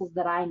bells and whistles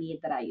that I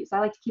need, that I use. I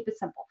like to keep it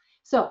simple.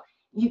 So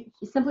you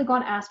simply go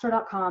on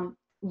astro.com.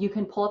 You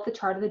can pull up the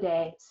chart of the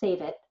day,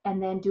 save it,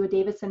 and then do a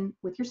Davison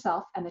with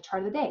yourself and the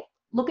chart of the day.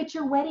 Look at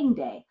your wedding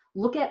day.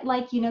 Look at,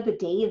 like, you know, the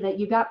day that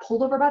you got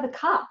pulled over by the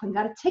cop and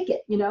got a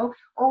ticket, you know,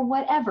 or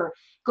whatever.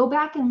 Go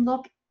back and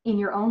look in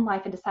your own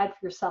life and decide for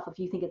yourself if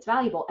you think it's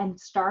valuable, and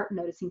start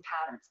noticing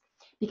patterns.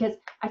 Because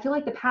I feel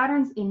like the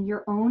patterns in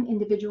your own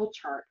individual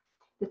chart,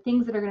 the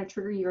things that are going to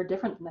trigger you are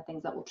different than the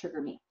things that will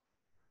trigger me.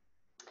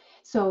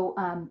 So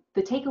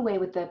the takeaway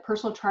with the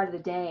personal chart of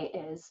the day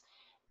is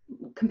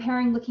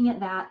comparing, looking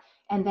at that,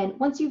 And then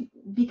once you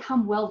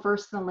become well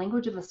versed in the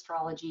language of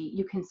astrology,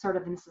 you can sort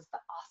of, and this is the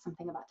awesome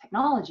thing about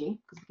technology,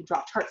 because we can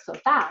draw charts so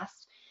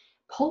fast,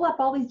 pull up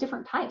all these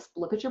different types,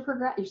 look at your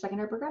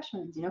secondary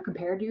progressions, you know,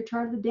 compared to your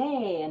chart of the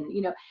day, and,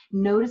 you know,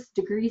 notice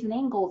degrees and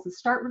angles, and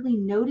start really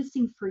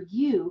noticing for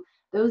you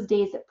those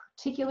days at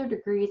particular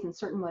degrees and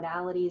certain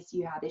modalities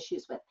you have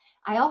issues with.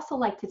 I also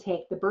like to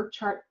take the birth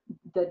chart,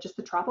 just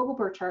the tropical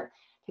birth chart,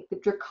 take the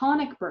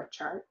draconic birth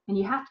chart, and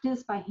you have to do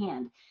this by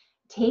hand.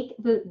 Take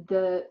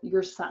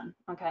your sun,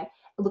 okay?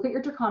 Look at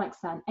your draconic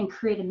sun and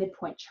create a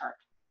midpoint chart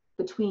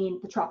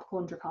between the tropical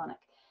and draconic.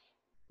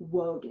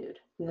 Whoa, dude.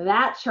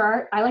 That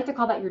chart, I like to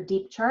call that your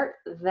deep chart.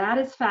 That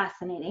is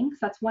fascinating. So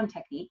that's one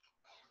technique.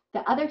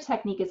 The other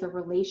technique is a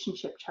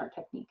relationship chart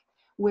technique,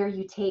 where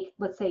you take,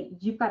 let's say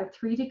you've got a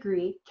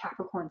 3-degree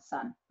Capricorn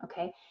sun,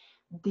 okay?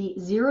 The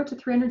 0 to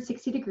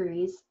 360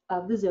 degrees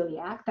of the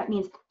zodiac, that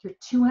means you're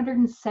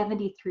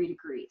 273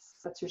 degrees.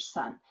 So that's your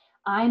sun.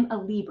 I'm a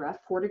Libra,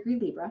 4-degree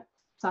Libra.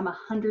 So I'm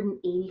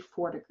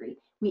 184 degree.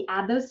 We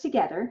add those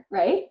together,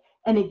 right?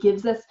 And it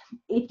gives us,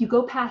 if you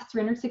go past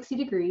 360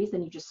 degrees,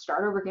 then you just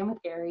start over again with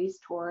Aries,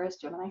 Taurus,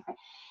 Gemini, right?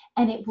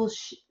 And it will,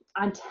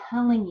 I'm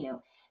telling you,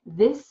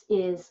 this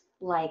is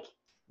like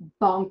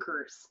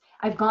bonkers.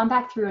 I've gone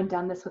back through and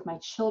done this with my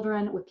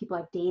children, with people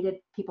I've dated,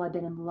 people I've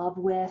been in love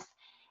with,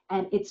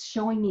 and it's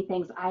showing me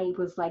things I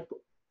was like,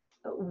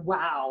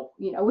 wow,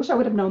 you know, I wish I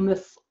would have known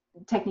this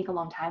technique a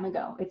long time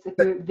ago. It's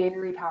very,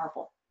 very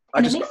powerful.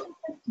 And it makes more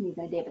sense to me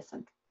than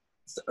Davison.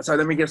 So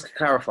let me just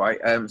clarify.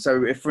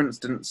 So if, for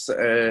instance,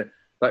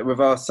 like with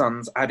our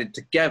suns added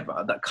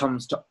together, that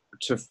comes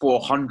to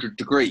 400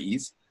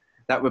 degrees,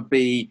 that would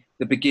be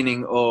the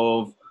beginning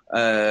of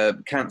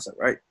Cancer,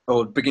 right?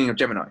 Or beginning of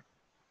Gemini.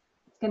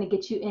 It's going to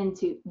get you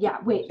into, yeah,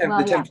 wait.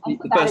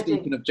 The first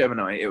deacon of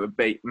Gemini, it would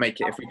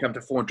make it if we come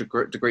to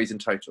 400 degrees in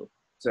total.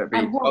 So it'd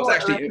be,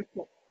 actually,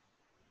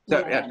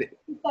 so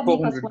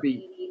 400 would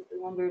be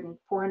 300 and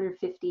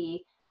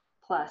 450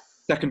 plus.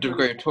 Second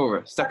degree of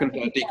Taurus, second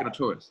deacon of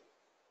Taurus.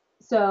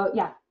 So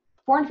yeah,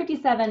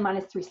 457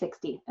 minus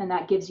 360, and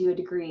that gives you a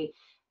degree.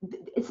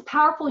 It's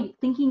powerful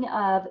thinking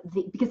of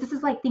because this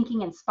is like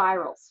thinking in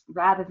spirals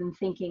rather than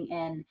thinking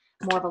in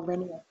more of a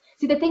linear.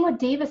 See, the thing with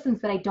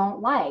Davisons that I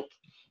don't like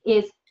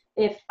is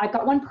if I've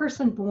got one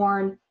person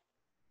born,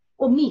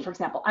 well, me, for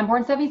example, I'm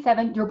born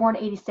 77, you're born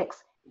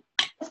 86.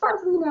 As far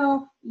as we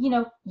know,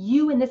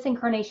 you in this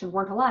incarnation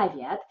weren't alive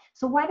yet.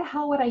 So why the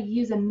hell would I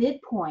use a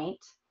midpoint?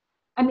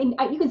 I mean,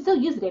 you can still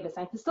use a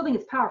Davison. I still think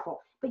it's powerful,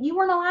 but you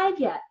weren't alive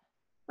yet,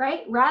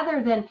 right?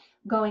 Rather than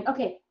going,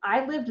 okay,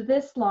 I lived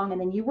this long and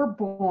then you were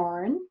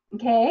born,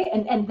 okay?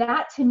 And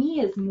that to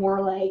me is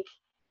more like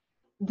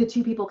the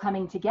two people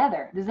coming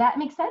together. Does that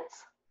make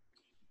sense?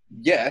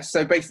 Yeah,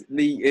 so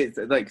basically it's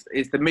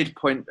the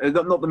midpoint,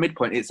 not the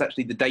midpoint, it's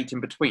actually the date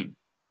in between.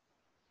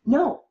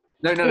 No.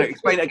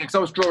 Explain that again, because I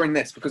was drawing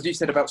this because you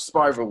said about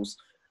spirals.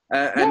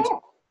 It's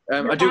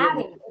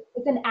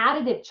an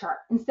additive chart.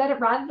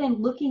 Rather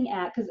than looking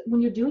at, because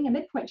when you're doing a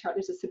midpoint chart,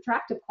 there's a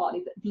subtractive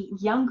quality that the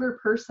younger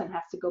person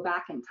has to go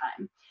back in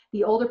time.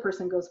 The older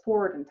person goes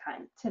forward in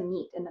time to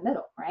meet in the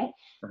middle, right?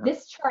 Uh-huh.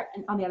 This chart,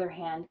 on the other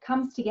hand,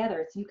 comes together.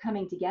 It's you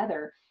coming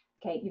together.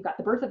 Okay, you've got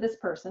the birth of this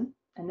person,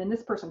 and then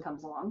this person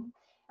comes along,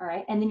 all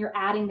right? And then you're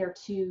adding their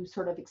two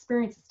sort of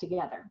experiences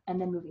together and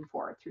then moving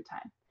forward through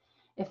time,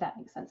 if that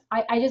makes sense.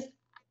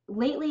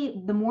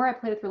 Lately, the more I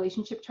play with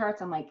relationship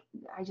charts, I'm like,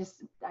 I've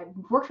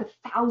worked with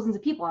thousands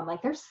of people. I'm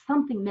like, there's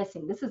something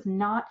missing. This is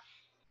not,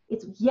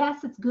 it's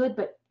good,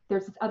 but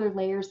there's other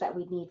layers that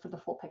we need for the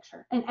full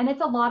picture. And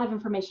it's a lot of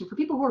information for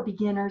people who are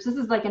beginners. This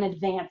is like an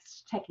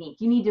advanced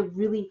technique. You need to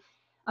really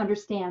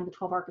understand the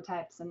 12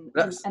 archetypes and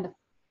the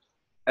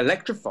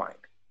electrifying.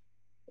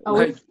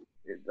 Oh,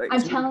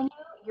 I'm telling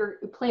you,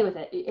 play with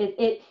it.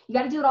 You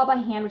got to do it all by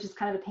hand, which is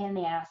kind of a pain in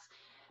the ass.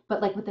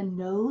 But like with the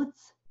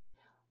nodes,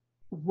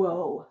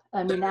 whoa!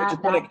 I mean,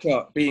 that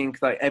chart being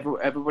like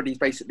everybody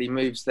basically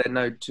moves their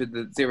node to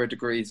the 0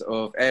 degrees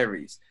of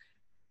Aries,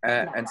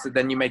 and so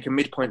then you make a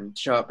midpoint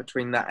chart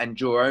between that and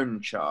your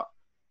own chart.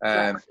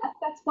 That's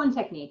one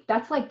technique.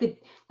 That's like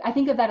I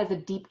think of that as a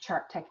deep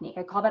chart technique.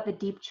 I call that the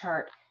deep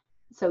chart.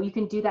 So you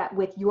can do that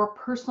with your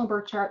personal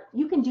birth chart.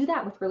 You can do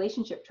that with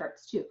relationship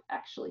charts too,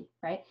 actually,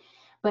 right?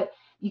 But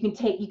you can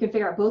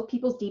figure out both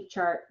people's deep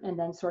chart and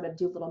then sort of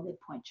do a little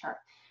midpoint chart.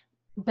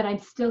 But I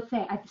still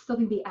think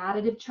the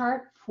additive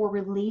chart for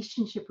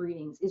relationship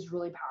readings is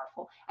really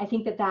powerful. I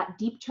think that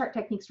deep chart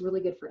technique is really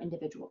good for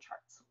individual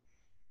charts.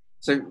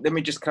 So let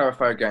me just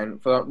clarify again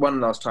for one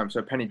last time,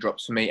 so a penny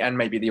drops for me and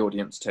maybe the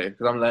audience too,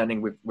 because I'm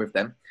learning with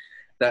them,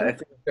 that if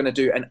we're going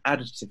to do an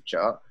additive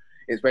chart,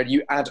 it's where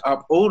you add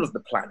up all of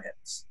the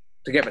planets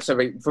together. So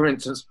for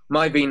instance,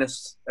 my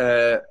Venus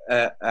at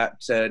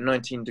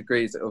 19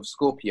 degrees of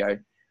Scorpio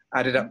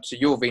added up to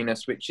your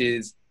Venus, which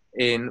is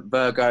in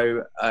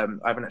Virgo.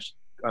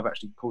 I've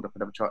actually pulled up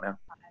another chart now.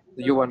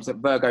 So your one's at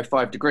Virgo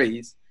 5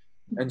 degrees.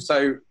 And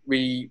so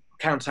we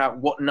count out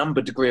what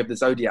number degree of the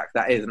zodiac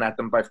that is and add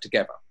them both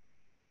together.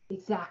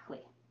 Exactly.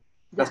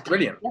 That's Exactly.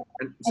 brilliant. Yep.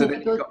 And so And if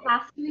then it you've goes got,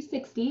 past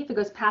 360, if it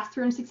goes past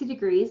 360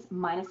 degrees,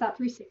 minus that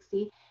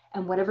 360,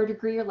 and whatever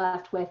degree you're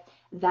left with,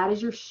 that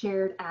is your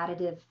shared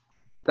additive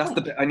that's the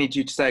point. bit I need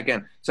you to say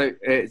again. So,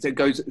 does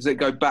it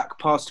go back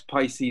past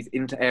Pisces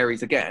into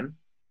Aries again?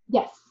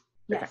 Yes,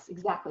 Okay. yes,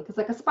 exactly. Because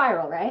like a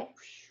spiral, right?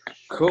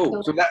 Cool.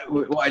 So So that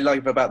what I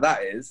like about that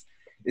is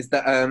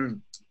that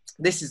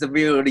this is a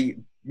really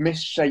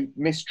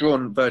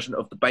misdrawn version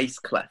of the bass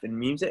clef in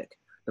music,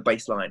 the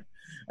bass line,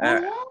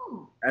 uh,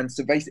 oh and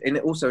so basically, and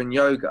also in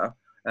yoga,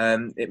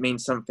 it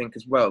means something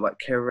as well, like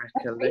yeah,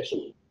 that's Kirikalishvili.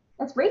 Reiki.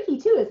 That's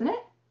Reiki too, isn't it?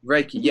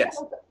 Reiki, Did you yes.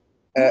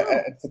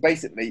 yeah. So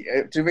basically,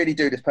 to really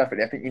do this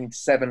perfectly, I think you need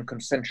 7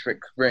 concentric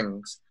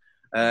rings,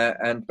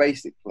 and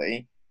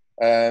basically,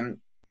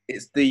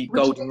 it's the Which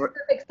golden. makes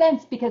perfect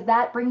sense because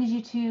that brings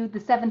you to the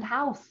seventh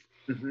house.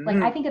 Like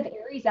I Mhm. think of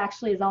Aries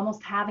actually as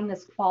almost having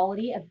this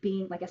quality of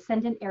being like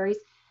ascendant Aries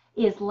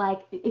is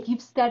like if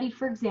you've studied,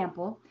 for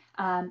example,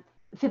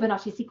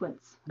 Fibonacci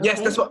sequence. Yes,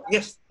 Okay, that's what.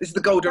 Yes, this is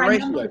the golden prime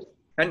ratio, numbers.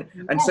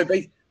 and so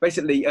Yes.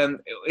 basically,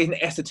 in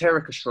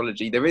esoteric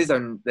astrology, there is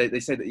only they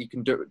say that you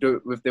can do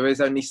it with there is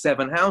only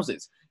 7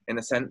 houses in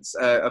a sense.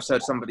 I've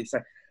heard somebody say,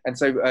 and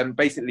so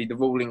basically, the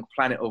ruling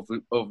planet of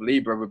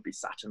Libra would be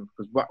Saturn,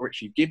 because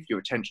which you give your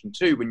attention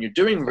to when you're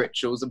doing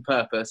rituals and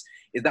purpose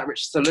is that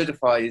which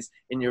solidifies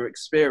in your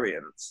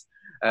experience.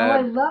 Oh, I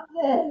Um, love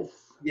this.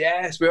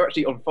 yes, we're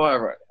actually on fire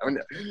right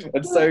now,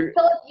 and so. Dude,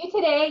 Philip, you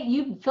today,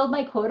 you filled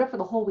my quota for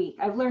the whole week.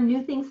 I've learned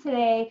new things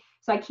today,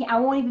 so I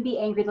won't even be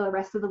angry the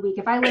rest of the week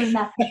if I learn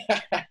nothing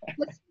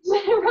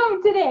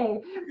from today,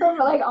 from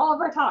like all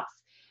of our talks.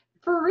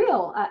 For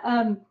real.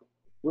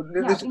 Well,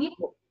 Yeah, we need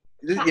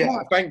to chat yeah,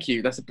 more. thank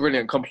you. That's a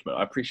brilliant compliment.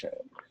 I appreciate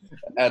it.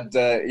 And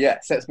yeah,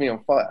 it sets me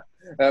on fire.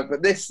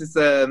 But this is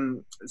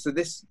so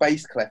this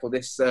bass clef or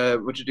this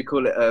what did you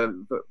call it?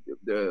 Like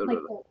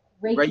the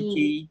Reiki.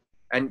 Reiki,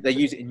 and they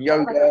use it in Yeah,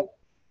 like yoga.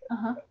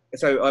 uh-huh.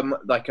 So I'm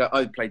like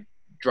I play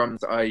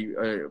drums. I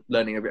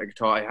learning a bit of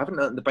guitar. I haven't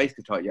learned the bass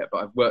guitar yet,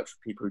 but I've worked for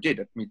people who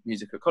did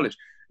music at college,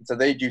 and so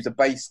they'd use a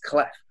bass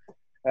clef.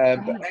 But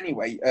Right.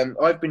 anyway,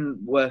 I've been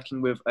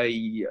working with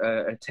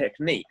a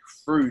technique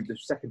through the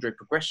secondary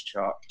progression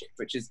chart,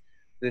 which is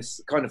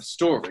this kind of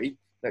story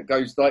that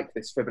goes like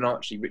this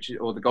Fibonacci, which is,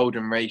 or the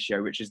golden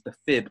ratio, which is the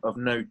fib of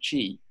no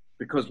chi.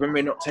 Because when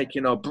we're not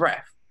taking our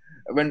breath,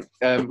 when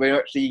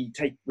we're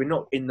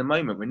not in the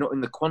moment, we're not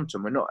in the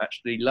quantum, we're not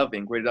actually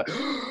loving. We're like,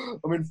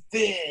 I'm in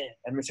fear,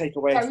 and we take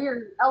away. Yeah,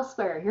 you're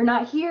elsewhere. You're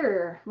not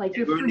here. Like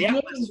you're We're in the forgetting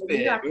that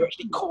you're atmosphere. We're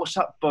actually caught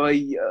up by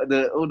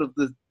all of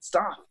the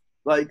stuff.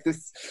 Like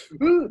this,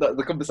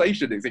 the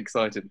conversation is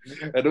exciting,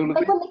 and all of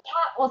like it. when the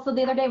cat. Well, so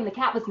the other day when the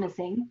cat was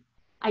missing,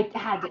 I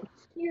had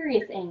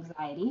serious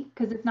anxiety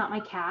because it's not my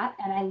cat,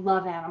 and I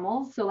love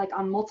animals. So like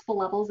on multiple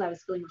levels, I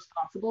was feeling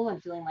responsible and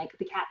feeling like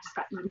the cat just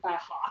got eaten by a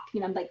hawk.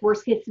 You know, I'm like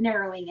worst case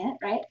scenarioing it,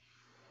 right?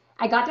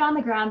 I got down on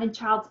the ground in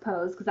child's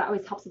pose because that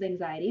always helps with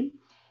anxiety,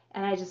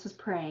 and I just was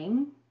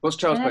praying. What's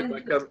Charles And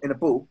Boat I like in a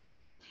ball?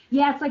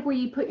 yeah, it's like where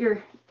you put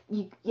you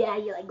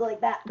like go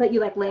like that, but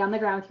you like lay on the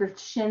ground with your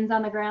shins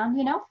on the ground,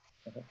 you know,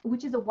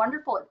 which is a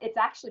wonderful. It's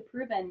actually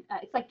proven.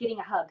 It's like getting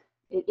a hug.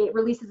 It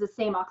releases the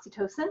same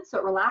oxytocin, so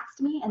it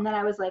relaxed me, and then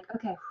I was like,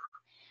 okay.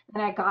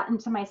 Then I got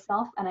into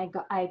myself, and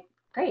I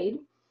prayed.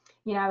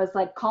 You know, I was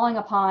like calling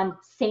upon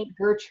Saint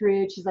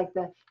Gertrude. She's like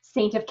the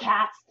saint of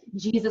cats.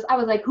 Jesus. I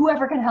was like,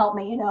 whoever can help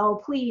me, you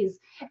know, please.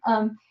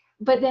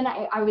 But then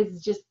I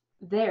was just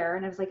there,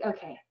 and I was like,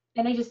 okay.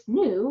 And I just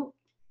knew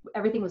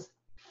everything was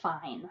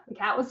fine. The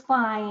cat was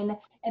fine,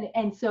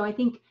 and so I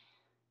think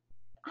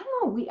I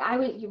don't know.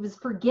 It was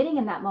forgetting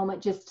in that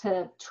moment just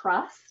to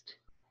trust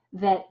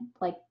that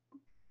like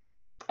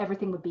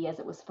everything would be as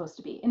it was supposed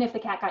to be. And if the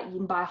cat got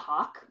eaten by a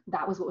hawk,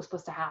 that was what was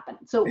supposed to happen.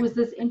 So it was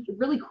this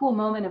really cool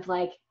moment of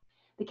like,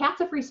 the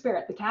cat's a free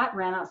spirit. The cat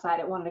ran outside.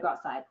 It wanted to go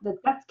outside.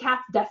 That's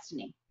cat's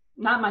destiny,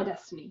 not my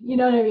destiny. You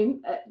know what I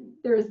mean?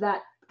 There is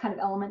that kind of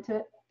element to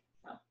it.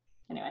 So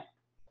anyway,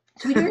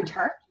 should we do your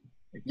chart?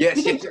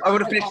 Yes, yes. I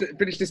want to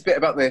finish this bit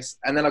about this,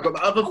 and then I've got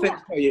the other thing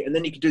to tell you, and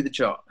then you can do the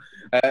chart.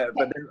 But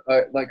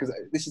then, like, because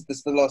this is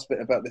the last bit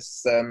about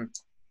this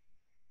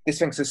this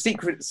thing. So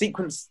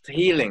sequence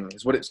healing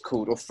is what it's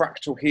called, or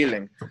fractal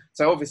healing.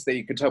 So obviously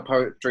you can tell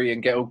poetry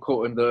and get all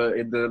caught in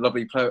the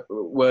lovely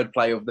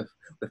wordplay of the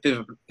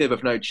fib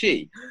of no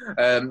chi.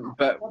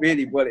 But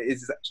really what it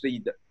is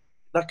actually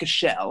like a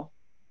shell.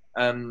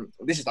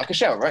 This is like a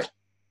shell, right?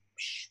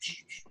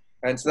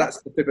 And so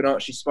that's the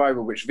Fibonacci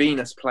spiral, which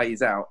Venus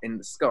plays out in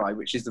the sky,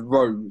 which is the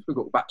rose. We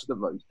got back to the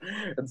rose.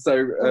 And so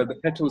the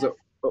petals are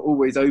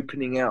always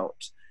opening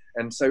out.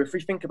 And so if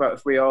we think about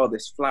if we are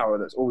this flower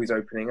that's always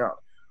opening up,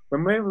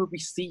 when where were we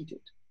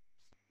seeded?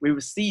 We were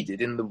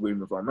seeded in the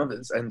womb of our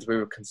mothers, and we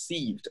were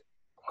conceived.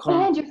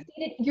 And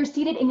you're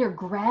seated in your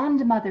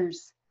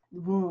grandmother's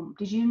womb.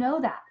 Did you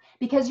know that?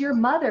 Because your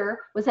mother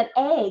was an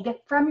egg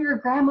from your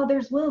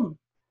grandmother's womb.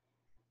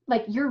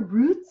 Like your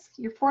roots,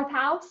 your fourth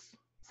house.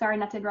 Sorry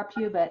not to interrupt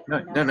you, but No,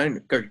 you know. no,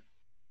 go.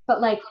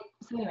 But like,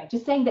 so anyway,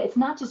 just saying that it's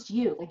not just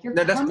you. Like you're.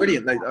 No, that's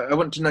brilliant. I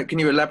want to know. Can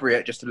you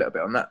elaborate just a little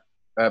bit on that?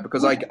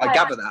 Because I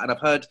gather that, and I've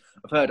heard,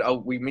 oh,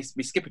 we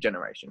skip a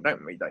generation,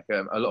 don't we? Like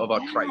a lot of our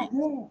traits.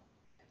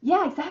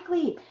 Yeah,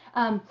 exactly.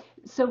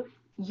 So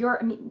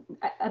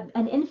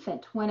an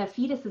infant, when a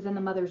fetus is in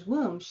the mother's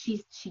womb,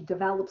 she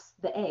develops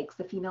the eggs,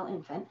 the female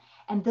infant,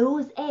 and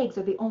those eggs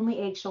are the only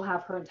eggs she'll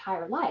have her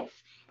entire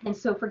life. And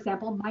so, for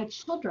example, my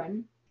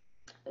children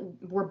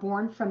were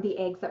born from the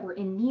eggs that were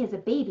in me as a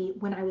baby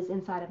when I was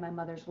inside of my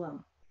mother's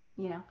womb,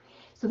 you know.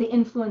 So the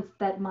influence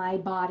that my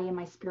body and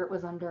my spirit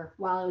was under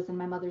while I was in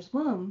my mother's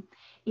womb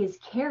is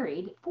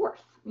carried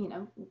forth, you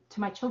know, to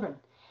my children.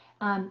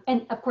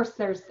 And of course,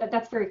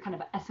 that's very kind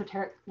of an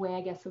esoteric way,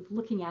 I guess, of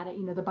looking at it,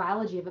 you know, the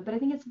biology of it. But I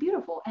think it's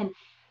beautiful. And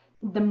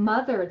the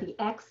mother, the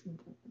X,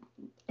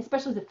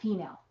 especially the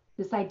female,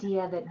 this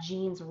idea that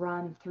genes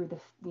run through the,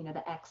 you know,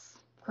 the X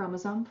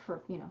chromosome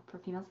for, you know, for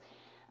females.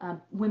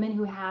 Women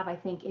who have, I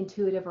think,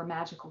 intuitive or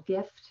magical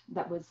gift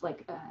that was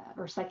like,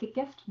 or psychic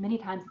gift, many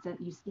times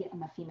you see it in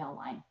the female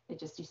line. You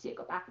see it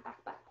go back,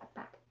 back, back, back,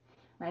 back,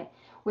 right?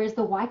 Whereas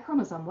the Y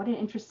chromosome, what an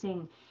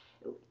interesting.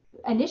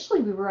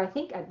 Initially, we were, I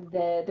think,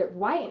 the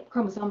Y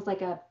chromosome was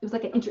like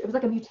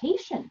a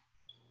mutation,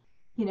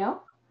 you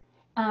know,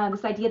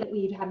 this idea that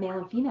we'd have male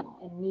and female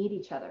and need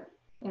each other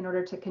in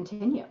order to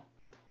continue.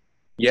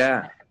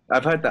 Yeah,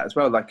 I've heard that as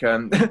well. Like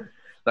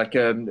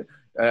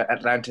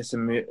Atlantis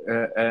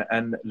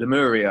and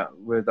Lemuria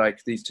were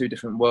like these two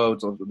different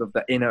worlds of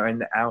the inner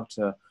and the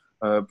outer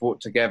brought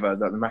together,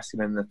 that the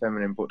masculine and the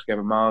feminine brought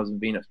together, Mars and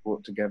Venus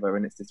brought together,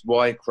 and it's this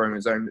Y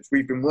chromosome that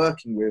we've been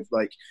working with,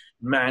 like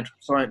mad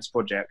science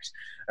project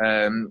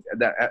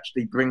that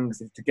actually brings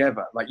it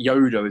together. Like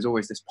Yoda is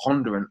always this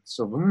ponderance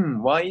of,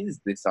 why is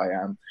this I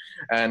am?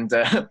 And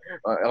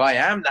I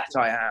am that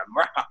I am.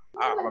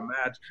 I'm a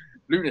mad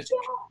lunatic.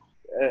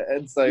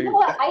 And so, you know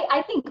what,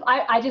 I think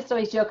I just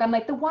always joke. I'm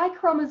like, the Y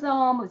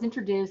chromosome was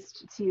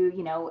introduced to,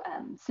 you know,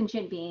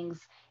 sentient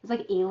beings. It's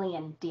like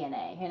alien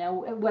DNA, you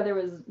know, whether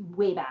it was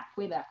way back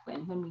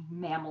when we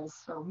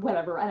mammals or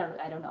whatever.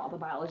 I don't know all the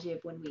biology of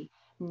when we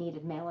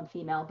needed male and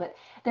female, but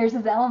there's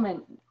this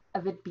element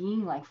of it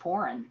being like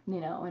foreign, you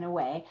know, in a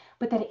way,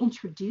 but that it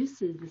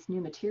introduces this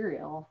new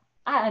material.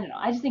 I don't know.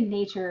 I just think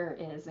nature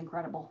is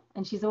incredible,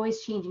 and she's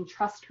always changing.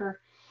 Trust her.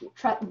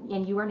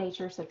 And you are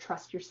nature, so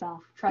trust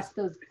yourself. Trust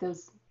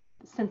those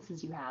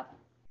senses you have.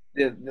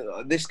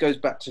 This goes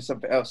back to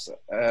something else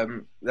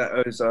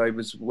that as I've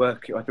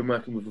been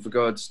working with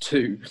regards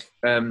to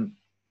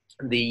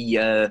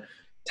the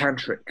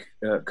tantric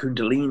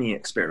Kundalini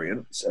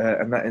experience,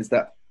 and that is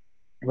that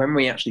when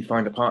we actually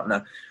find a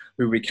partner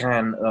who we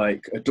can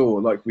like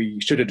adore, like we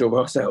should adore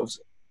ourselves,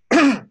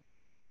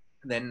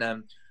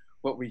 then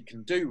what we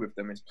can do with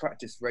them is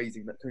practice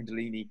raising that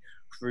Kundalini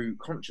through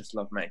conscious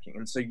lovemaking.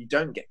 And so you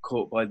don't get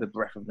caught by the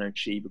breath of no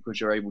chi, because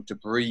you're able to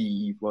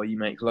breathe while you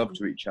make love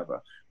to each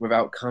other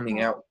without coming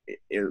out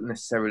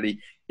necessarily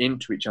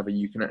into each other.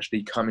 You can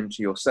actually come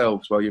into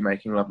yourselves while you're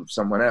making love with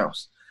someone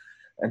else.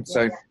 And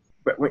so,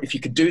 but if you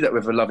could do that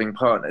with a loving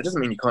partner, it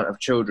doesn't mean you can't have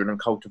children and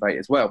cultivate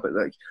as well. But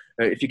like,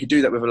 if you could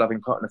do that with a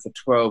loving partner for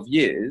 12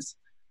 years,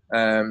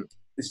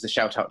 this is a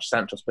shout out to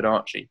Santos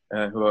Bonacci,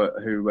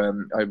 who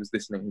I was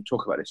listening to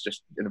talk about this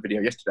just in a video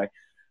yesterday.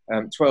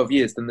 12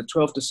 years, then the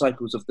 12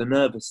 disciples of the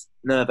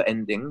nerve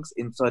endings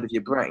inside of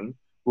your brain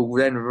will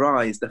then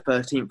rise the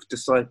 13th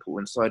disciple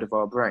inside of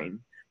our brain,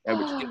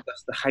 which gives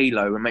us the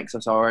halo and makes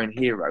us our own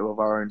hero of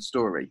our own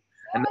story.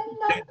 And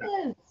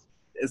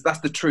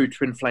that's the true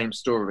twin flame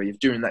story of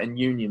doing that in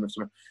union with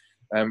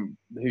someone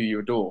who you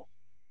adore.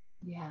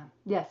 Yeah.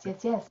 Yes.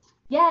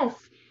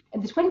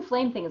 And the twin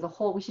flame thing as a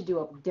whole, we should do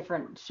a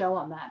different show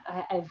on that.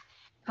 I've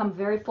come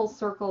very full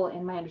circle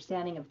in my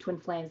understanding of twin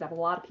flames. I have a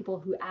lot of people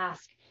who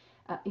ask,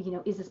 you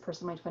know, is this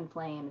person my twin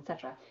flame,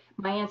 etc.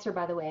 My answer,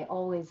 by the way,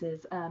 always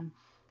is,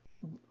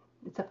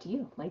 it's up to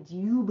you. Like, do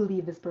you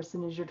believe this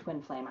person is your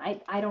twin flame?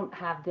 I don't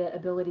have the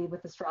ability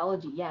with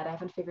astrology yet. I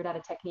haven't figured out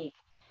a technique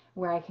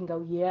where I can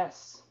go,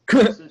 yes,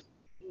 this is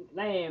twin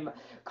flame.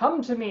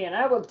 Come to me and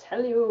I will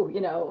tell you,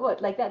 you know,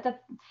 what, like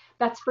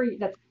that's free.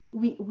 That's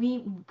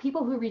we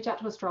people who reach out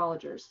to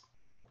astrologers,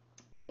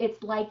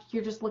 it's like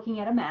you're just looking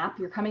at a map.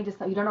 You're coming to,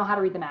 you don't know how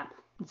to read the map.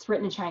 It's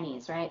written in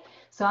Chinese, right?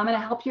 So I'm going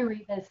to help you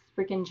read this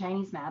freaking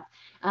Chinese map.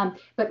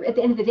 But at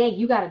the end of the day,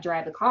 you got to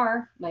drive the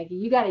car. Like,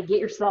 you got to get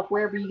yourself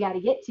wherever you got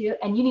to get to,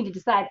 and you need to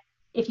decide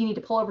if you need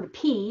to pull over to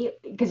pee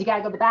because you got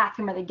to go to the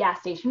bathroom or the gas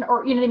station,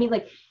 or, you know what I mean?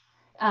 Like,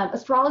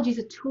 astrology is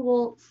a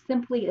tool.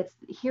 Simply, it's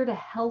here to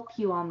help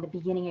you on the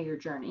beginning of your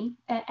journey,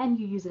 and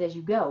you use it as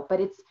you go. But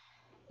it's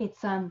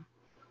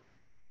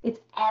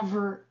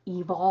ever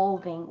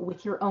evolving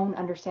with your own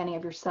understanding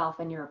of yourself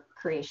and your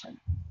creation.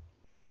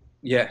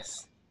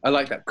 Yes, I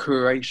like that,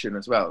 curation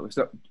as well. It's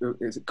a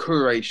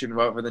curation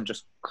rather than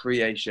just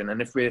creation.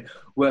 And if we're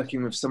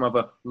working with some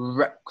other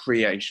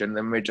recreation,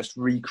 then we're just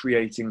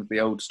recreating the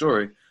old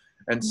story.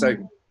 And so,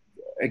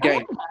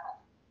 again,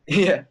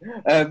 yeah.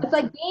 It's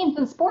like games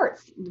and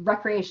sports,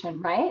 recreation,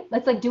 right?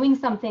 It's like doing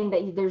something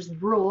that there's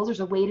rules,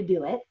 there's a way to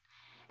do it.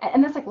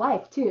 And that's like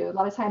life too. A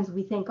lot of times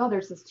we think, oh,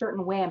 there's a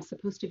certain way I'm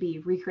supposed to be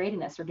recreating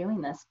this or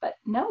doing this, but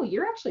no,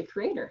 you're actually a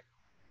creator.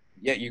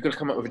 yeah, you've got to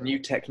come up with a new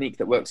technique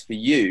that works for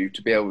you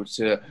to be able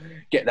to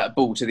get that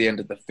ball to the end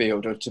of the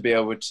field, or to be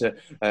able to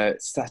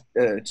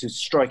to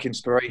strike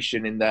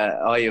inspiration in the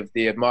eye of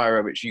the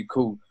admirer, which you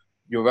call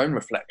your own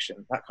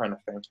reflection, that kind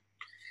of thing.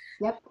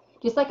 Yep.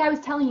 Just like I was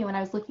telling you when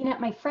I was looking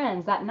at my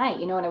friends that night,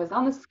 you know, when I was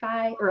on the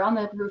sky or on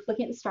the roof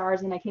looking at the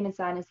stars, and I came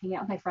inside and I was hanging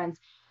out with my friends,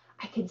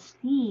 I could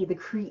see the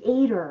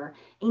creator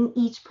in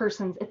each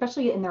person's,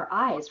 especially in their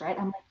eyes, right?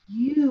 I'm like,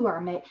 you are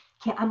my,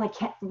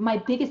 my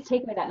biggest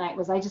takeaway that night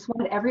was I just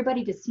wanted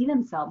everybody to see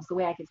themselves the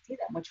way I could see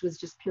them, which was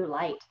just pure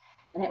light.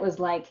 And it was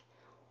like,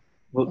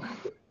 Well,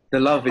 the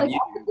love in like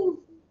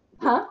you,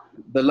 huh?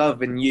 the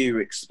love in you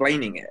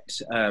explaining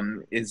it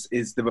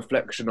is the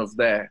reflection of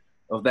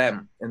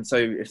them. And so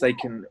if they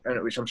can,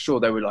 which I'm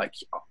sure they were like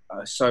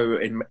so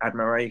in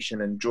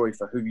admiration and joy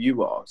for who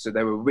you are, so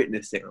they were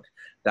witnessing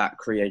that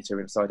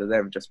creator inside of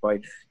them just by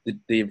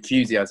the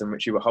enthusiasm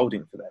which you were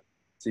holding for them.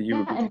 So you Yeah,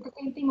 would be, and it's the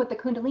same thing with the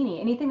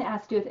Kundalini. Anything that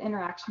has to do with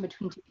interaction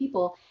between two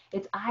people,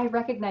 it's I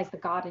recognize the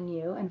God in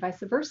you and vice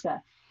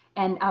versa.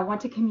 And I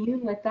want to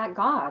commune with that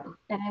God,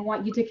 and I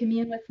want you to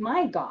commune with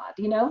my God,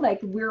 you know,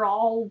 like we're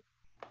all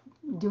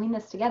doing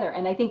this together.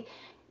 And I think,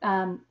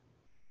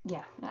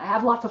 yeah, I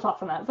have lots of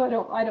thoughts on that, so I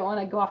don't want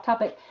to go off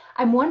topic.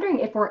 I'm wondering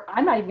if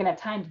I'm not even gonna have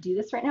time to do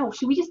this right now.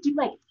 Should we just do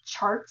like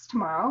charts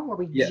tomorrow, where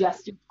we yeah,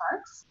 just do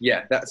charts?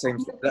 yeah, that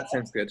sounds good. That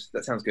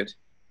sounds good.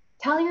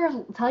 Tell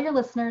your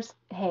listeners,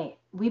 hey,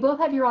 we both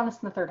have Uranus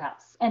in the third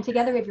house, and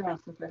together we have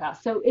Uranus in the third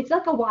house. So it's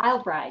like a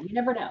wild ride. You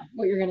never know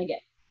what you're gonna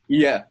get.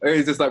 Yeah,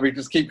 it's just like we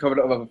just keep coming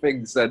up with other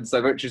things, and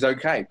so which is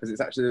okay because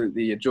it's actually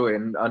the joy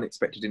and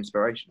unexpected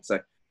inspiration. So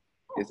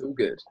it's all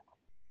good.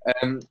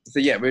 So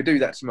yeah, we'll do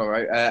that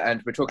tomorrow,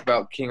 and we'll talk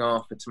about King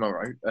Arthur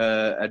tomorrow,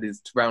 and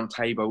his round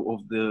table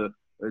of the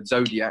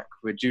Zodiac,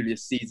 where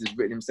Julius Caesar's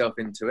written himself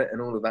into it,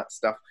 and all of that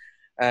stuff,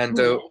 and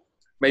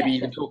maybe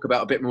even talk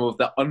about a bit more of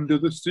the under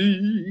the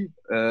sea,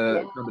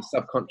 kind of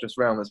subconscious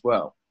realm as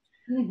well.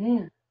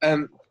 Mm-hmm.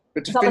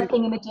 But to all the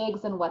finish,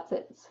 thingamajigs and what's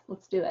it?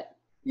 Let's do it.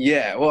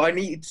 yeah, well, I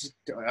need to,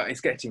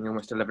 it's getting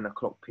almost 11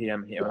 o'clock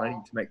p.m. here, and I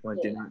need to make my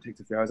dinner. It takes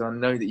a few hours. I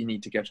know that you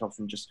need to get off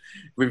and just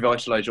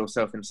revitalize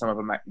yourself in some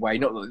other way.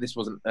 Not that this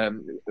wasn't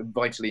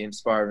vitally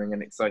inspiring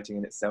and exciting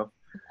in itself.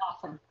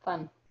 Awesome,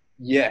 fun.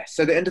 Yeah,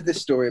 so the end of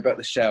this story about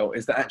the shell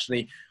is that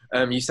actually,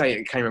 you say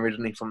it came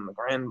originally from the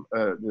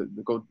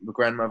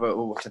grandmother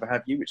or whatever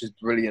have you, which is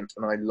brilliant,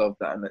 and I love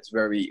that, and that's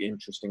very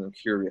interesting and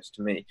curious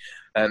to me.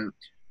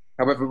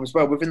 However, as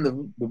well, within the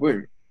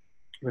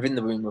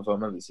womb of our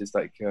mothers is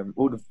like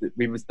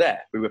we was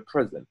there, we were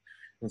present,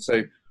 and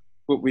so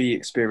what we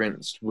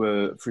experienced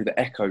were through the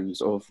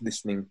echoes of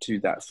listening to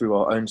that through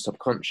our own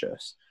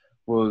subconscious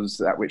was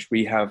that which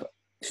we have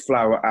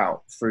flower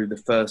out through the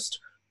first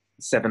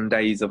 7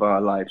 days of our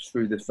lives,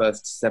 through the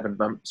first 7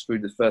 months, through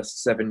the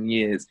first 7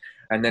 years,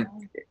 and then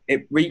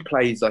it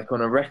replays like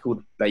on a record,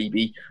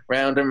 baby,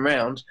 round and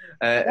round.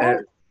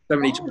 So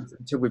many times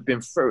until we've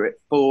been through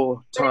it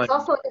 4 times. It's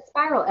also like a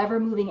spiral, ever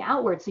moving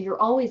outward. So you're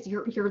always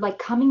you're like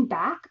coming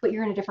back, but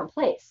you're in a different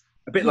place.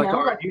 A bit like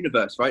our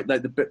universe, right?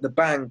 Like the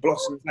bang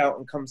blossoms out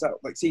and comes out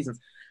like seasons.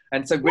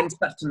 And so when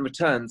Saturn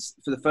returns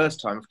for the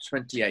first time for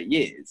 28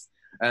 years,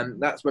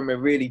 that's when we're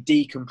really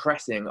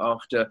decompressing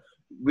after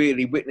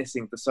really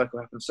witnessing the cycle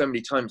happen so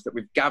many times that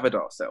we've gathered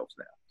ourselves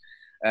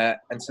now.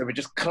 And so we're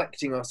just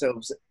collecting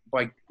ourselves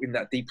in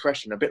that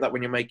depression, a bit like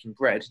when you're making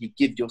bread, you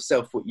give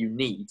yourself what you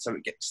need so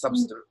it gets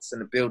substance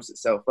and it builds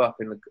itself up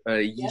in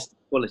yeast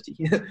quality.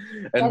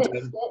 And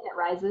it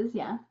rises,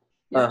 yeah.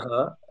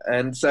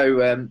 And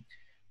so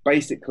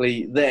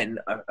basically then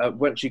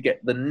once you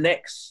get the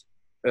next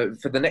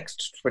for the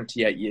next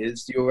 28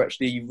 years, you're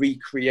actually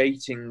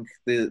recreating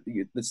the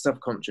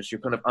subconscious. You're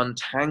kind of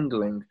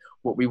untangling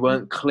what we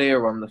weren't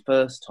clear on the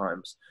first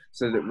times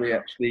so that we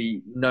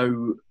actually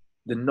know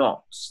the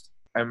knots,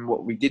 and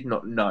what we did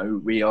not know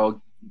we are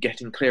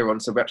getting clear on.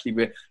 So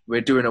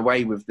we're doing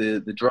away with the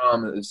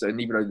dramas,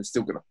 and even though there's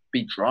still going to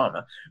be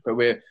drama, but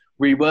we're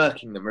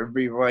reworking them, we're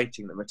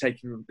rewriting them, we're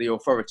taking the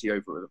authority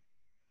over them.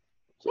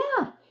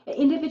 Yeah,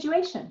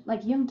 individuation,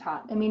 like Jung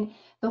taught. I mean,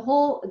 the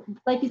whole,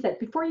 like you said,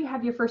 before you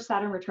have your first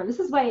Saturn return, this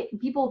is why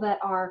people that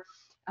are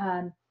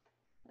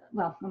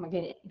well, I'm going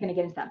to get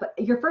into that, but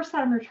your first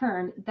Saturn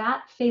return,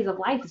 that phase of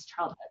life is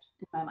childhood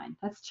in my mind.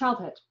 That's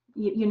childhood,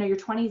 you know, your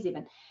 20s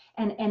even.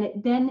 And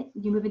then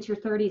you move into your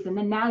 30s, and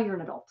then now you're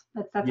an adult.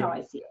 That's how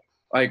I see it.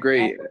 I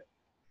agree.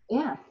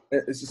 Yeah.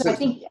 So I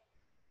think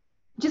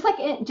just like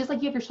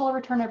you have your solar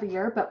return every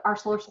year, but our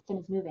solar system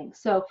is moving.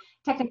 So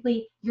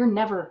technically, you're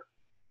never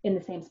in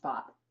the same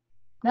spot.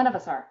 None of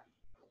us are.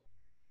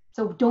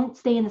 So don't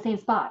stay in the same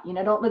spot. You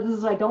know,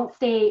 don't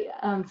stay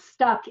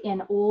stuck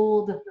in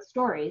old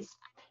stories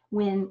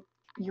when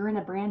you're in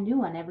a brand new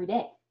one every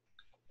day.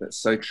 That's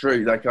so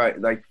true. Like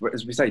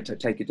as we say, to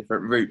take a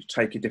different route,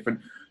 take a different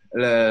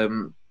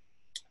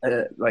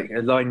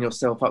align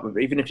yourself up with,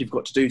 even if you've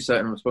got to do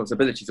certain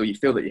responsibilities or you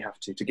feel that you have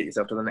to get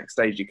yourself to the next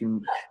stage, you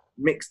can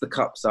mix the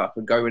cups up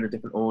and go in a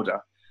different order,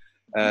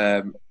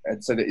 and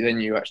so that then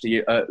you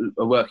actually are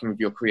working with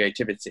your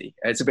creativity.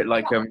 It's a bit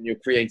like you're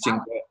creating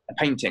a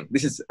painting.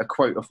 This is a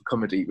quote off a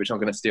comedy, which I'm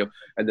going to steal.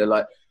 And they're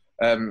like,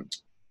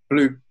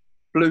 blue,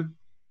 blue,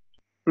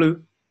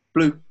 blue,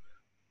 blue,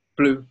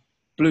 blue,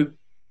 blue,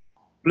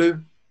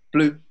 blue,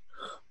 blue,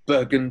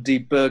 burgundy,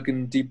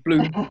 burgundy,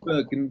 blue,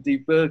 burgundy,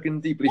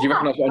 burgundy. But if you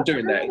recognise what I'm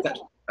doing there,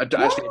 it's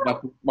actually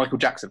Michael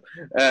Jackson.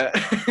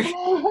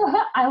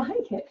 I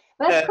like it.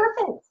 That's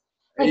perfect.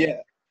 Like, yeah.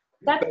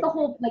 That's the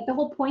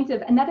whole point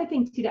of another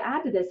thing too, to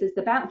add to this is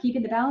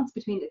keeping the balance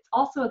between, it's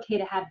also okay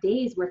to have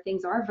days where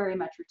things are very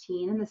much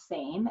routine and the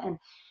same. And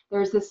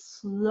there's this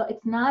slow,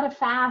 it's not a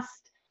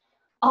fast,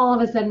 all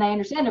of a sudden I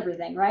understand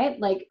everything, right?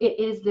 Like it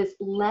is this,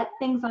 let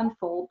things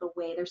unfold the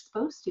way they're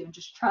supposed to and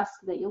just trust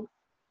that you'll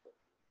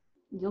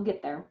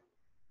get there.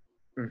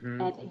 Mm-hmm.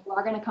 And you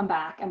are going to come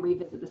back and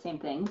revisit the same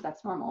things.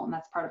 That's normal. And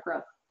that's part of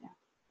growth.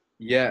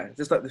 Yeah,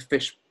 just like the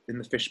fish in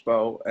the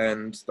fishbowl,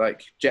 and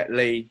like Jet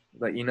Li,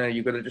 like, you know,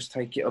 you've got to just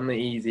take it on the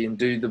easy and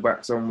do the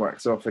wax on,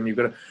 wax off, and you've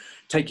got to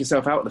take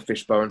yourself out of the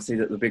fishbowl and see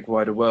that the big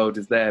wider world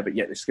is there, but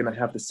yet it's going to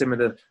have the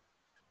similar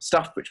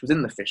stuff which was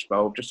in the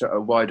fishbowl, just a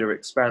wider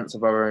expanse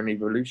of our own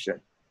evolution.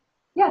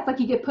 Yeah, it's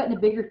like you get put in a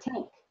bigger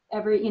tank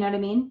every, you know what I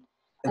mean?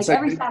 Like so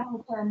every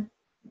Saturn turn,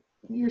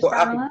 you're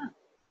spiraling out.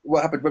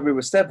 What happened when we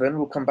were 7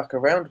 will come back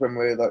around when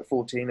we're like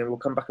 14, and we'll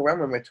come back around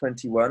when we're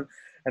 21,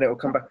 and it will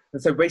come back.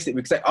 And so basically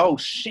we can say, oh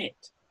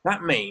shit,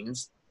 that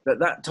means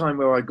that time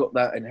where I got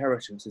that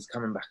inheritance is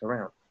coming back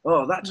around.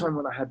 Oh, that time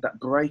when I had that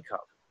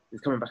breakup is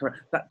coming back around.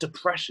 That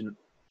depression.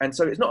 And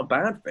so it's not a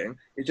bad thing.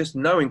 It's just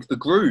knowing the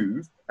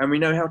groove, and we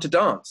know how to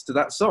dance to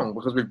that song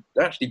because we've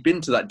actually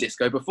been to that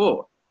disco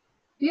before.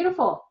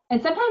 Beautiful.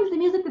 And sometimes the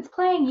music that's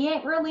playing, you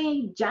ain't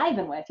really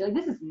jiving with. You're like,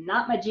 this is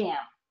not my jam.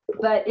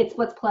 But it's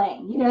what's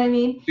playing, you know what I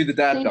mean? Do the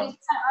dad dance.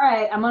 All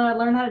right, I'm gonna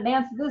learn how to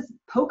dance this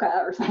polka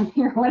or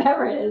something or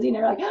whatever it is, you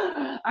know, like,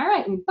 all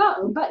right,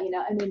 but you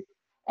know, I mean,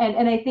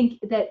 and I think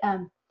that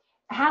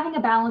having a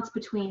balance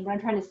between, what I'm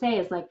trying to say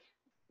is like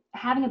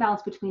having a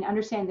balance between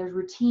understanding there's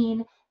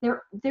routine,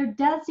 there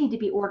does need to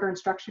be order and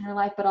structure in your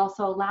life, but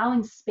also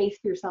allowing space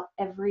for yourself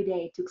every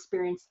day to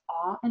experience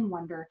awe and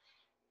wonder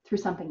through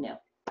something new.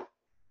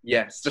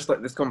 Yes, just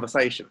like this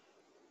conversation.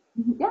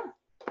 Yeah.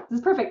 This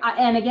is perfect.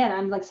 And again,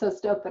 I'm like so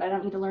stoked that I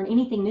don't need to learn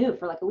anything new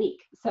for like a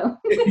week. So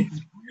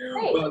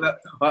well,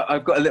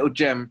 I've got a little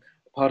gem,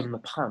 pardon the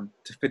pun,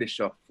 to finish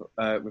off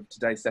with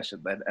today's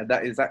session then. And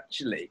that is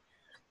actually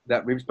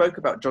that we spoke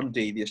about John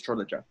Dee, the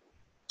astrologer,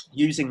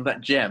 using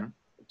that gem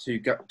to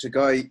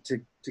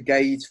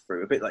gaze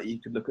through, a bit like you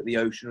can look at the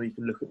ocean, or you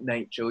can look at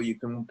nature, or you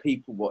can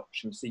people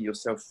watch and see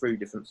yourself through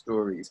different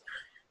stories,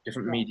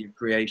 different media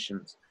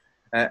creations.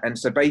 And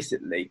so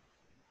basically,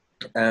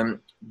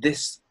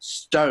 this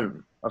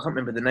stone, I can't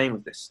remember the name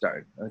of this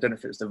stone. I don't know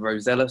if it was the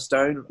Rosetta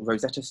Stone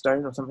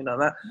or something like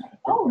that.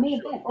 Oh,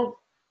 maybe.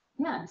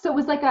 Yeah. So it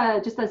was like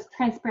just a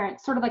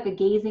transparent, sort of like a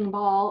gazing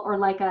ball, or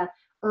like a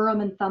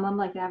Urim and Thummim,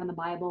 like they have in the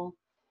Bible.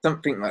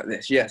 Something like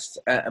this, yes.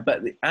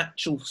 But the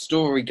actual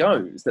story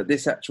goes that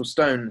this actual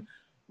stone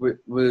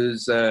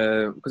was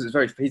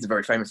because he's a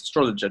very famous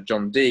astrologer,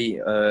 John Dee,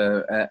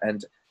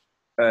 and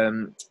I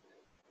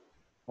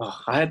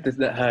had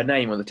her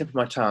name on the tip of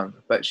my tongue,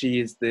 but she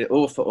is the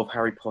author of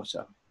Harry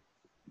Potter.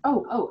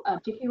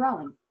 J.K.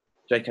 Rowling.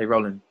 J.K.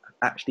 Rowling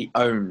actually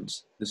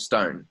owns the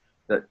stone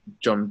that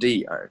John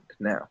Dee owned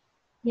now.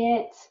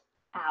 Get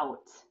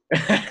out.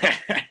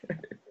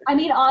 I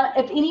mean,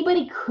 if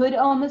anybody could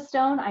own the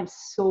stone, I'm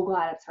so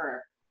glad it's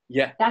her.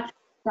 Yeah. That's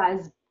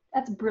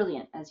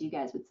brilliant, as you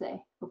guys would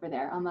say over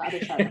there on the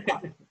other side of the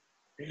clock.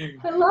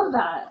 I love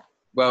that.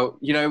 Well,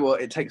 you know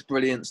what? It takes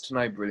brilliance to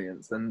know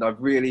brilliance, and I've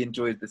really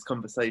enjoyed this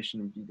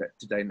conversation with you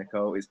today,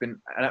 Nicole. It's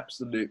been an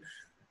absolute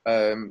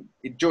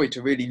joy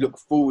to really look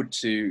forward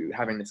to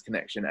having this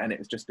connection, and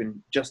it's just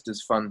been just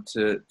as fun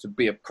to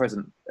be a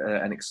present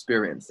and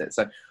experience it.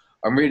 So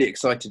I'm really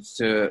excited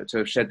to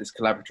have shared this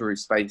collaboratory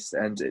space,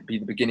 and it be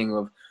the beginning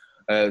of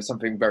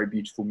something very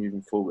beautiful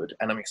moving forward.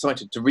 And I'm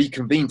excited to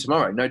reconvene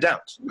tomorrow, no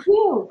doubt. Thank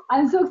you.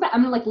 I'm so excited.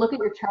 I'm gonna like look at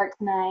your chart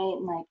tonight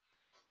and like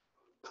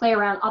play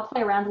around. I'll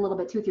play around a little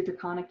bit too with your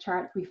draconic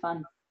chart. It'll be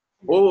fun.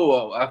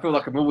 Oh, I feel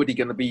like I'm already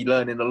going to be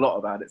learning a lot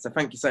about it. So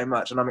thank you so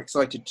much. And I'm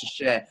excited to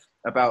share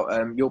about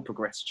your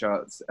progress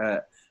charts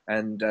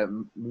and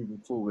moving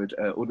forward,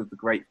 all of the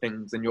great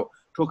things, and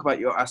talk about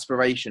your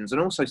aspirations,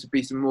 and also to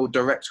be some more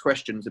direct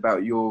questions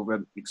about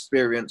your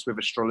experience with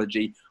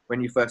astrology,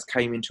 when you first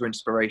came into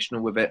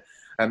inspirational with it.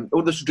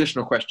 All the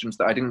traditional questions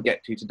that I didn't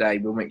get to today,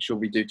 we'll make sure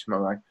we do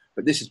tomorrow.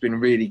 But this has been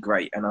really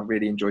great, and I've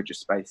really enjoyed your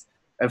space.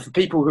 And for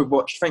people who've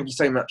watched, thank you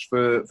so much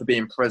for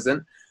being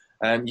present.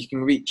 You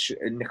can reach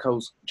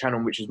Nicole's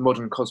channel, which is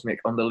Modern Cosmic,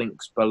 on the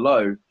links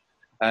below.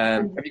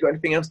 Have you got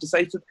anything else to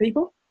say to the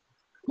people?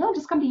 No,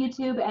 just come to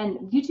YouTube. And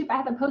YouTube, I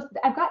haven't posted.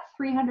 I've got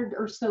 300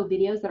 or so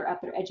videos that are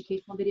up there,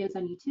 educational videos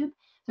on YouTube.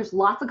 There's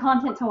lots of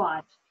content to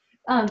watch.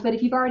 But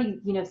if you've already,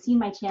 seen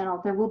my channel,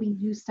 there will be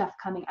new stuff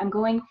coming.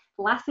 The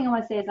last thing I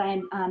want to say is I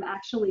am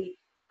actually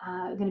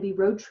going to be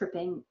road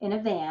tripping in a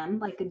van,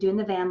 like doing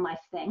the van life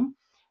thing,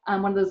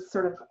 one of those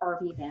sort of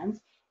RV vans.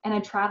 and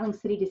I'm traveling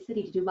city to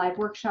city to do live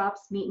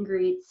workshops, meet and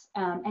greets,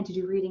 and to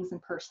do readings in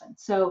person.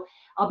 So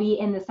I'll be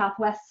in the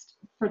Southwest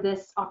for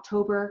this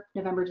October,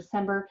 November,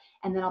 December,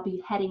 and then I'll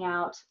be heading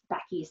out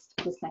back east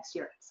this next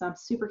year. So I'm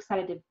super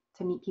excited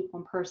to meet people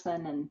in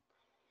person and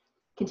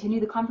continue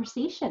the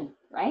conversation,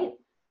 right?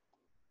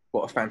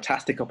 What a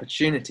fantastic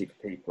opportunity for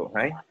people,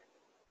 hey?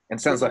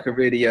 And sounds like a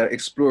really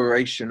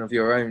exploration of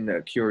your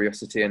own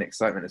curiosity and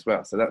excitement as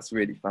well. So that's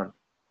really fun.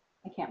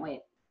 I can't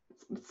wait.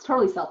 It's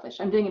totally selfish.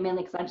 I'm doing it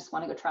mainly because I just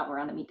want to go travel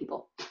around and meet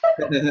people.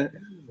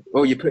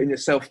 Well, you're putting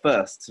yourself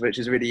first, which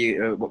is really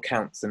what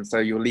counts. And so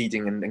you're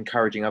leading and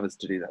encouraging others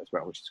to do that as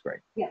well, which is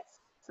great. Yes,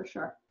 for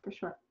sure. For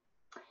sure.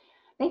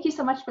 Thank you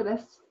so much for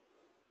this.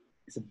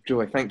 It's a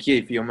joy. Thank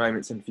you for your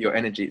moments and for your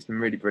energy. It's been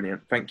really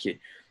brilliant. Thank you.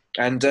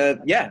 And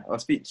yeah, I'll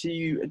speak to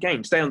you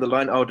again. Stay on the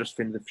line. I'll just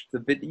finish the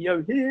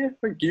video here.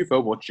 Thank you for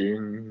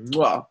watching.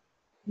 Mwah.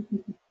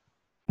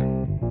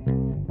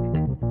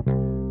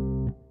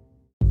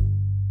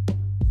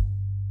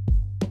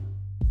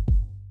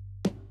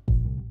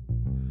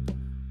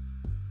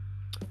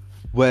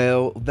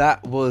 Well,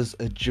 that was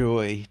a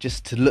joy,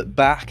 just to look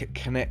back at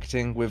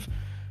connecting with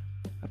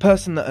a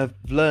person that I've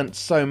learnt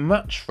so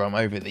much from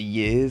over the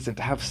years, and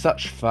to have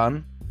such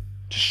fun,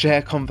 to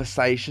share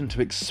conversation, to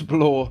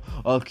explore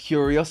our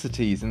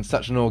curiosities in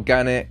such an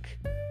organic,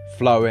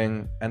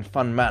 flowing and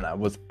fun manner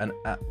was an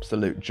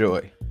absolute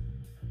joy.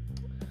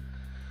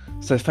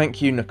 So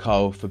thank you,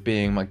 Nicole, for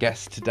being my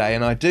guest today,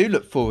 and I do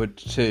look forward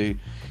to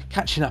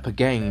catching up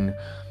again,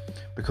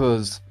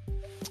 because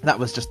that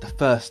was just the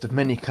first of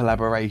many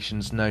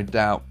collaborations, no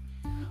doubt.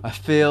 I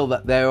feel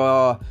that there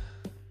are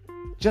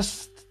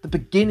just the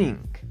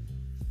beginning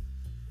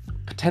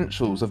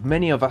potentials of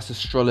many of us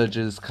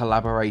astrologers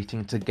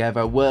collaborating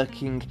together,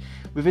 working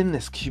within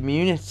this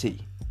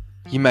community.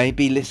 You may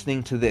be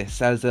listening to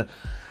this as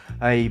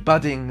a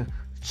budding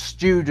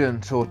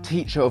student or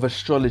teacher of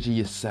astrology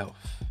yourself.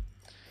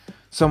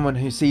 Someone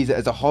who sees it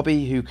as a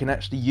hobby, who can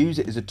actually use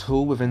it as a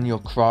tool within your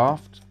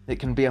craft. It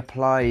can be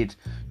applied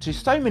to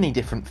so many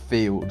different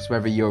fields,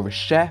 whether you're a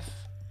chef,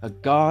 a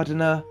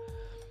gardener,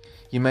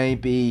 you may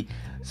be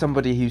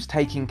somebody who's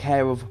taking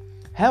care of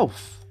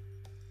health.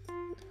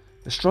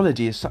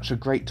 Astrology is such a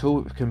great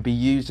tool. It can be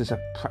used as a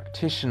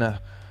practitioner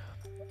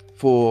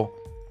for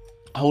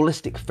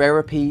holistic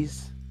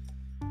therapies,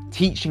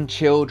 teaching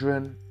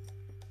children,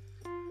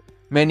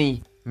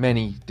 many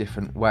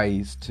different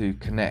ways to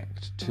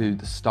connect to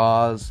the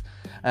stars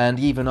and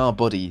even our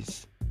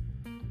bodies,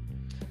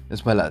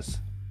 as well as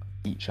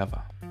each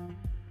other.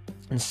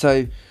 And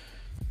so,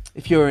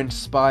 if you're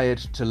inspired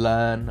to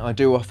learn, I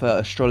do offer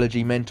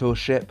astrology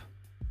mentorship.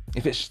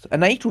 If it's a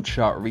natal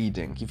chart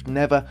reading, you've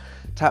never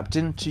tapped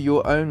into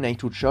your own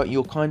natal chart,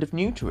 you're kind of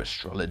new to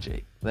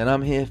astrology, then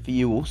I'm here for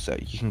you also.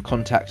 You can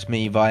contact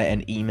me via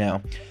an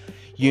email,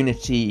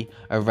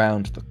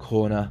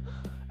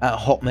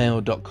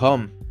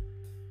 unityaroundthecorner@hotmail.com.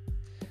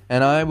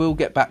 And I will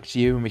get back to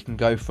you and we can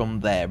go from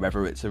there,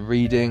 whether it's a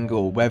reading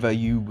or whether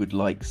you would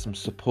like some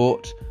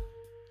support.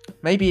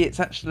 Maybe it's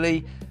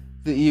actually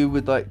that you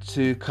would like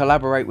to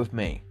collaborate with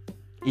me.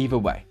 Either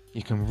way,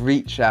 you can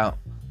reach out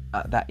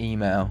at that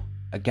email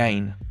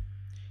again,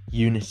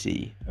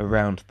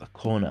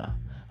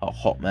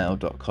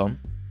 unityaroundthecorner@hotmail.com.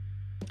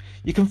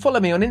 You can follow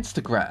me on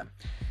Instagram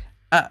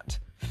at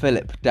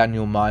Philip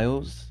Daniel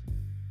Miles.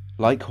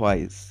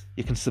 Likewise,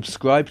 you can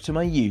subscribe to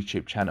my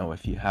YouTube channel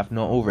if you have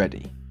not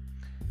already.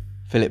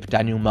 Philip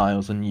Daniel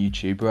Miles on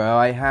YouTube, where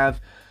I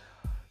have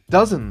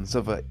dozens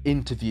of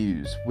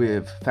interviews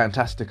with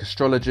fantastic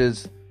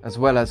astrologers, as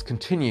well as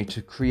continue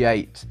to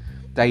create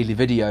daily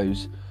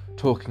videos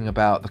talking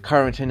about the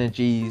current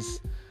energies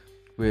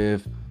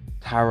with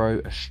tarot,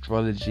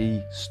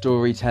 astrology,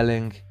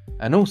 storytelling,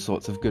 and all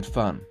sorts of good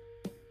fun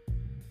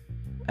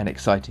and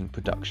exciting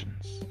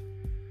productions.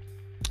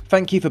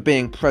 Thank you for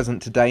being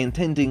present today,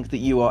 intending that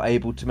you are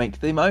able to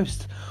make the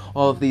most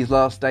of these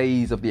last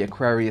days of the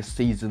Aquarius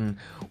season,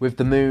 with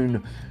the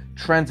moon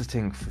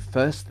transiting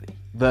firstly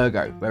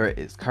Virgo, where it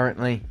is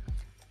currently,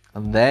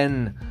 and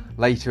then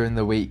later in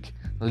the week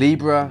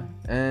Libra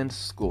and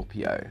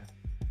Scorpio.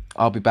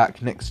 I'll be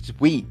back next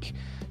week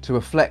to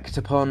reflect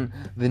upon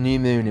the new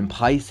moon in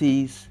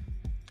Pisces,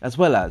 as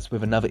well as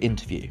with another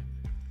interview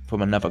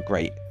from another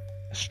great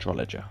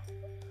astrologer.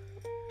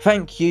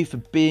 Thank you for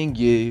being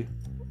you,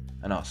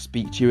 and I'll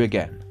speak to you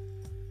again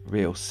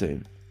real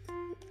soon.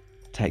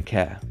 Take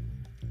care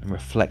and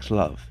reflect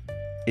love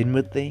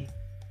inwardly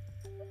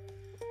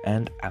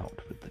and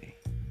outwardly.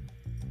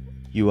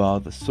 You are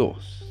the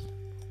source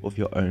of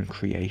your own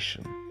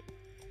creation.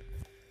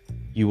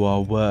 You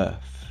are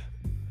worth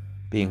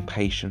being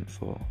patient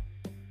for,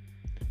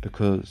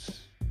 because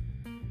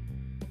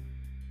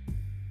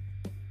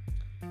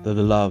the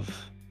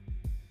love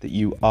that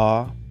you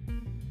are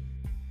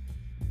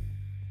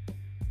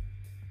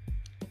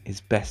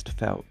is best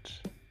felt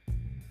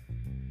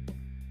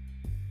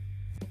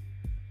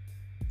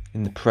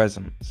in the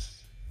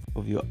presence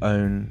of your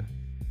own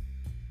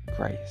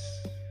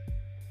grace.